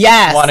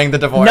 Yes. Wanting the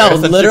divorce. No,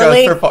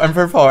 literally. She goes and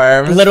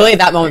performs. Literally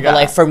that moment. But,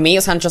 like, for me,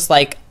 it's kind of just,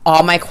 like,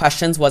 all my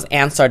questions was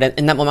answered. And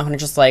in that moment, I'm kind of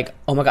just, like,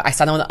 oh, my God. I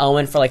sat down with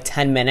Owen for, like,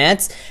 10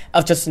 minutes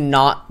of just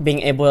not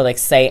being able to, like,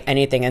 say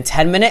anything. And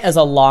 10 minutes is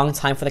a long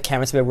time for the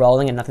camera to be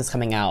rolling and nothing's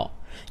coming out.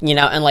 You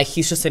know? And, like,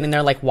 he's just sitting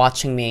there, like,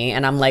 watching me.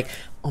 And I'm like,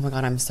 oh, my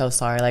God, I'm so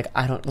sorry. Like,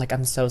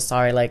 I'm so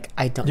sorry. Like,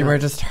 I don't know. You were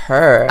just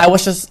hurt. I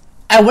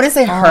wouldn't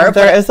say hurt.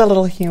 There is a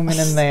little human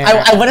in there.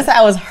 I wouldn't say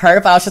I was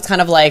hurt, but I was just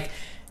kind of, like...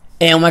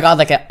 And oh my God,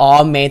 like it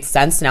all made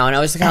sense now. And I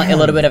was just kind of like a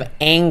little bit of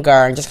anger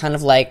and just kind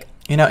of like...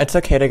 You know, it's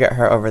okay to get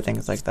hurt over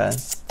things like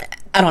this.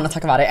 I don't want to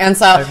talk about it. And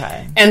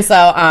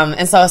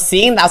so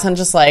seeing that, I'm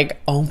just like,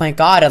 oh my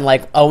God. And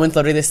like Owen's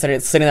literally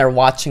started sitting there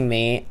watching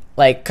me.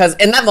 Like, because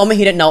in that moment,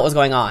 he didn't know what was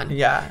going on.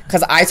 Yeah.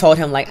 Because I told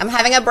him, like, I'm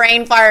having a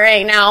brain fart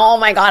right now. Oh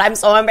my God, I'm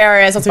so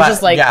embarrassed. So he was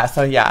just like...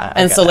 Yeah,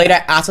 and so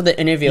later, after the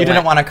interview... You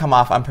didn't want to come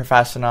off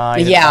unprofessional.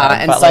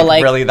 And so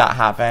like... really that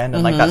happened.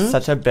 And like, that's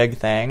such a big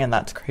thing. And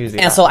that's crazy.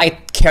 And so I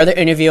carried the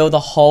interview the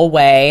whole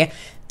way.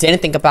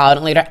 Didn't think about it.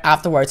 And later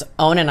afterwards,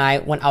 Owen and I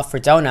went out for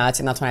donuts,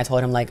 and that's when I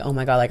told him, like, oh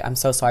my God, like, I'm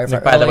so sorry for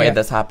earlier. By the way,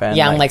 this happened.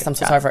 Yeah, I'm like, I'm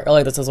so sorry for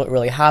earlier. This is what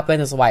really happened.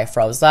 This is why I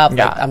froze up.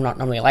 Yeah. Like, I'm not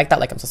normally like that.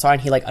 Like, I'm so sorry.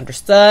 And he like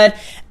understood.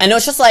 And it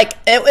was just like,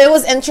 it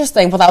was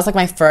interesting. But that was like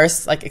my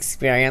first like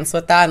experience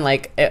with that. And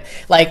like it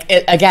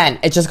again,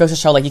 it just goes to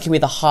show like you can be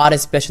the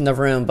hottest bitch in the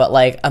room, but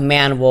like a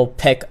man will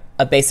pick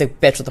a basic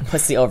bitch with a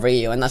pussy over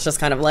you, and that's just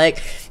kind of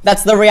like,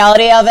 that's the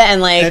reality of it.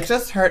 And like, it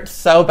just hurts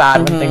so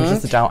bad when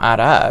things just don't add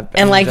up.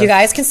 And like, you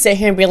guys can sit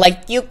here and be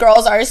like, you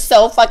girls are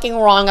so fucking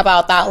wrong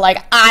about that.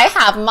 Like, I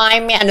have my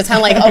man. It's kind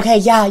of like, okay,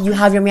 yeah, you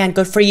have your man,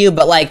 good for you.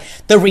 But like,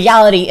 the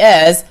reality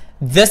is,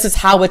 this is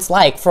how it's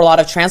like for a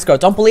lot of trans girls.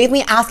 Don't believe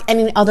me? Ask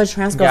any other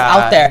trans girls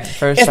out there.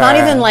 It's not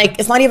even like,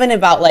 it's not even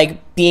about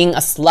like being a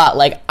slut.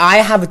 Like, I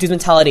have a dude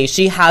mentality.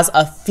 She has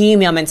a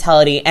female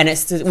mentality, and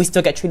we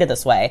still get treated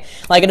this way.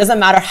 Like, it doesn't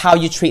matter how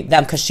you treat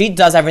them, because she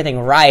does everything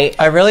right.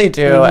 I really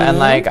do. And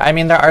like, I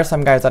mean, there are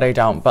some guys that I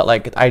don't, but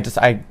like,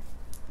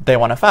 they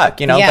want to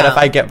fuck, you know? But if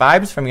I get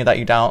vibes from you that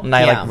you don't, and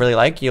I like really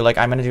like you, like,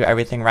 I'm gonna do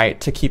everything right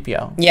to keep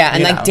you. Yeah,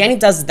 and like, Dani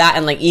does that,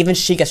 and like, even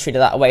she gets treated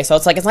that way. So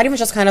it's like, it's not even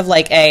just kind of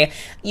like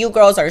you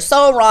girls are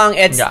so wrong.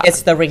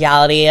 It's the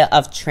reality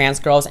of trans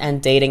girls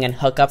and dating and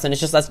hookups, and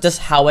it's just, that's just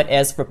how it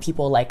is for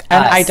people like us.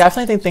 And I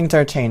definitely think things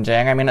are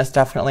changing. I mean, it's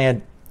definitely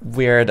a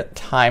weird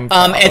time for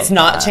it's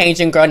not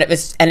changing, girl. And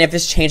if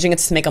it's changing,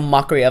 it's to make a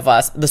mockery of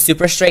us. The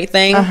super straight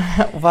thing,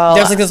 well,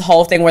 there's like this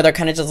whole thing where they're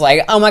kind of just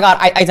like, oh my god,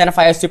 I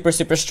identify as super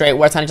straight,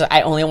 where it's kind of just,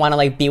 I only want to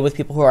like be with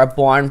people who are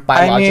born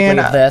biologically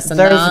this and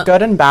there's that.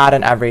 Good and bad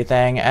in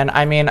everything. And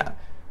I mean,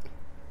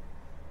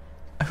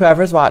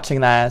 whoever's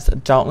watching this,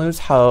 don't lose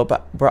hope.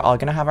 We're all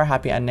gonna have our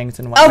happy endings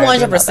in one way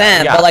or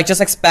 100%. But like,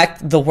 just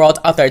expect the world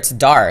out there, it's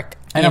dark.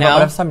 I know, but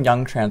what if some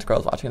young trans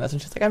girl's watching this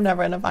and she's like, I'm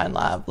never gonna find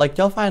love? Like,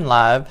 you'll find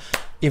love,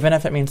 even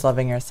if it means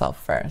loving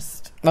yourself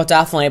first. Well,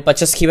 definitely, but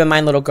just keep in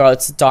mind, little girl,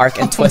 it's dark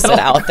and twisted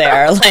out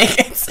there. Like,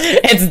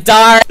 it's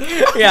dark.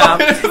 Yeah.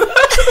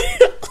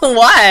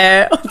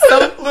 What?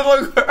 Some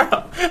little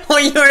girl.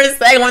 What you were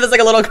saying, when there's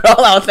like a little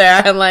girl out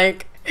there, and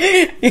like,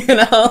 you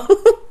know,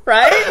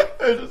 right?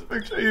 I just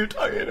picture you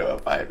talking to a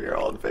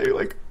 5-year-old being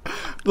like,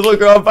 little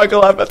girl,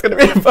 buckle up, it's gonna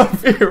be a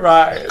bumpy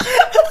ride.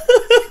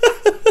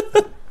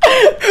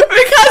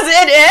 Because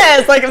it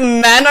is. Like,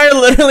 men are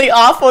literally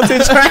awful to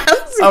trans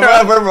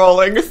girls. We're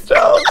rolling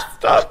still.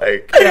 Stop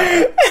it.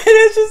 Yeah. And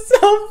it's just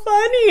so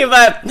funny.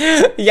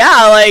 But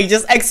yeah, like,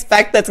 just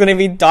expect that's gonna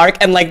be dark.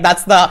 And like,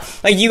 that's the,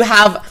 like, you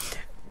have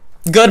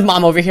good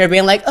mom over here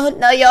being like, oh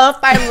no, you'll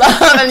find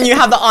love. And you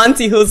have the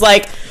auntie who's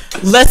like,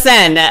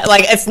 listen,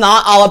 like, it's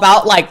not all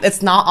about, like,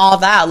 it's not all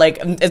that. Like,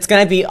 it's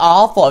gonna be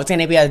awful. It's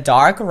gonna be a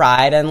dark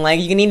ride, and like,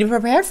 you need to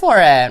prepare for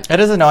it. It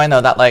is annoying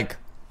though that like,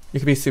 you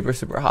could be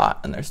super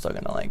hot and they're still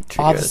gonna like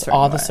treat you a certain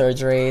all way. The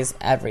surgeries,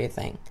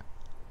 everything.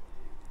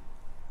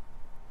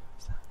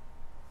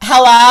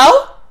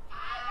 Hello?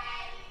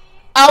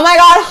 Oh my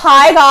god,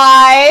 hi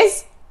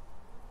guys.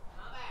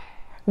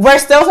 We're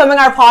still filming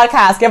our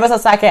podcast. Give us a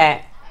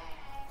second.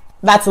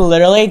 That's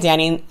literally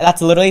Dani.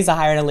 That's literally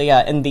Zahira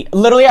and Aaliyah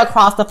literally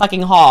across the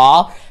fucking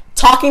hall,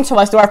 talking to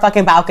us through our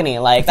fucking balcony.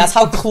 Like, that's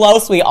how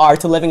close we are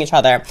to living each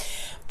other.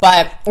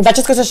 But that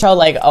just goes to show,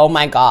 like, oh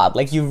my god,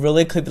 like, you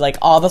really could be like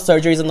all the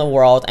surgeries in the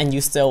world, and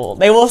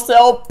they will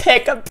still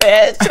pick a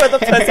bitch with a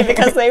pussy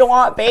because they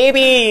want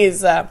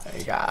babies.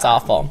 It's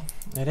awful.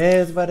 It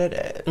is what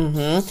it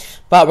is.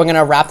 But we're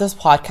gonna wrap this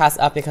podcast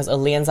up because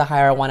Ali and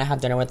Zahira want to have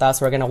dinner with us.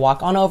 We're gonna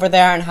walk on over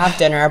there and have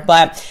dinner.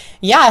 But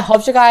yeah, I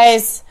hope you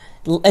guys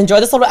enjoy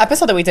this little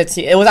episode that we did.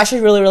 It was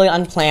actually really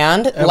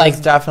unplanned. It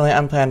was definitely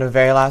unplanned,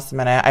 very last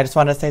minute. I just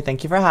want to say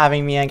thank you for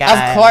having me again.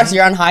 Of course,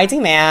 you're on high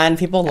demand.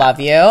 People love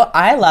you.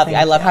 I love you.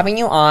 I love having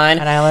you on.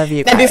 And I love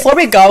you guys. And before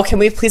we go, can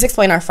we please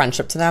explain our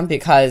friendship to them?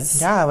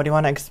 Because yeah, what do you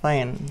want to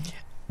explain?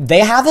 They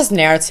have this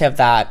narrative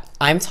that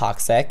I'm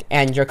toxic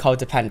and you're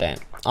codependent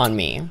on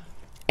me.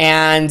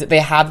 And they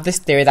have this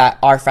theory that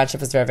our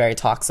friendship is very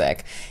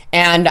toxic.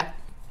 And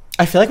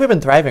I feel like we've been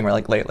thriving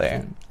like lately.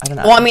 I don't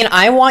know. Well, I mean,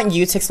 I want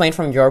you to explain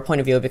from your point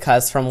of view,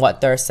 because from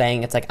what they're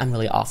saying, it's like, I'm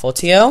really awful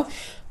to you.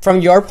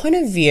 From your point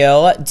of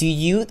view, do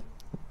you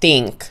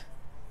think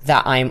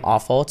that I'm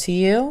awful to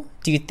you?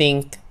 Do you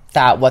think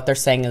that what they're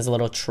saying is a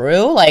little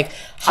true? Like,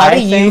 how do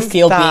you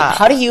feel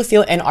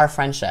in our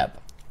friendship?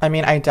 I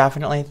mean, I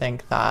definitely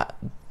think that,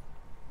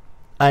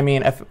 I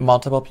mean, if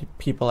multiple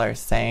people are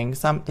saying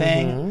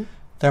something,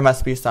 there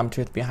must be some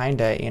truth behind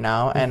it, you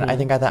know? And I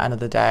think at the end of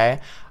the day,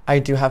 I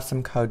do have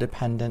some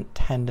codependent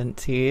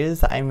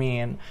tendencies. I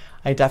mean,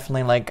 I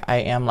definitely, like, I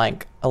am,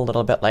 like, a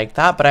little bit like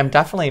that, but I'm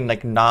definitely,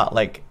 like, not,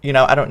 like, you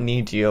know, I don't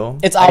need you.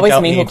 It's always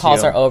me who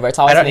calls her over. It's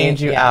always I don't need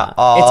you at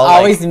all. It's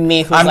always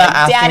me who's I'm like,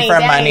 not asking for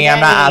money. Dani. I'm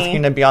not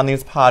asking to be on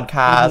these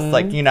podcasts.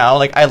 Like, you know,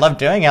 like, I love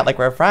doing it. Like,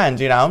 we're friends,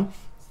 you know?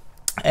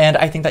 And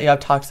I think that you have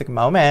toxic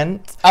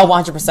moments. Oh,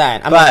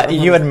 100%. But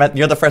you admit,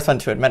 you're the first one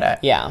to admit it.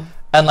 Yeah.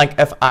 And, like,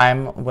 if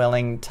I'm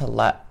willing to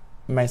let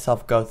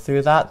myself go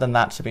through that, then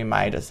that should be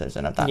my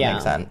decision, if that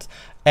makes sense.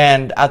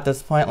 And at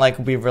this point, like,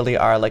 we really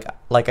are,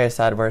 like I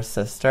said, we're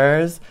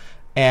sisters.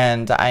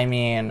 And, I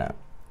mean,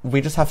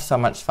 we just have so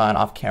much fun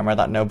off camera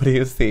that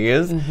nobody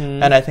sees.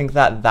 And I think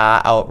that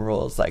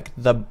outrules, like,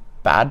 the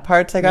bad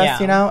parts, I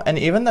guess, you know? And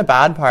even the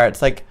bad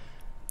parts, like,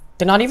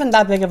 they're not even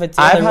that big of a deal.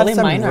 I've had really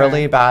some minor.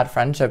 really bad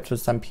friendships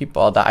with some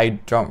people that I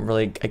can't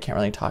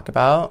really talk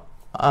about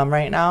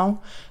right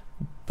now.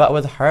 But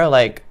with her,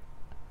 like,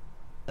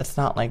 it's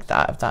not like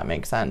that, if that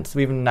makes sense.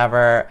 We've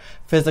never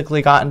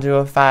physically gotten into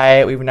a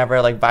fight. We've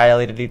never, like,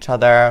 violated each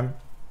other.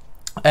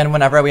 And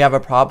whenever we have a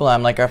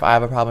problem, like, or if I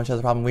have a problem, she has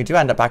a problem, we do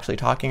end up actually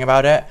talking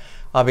about it.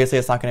 Obviously,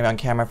 it's not going to be on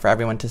camera for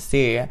everyone to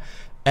see.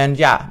 And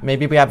yeah,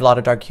 maybe we have a lot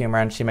of dark humor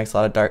and she makes a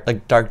lot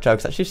of dark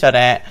jokes that she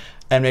shouldn't.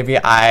 And maybe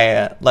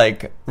I,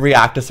 like,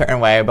 react a certain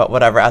way, but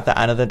whatever. At the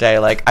end of the day,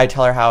 like, I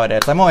tell her how it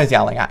is. I'm always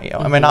yelling at you.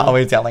 I mean, not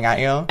always yelling at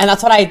you. And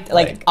that's what I,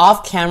 like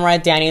off camera,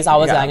 Danny's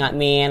always yelling at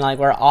me, and, like,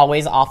 we're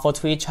always awful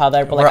to each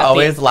other. But, like, we're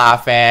always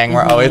laughing.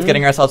 We're always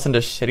getting ourselves into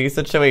shitty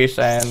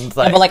situations.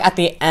 Like, but, like, at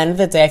the end of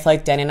the day, I feel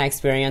like Danny and I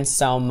experienced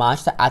so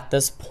much that at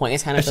this point,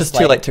 it's kind of it's just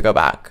too late to go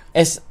back.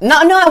 It's no,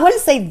 I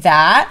wouldn't say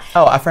that.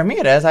 Oh, for me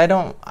it is. I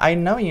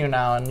know you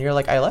now, and you're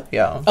like, I love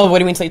you. Oh, what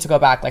do you mean too late to go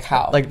back? Like,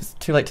 how? Like, it's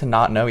too late to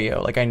not know you.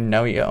 Like, I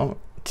know you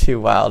too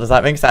well. Does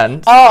that make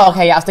sense? Oh,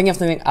 okay. Yeah, I was thinking of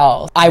something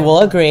else. I will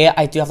agree.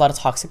 I do have a lot of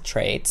toxic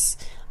traits.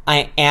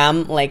 I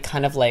am, like,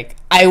 kind of like,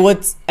 I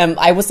would say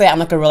I'm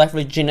like a real life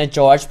Regina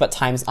George, but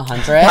times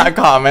 100. That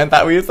comment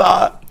that we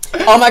saw.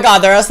 Oh my god,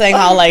 they're all saying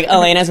how, like,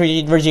 Elena's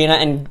Regina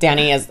and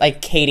Danny is,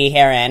 like, Katie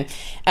Heron.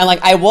 And,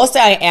 like, I will say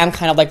I am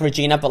kind of like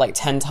Regina, but, like,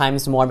 10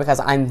 times more because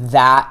I'm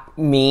that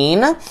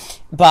mean.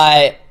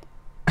 But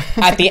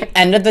at the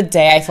end of the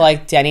day, I feel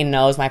like Danny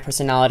knows my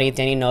personality.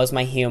 Danny knows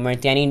my humor.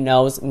 Danny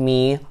knows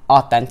me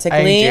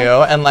authentically. I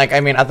do. And, like, I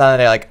mean, at the end of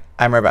the day, like,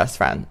 I'm her best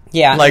friend.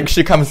 Yeah. Like,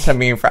 she comes to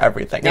me for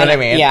everything. You know what I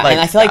mean? Yeah, like,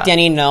 and I feel like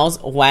Danny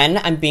knows when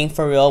I'm being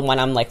for real, when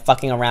I'm, like,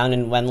 fucking around,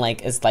 and when,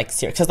 like, is, like,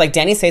 serious. Because, like,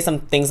 Danny says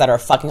some things that are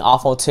fucking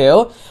awful,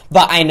 too.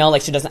 But I know,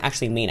 like, she doesn't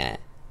actually mean it.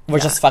 We're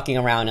just fucking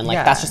around, and,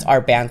 like, that's just our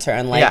banter.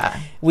 And, like,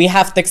 we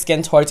have thick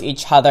skin towards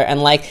each other.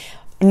 And, like,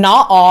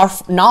 not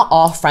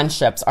all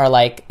friendships are,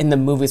 like, in the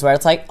movies where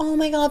it's like, oh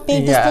my god,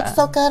 babe, this looks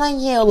so good on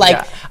you. Like,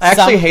 I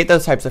actually hate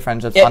those types of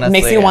friendships, honestly. It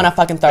makes me want to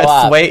fucking throw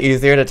up. It's way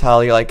easier to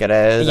tell you like it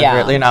is.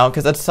 Yeah. You know,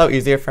 because it's so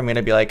easier for me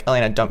to be like,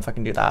 Elena, don't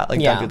fucking do that. Like,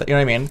 don't do that. You know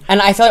what I mean?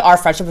 And I feel like our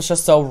friendship is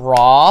just so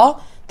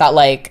raw that,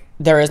 like,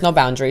 there is no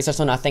boundaries, there's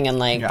no nothing, and,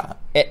 like,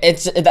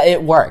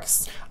 it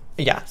works.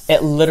 Yes,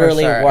 it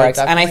literally works.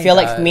 And I feel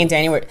like if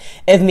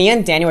me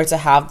and Danny were to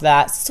have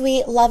that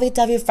sweet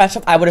lovey-dovey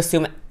friendship, I would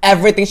assume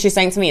everything she's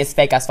saying to me is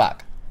fake as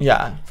fuck.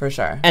 Yeah, for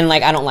sure. And,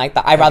 like, I don't like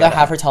that. I'd rather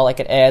have her tell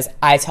like it is.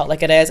 I tell it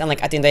like it is. And,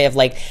 like, at the end of the day, of,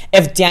 like,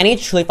 if Danny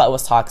truly thought it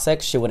was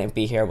toxic, she wouldn't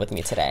be here with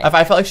me today. If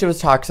I felt like she was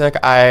toxic,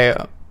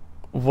 I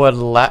would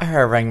let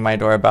her ring my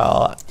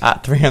doorbell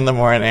at 3 a.m.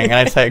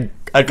 and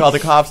I'd call the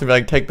cops and be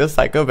like, take this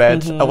psycho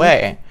bitch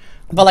away.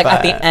 But, like,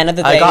 at the end of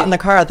the day, I got in the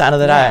car at the end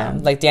of the day.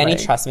 Like, Danny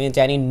trusts me.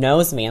 Danny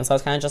knows me. And so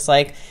it's kind of just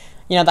like,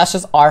 you know, that's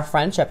just our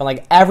friendship. And,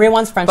 like,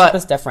 everyone's friendship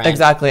is different.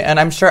 Exactly. And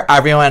I'm sure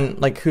everyone,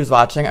 like, who's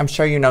watching, I'm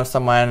sure you know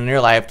someone in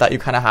your life that you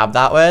kind of have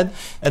that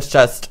with. It's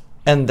just,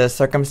 in this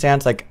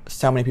circumstance, like,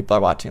 so many people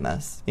are watching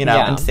this, you know,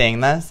 and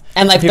seeing this.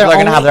 And, like, people are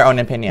going to have their own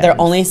opinions. They're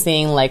only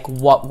seeing, like,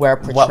 what we're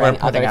portraying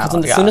out there.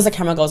 Because as soon as the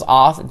camera goes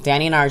off,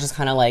 Danny and I are just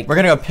kind of like, we're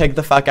going to go pig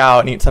the fuck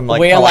out and eat some,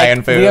 like,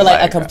 Hawaiian food. We're,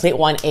 like, a complete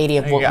 180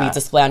 of what we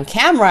display on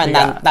camera. And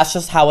then that's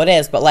just how it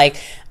is. But, like,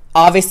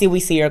 obviously we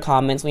see your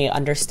comments, we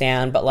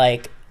understand. But,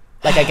 like,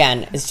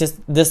 again, it's just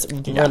this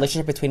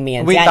relationship between me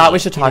and Danny. We thought we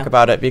should talk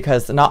about it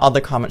because not all the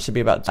comments should be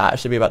about that. It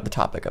should be about the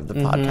topic of the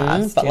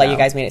podcast. But, like, you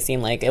guys made it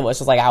seem like it was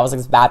just, like, I was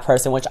this bad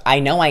person, which I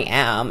know I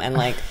am. And,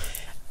 like,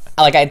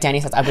 Danny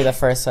says, I'll be the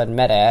first to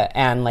admit it.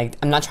 And, like,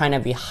 I'm not trying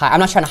to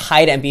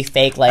hide it and be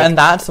fake. Like, and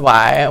that's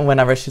why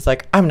whenever she's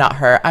like, I'm not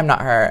her.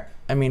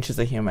 I mean, she's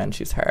a human.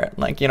 She's hurt.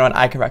 Like, you know, and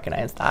I can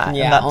recognize that.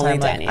 Yeah, and that only time,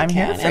 Danny like, I'm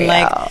can. here for and, you.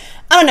 like, I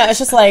don't know. It's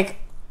just, like,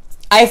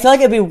 I feel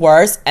like it'd be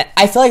worse.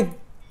 I feel like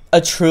a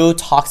true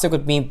toxic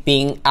would be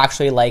being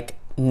actually, like,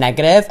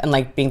 negative and,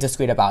 like, being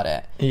discreet about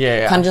it.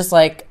 Yeah. Kind of just,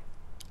 like,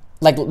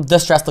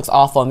 this dress looks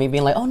awful, and me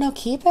being like, oh, no,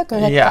 keep it,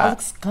 girl. Like, that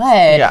looks good.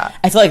 Yeah.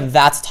 I feel like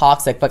that's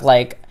toxic, but,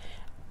 like,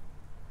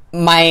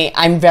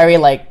 I'm very,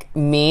 like,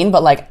 mean,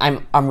 but, like,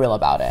 I'm real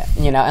about it,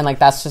 you know? And, like,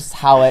 that's just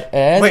how it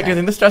is. Wait, do you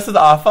think this dress is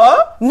awful?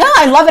 No,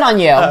 I love it on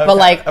you. Okay. But,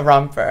 like, a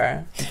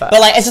romper. But,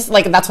 like, it's just,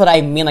 like, that's what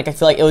I mean. Like, I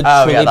feel like it would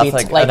truly be,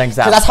 like, like, an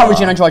example. Because that's how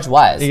Regina George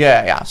was.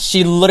 Yeah.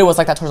 She literally was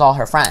like that towards all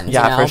her friends.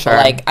 Yeah, you know? for sure.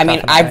 But, like, I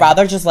mean, I'd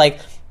rather just, like,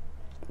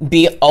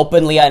 be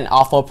openly an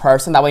awful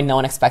person. That way no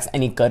one expects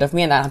any good of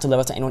me, and I don't have to live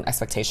up to anyone's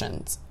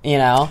expectations, you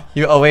know?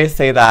 You always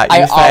say that.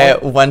 You say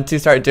once you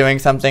start doing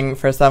something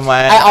for someone.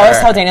 I always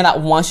tell Dana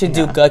that once you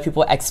do good,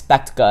 people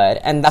expect good.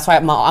 And that's why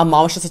I'm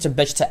always just such a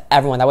bitch to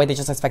everyone. That way they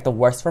just expect the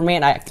worst from me,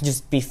 and I can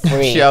just be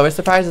free. She always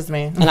surprises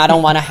me. And I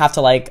don't want to have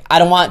to, like, I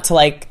don't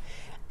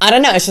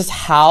know. It's just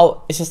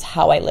how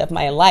I live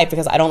my life,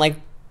 because I don't like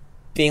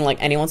being,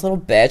 like, anyone's little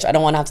bitch. I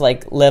don't want to have to,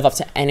 like, live up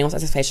to anyone's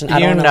expectation. I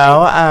don't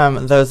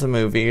know those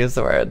movies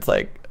where it's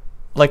like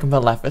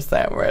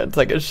Maleficent, where it's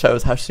like it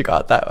shows how she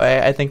got that way.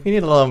 I think we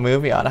need a little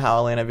movie on how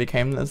Elena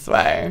became this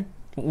way.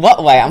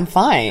 What way? I'm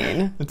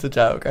fine. It's a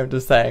joke. I'm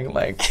just saying,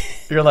 like,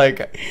 you're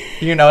like,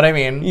 you know what I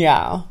mean?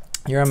 Yeah.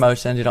 Your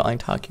emotions, you don't like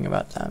talking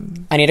about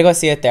them. I need to go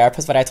see a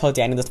therapist, but I told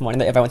Danny this morning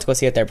that if I went to go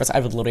see a therapist, I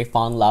would literally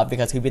fall in love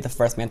because he'd be the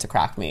first man to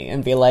crack me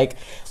and be like,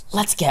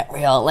 let's get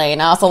real,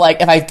 Elena. So,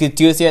 like, if I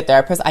do see a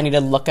therapist, I need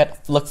to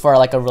look for,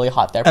 like, a really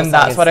hot therapist. And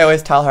that's what I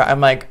always tell her. I'm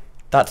like,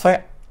 that's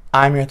why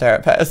I'm your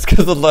therapist.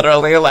 Because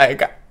literally,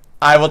 like,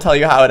 I will tell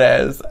you how it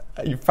is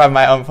from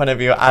my own point of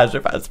view as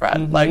your best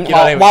friend. Like, you know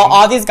what I mean? While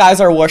all these guys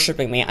are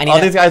worshiping me,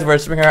 these guys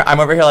worshiping her, I'm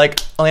over here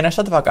like, Elena,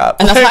 shut the fuck up.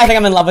 And that's why I think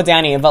I'm in love with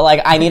Danny. But,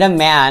 like, I need a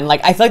man.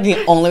 Like, I feel like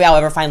the only way I'll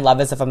ever find love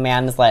is if a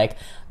man is, like,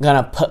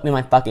 gonna put me in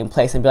my fucking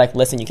place and be like,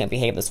 listen, you can't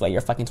behave this way. You're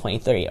fucking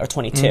 23 or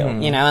 22,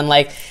 you know? And,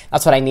 like,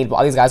 that's what I need. But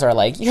all these guys are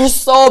like, you're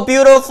so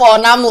beautiful.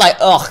 And I'm like,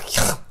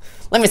 ugh.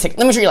 Let me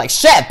treat you like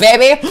shit,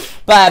 baby.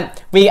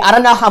 But I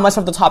don't know how much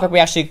of the topic we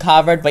actually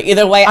covered, but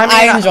either way,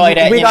 I enjoyed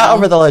it. We got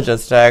over the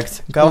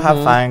logistics. Go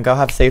have fun. Go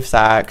have safe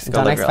sex.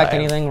 Don't expect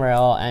anything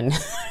real. And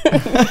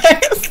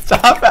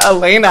stop it,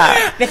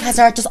 Elena. Because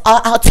they're just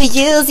all out to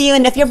use you,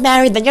 and if you're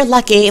married, then you're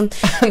lucky.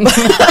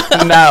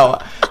 No.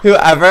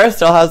 Whoever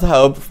still has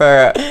hope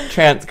for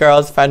trans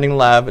girls finding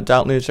love,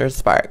 don't lose your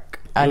spark.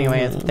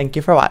 Anyways, thank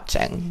you for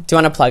watching. Do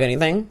you want to plug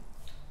anything?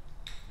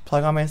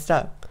 Plug all my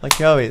stuff. Like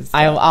you always.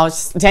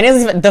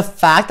 The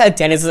fact that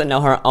Danny doesn't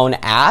know her own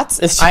 @ is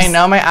just... I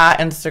know my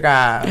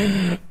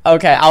Instagram.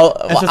 Okay,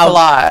 it's just a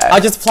lot. I'll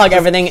just plug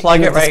everything in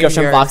the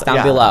description box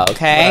down below,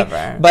 okay?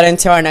 Whatever. But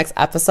until our next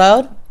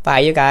episode, bye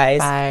you guys.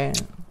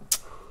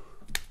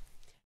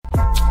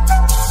 Bye.